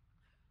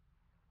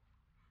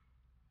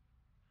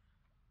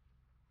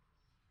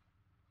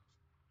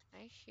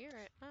 I hear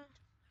it. Huh?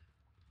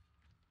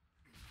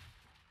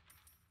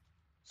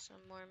 Some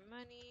more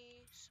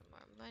money. Some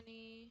more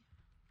money.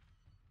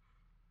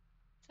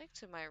 It's like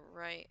to my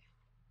right.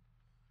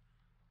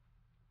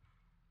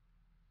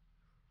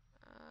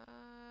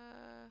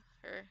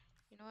 Her.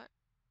 You know what?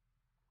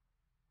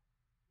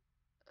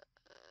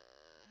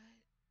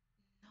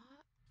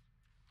 Not.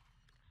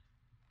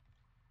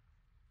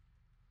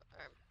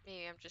 Or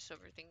maybe I'm just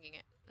overthinking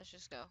it. Let's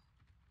just go.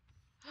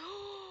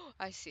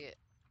 I see it.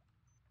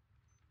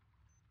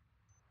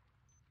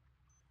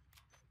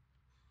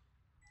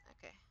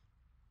 Okay.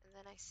 And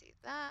then I see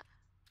that.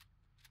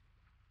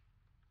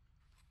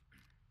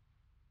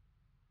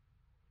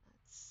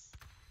 That's.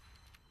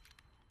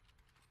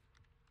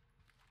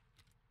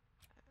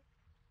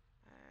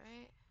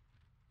 Alright.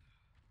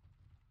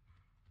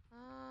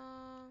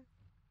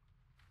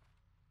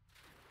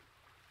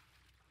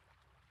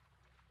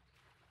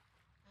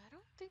 I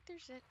don't think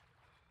there's it.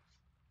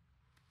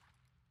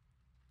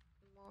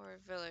 More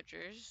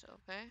villagers.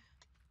 Okay.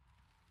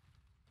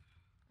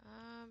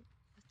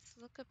 Let's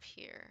look up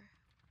here.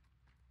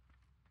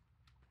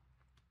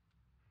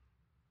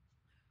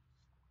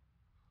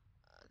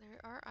 There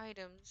are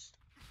items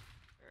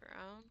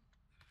around.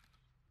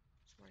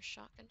 Some more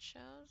shotgun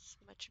shells.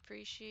 Much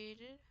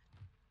appreciated.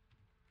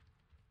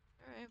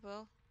 Alright,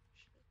 well.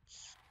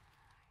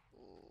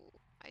 Ooh,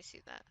 I see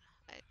that.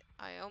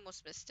 I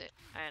almost missed it.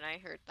 And I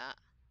heard that.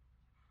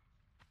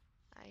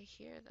 I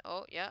hear that.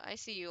 Oh, yeah, I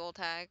see you, old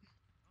hag.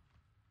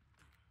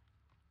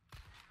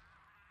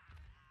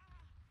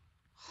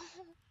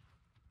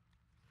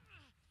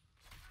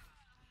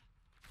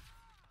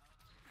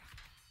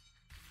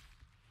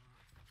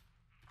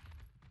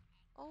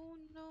 Oh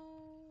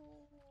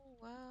no.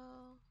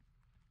 Well,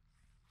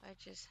 I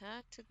just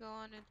had to go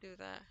on and do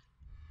that.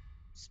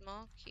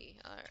 Small key.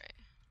 Alright.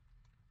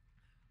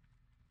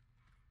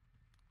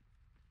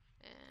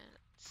 And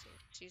let's see.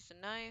 Let's use the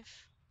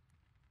knife.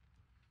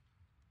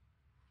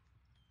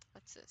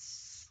 What's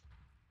this?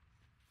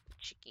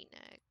 Chicken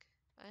egg.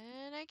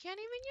 And I can't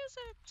even use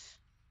it.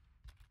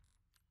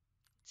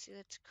 Let's see,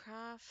 let's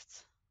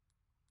craft.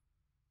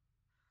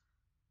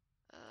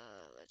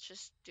 Let's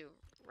just do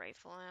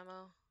rifle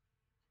ammo.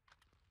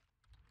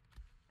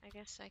 I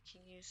guess I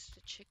can use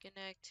the chicken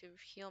egg to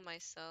heal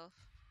myself.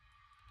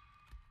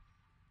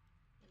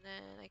 And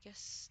then I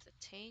guess the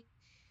tank.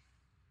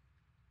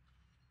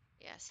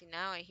 Yeah, see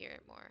now I hear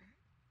it more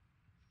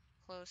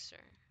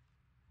closer.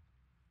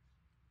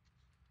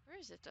 Where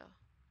is it though?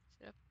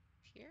 Is it up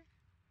here?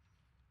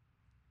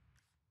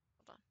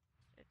 Hold on.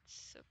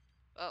 It's up.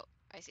 Oh,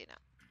 I see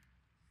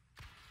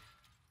now.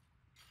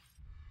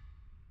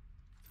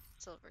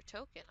 Silver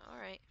token. All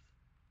right.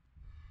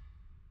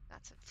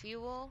 Got some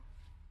fuel.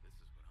 This is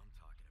what I'm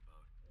talking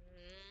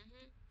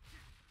about.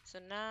 So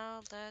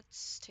now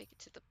let's take it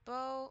to the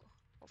boat.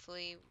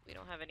 Hopefully we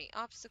don't have any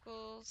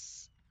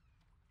obstacles.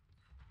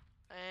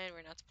 And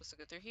we're not supposed to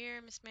go through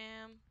here, Miss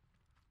Ma'am.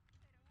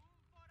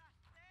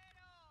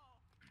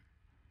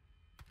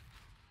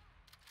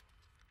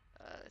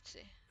 Let's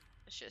see.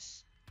 Let's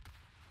just.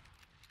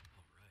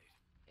 All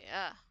right.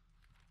 Yeah.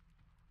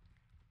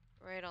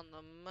 Right on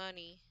the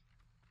money.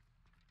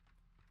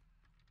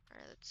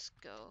 Alright, let's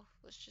go.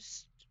 Let's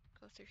just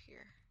go through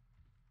here.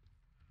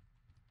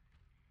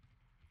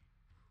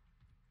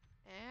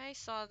 Yeah, I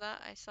saw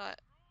that. I saw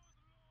it.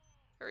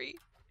 Hurry.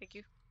 Thank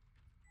you.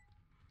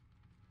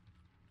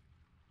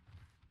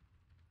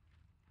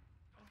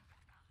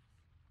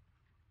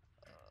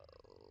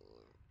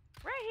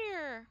 Right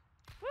here.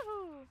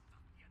 Woohoo.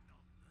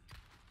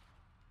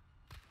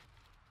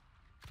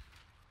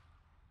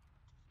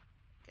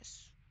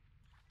 Guess.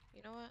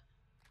 You know what?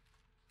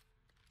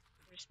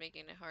 I'm just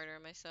making it harder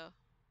on myself.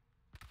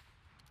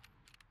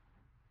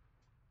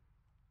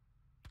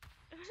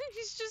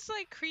 He's just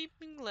like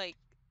creeping like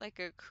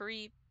a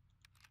creep.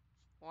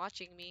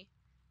 watching me.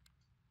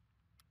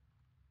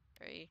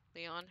 Hurry,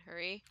 Leon,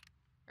 hurry.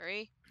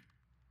 Hurry.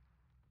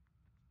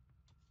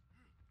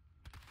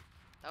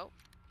 Oh.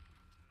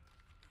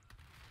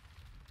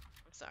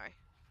 I'm sorry.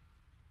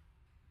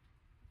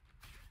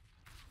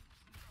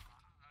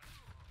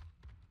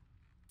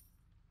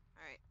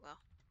 Alright, well.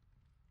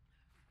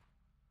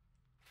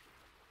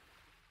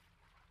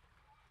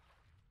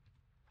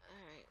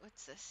 Alright,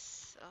 what's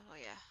this? Oh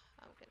yeah,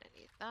 I'm gonna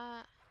need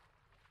that.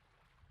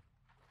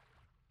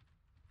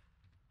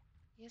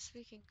 Yes,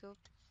 we can go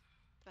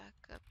back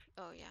up.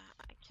 Oh yeah,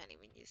 I can't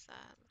even use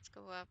that. Let's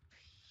go up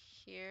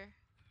here.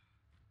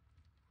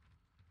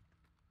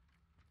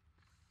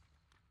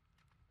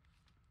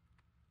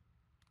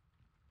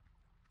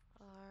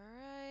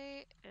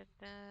 Alright, and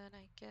then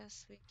I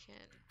guess we can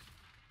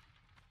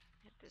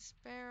hit this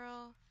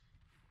barrel.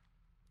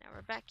 Now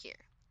we're back here.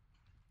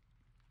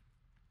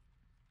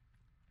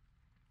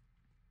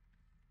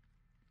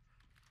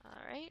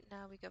 Alright,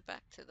 now we go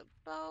back to the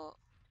boat.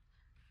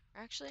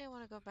 Actually, I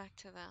want to go back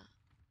to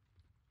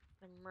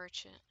the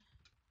merchant.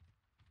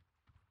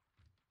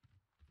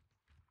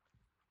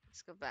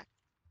 Let's go back.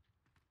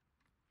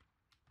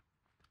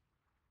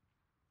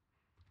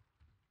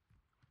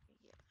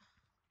 Yeah.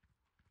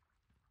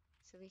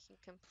 So we can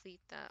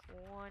complete that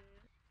one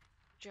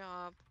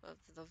job of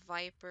the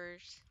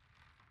Vipers.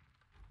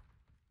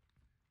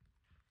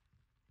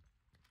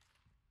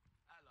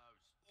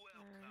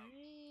 Welcome.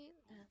 Alright,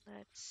 and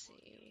let's What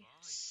do you see.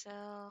 find?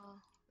 Sell.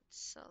 Let's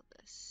sell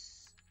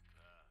this.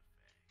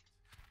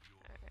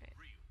 Perfect. You're Alright.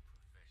 a real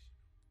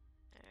professional.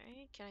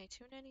 Alright, can I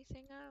tune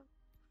anything up?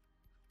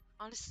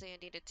 Honestly, I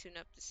need to tune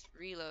up this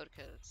reload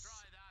because.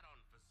 Try that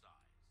on for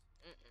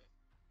size. Mm-mm.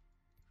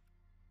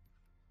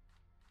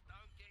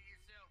 Don't get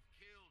yourself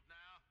killed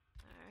now.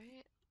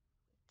 Alright,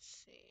 let's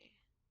see.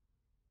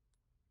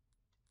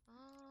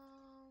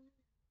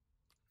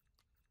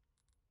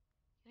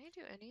 Can I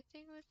do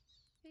anything with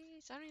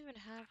these? I don't even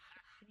have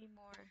any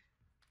more.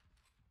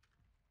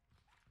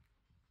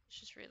 Let's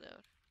just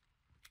reload.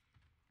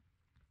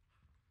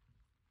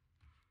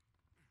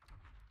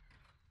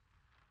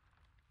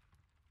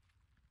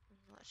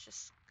 Let's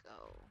just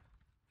go.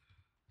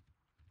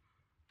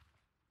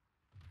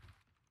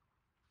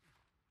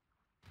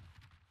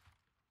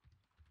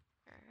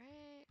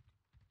 Alright.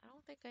 I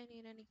don't think I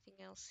need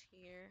anything else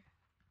here.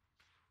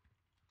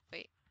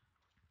 Wait.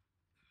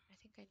 I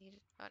think I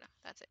needed. Oh no,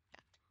 that's it.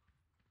 Yeah.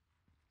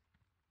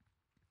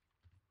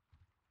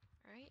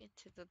 Alright,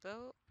 into the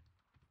boat.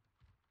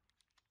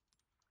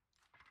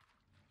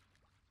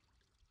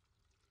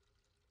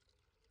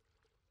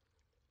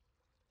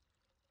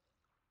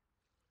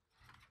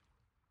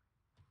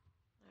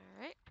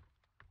 Alright.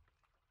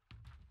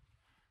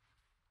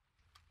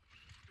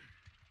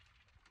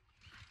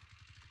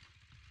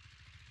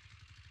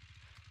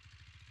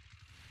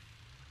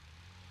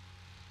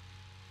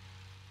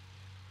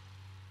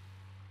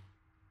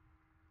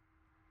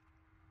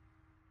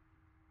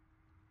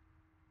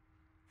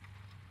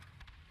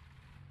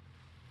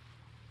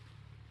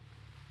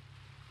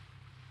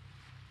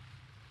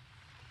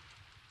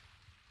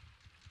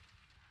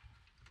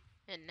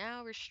 And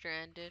now we're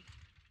stranded.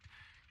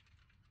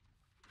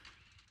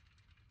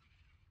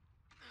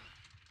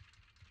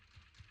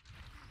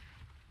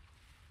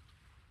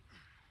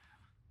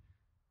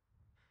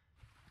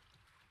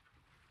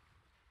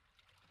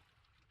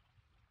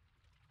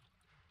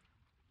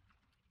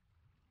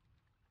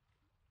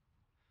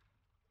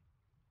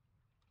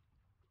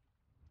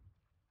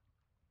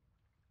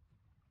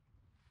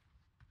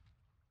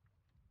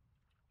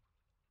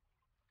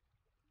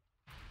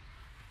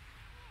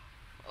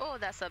 Oh,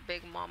 that's a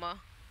big mama.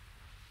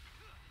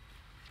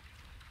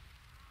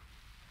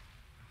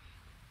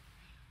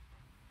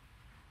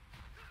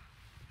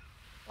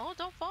 Oh,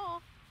 don't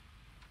fall.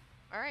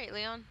 Alright,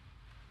 Leon.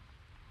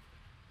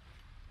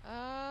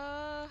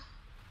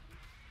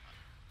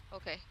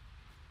 Okay.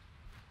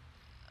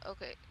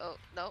 Okay. Oh,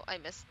 no, I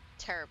missed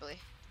terribly.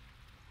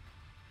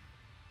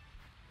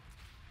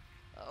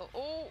 Oh,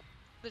 oh,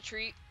 the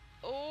tree.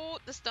 Oh,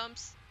 the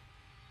stumps.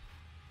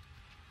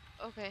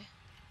 Okay.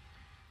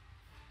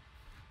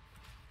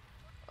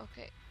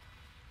 Okay.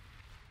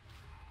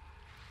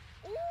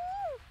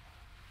 Ooh!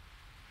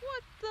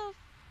 What the?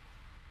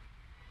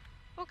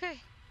 Okay.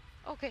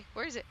 Okay,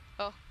 where is it?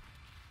 Oh.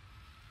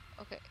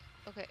 Okay.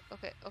 Okay.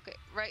 Okay. Okay.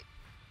 Right.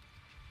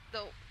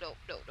 No. No.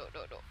 No. No.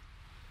 No. No.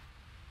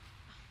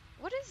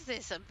 What is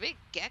this? A big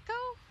gecko?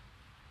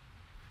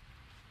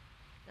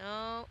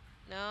 No.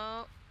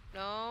 No.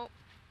 No.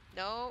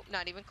 No.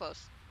 Not even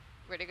close.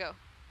 Where'd it go?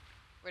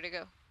 Where'd it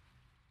go?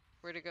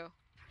 Where'd it go?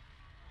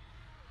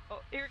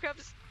 Oh, here it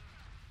comes.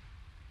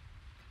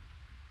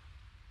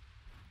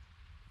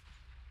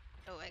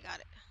 Oh, I got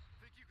it.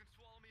 Think you can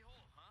swallow me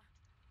whole, huh?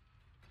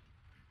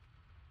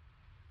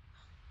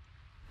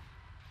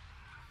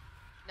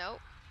 No.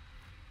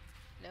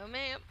 No,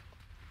 ma'am.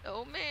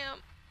 No, ma'am.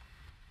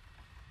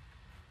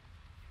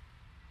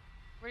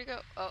 Where'd it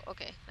go? Oh,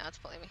 okay. Now it's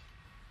pulling me.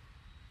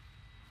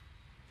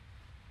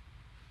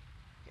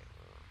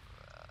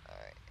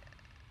 Alright.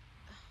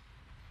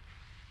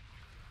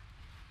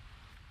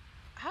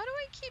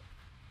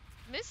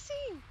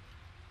 missing.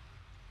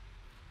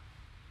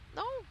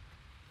 No.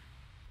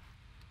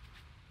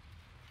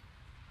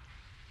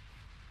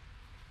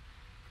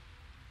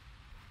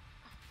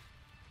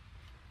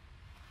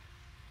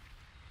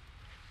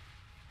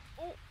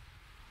 Oh.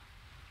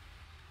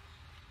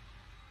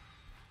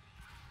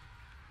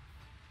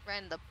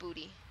 Ran the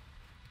booty.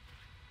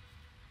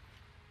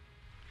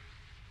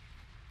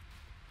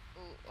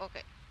 Ooh,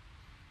 okay.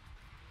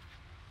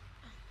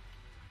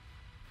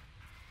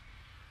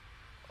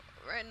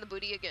 Ran the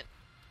booty again.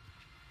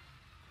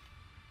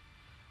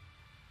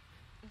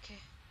 Okay,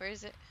 where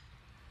is it?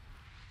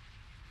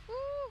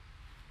 Ooh,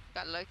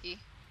 got lucky.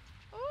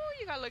 Oh,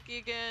 you got lucky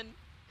again.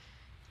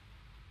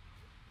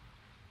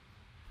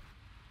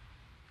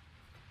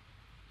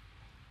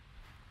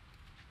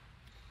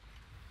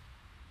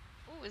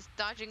 Ooh, it's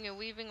dodging and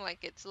weaving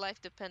like its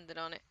life depended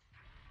on it.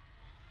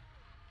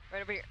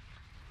 Right over here.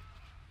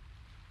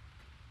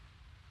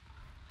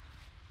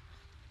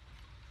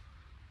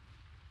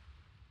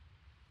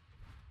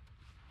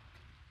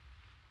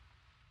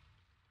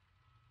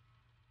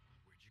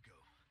 Where'd you go?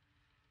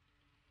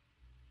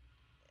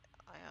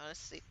 I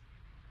honestly,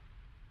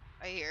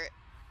 I hear it.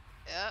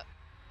 Yep.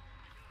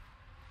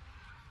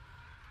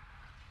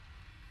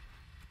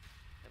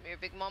 Come here,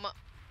 big mama.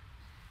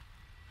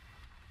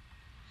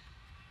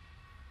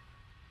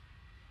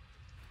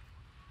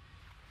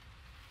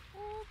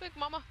 Ooh, big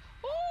mama.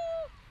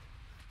 Ooh!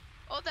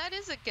 Oh, that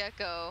is a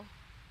gecko.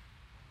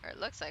 Or it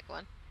looks like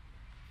one.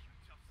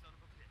 You tough son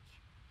of a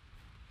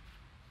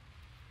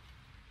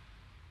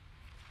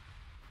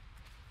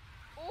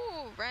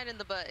bitch. Ooh, right in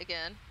the butt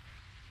again.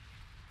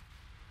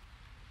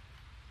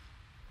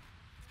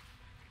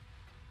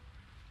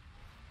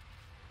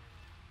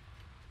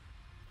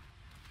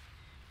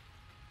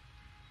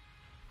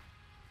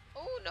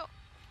 Oh, no.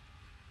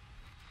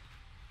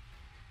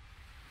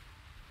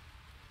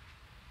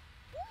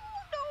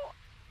 Ooh, no.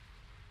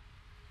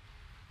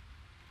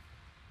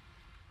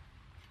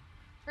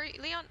 Hurry,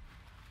 Leon.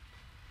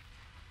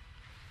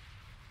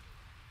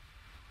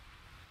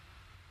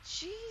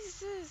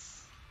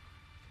 Jesus.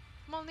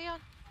 Come on, Leon.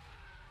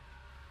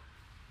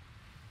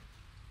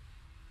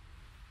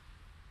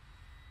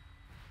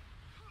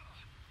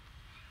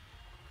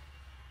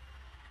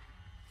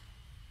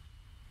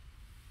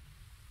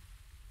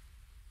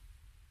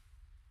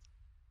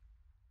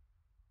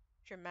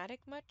 Dramatic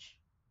much?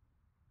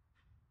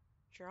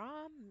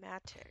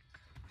 Dramatic.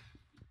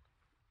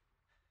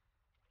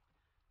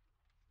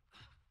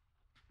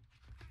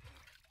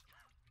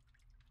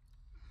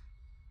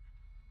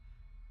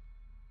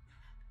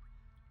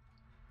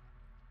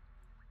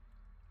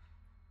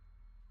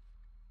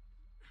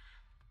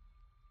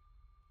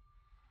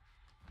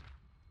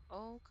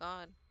 Oh,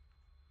 God.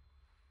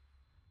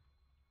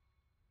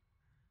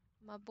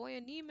 My boy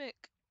anemic.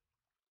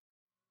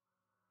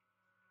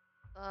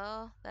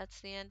 Well, that's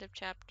the end of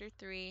chapter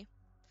 3.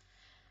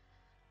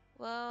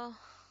 Well,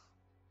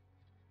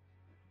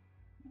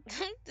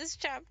 this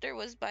chapter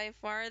was by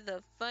far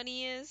the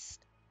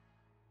funniest,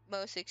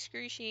 most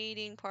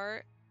excruciating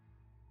part.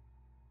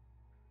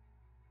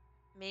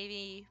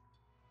 Maybe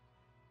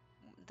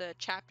the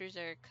chapters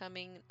that are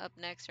coming up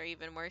next are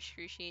even more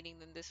excruciating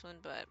than this one,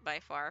 but by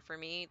far for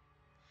me,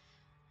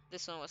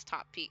 this one was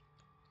top peak.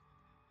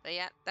 But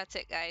yeah, that's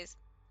it, guys.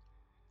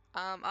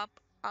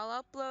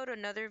 I'll upload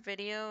another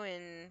video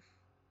in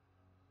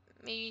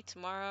maybe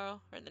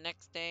tomorrow or the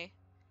next day.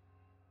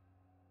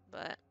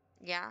 But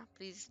yeah,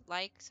 please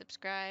like,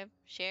 subscribe,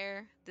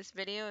 share this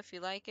video if you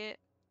like it,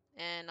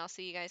 and I'll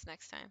see you guys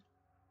next time.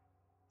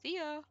 See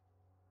ya!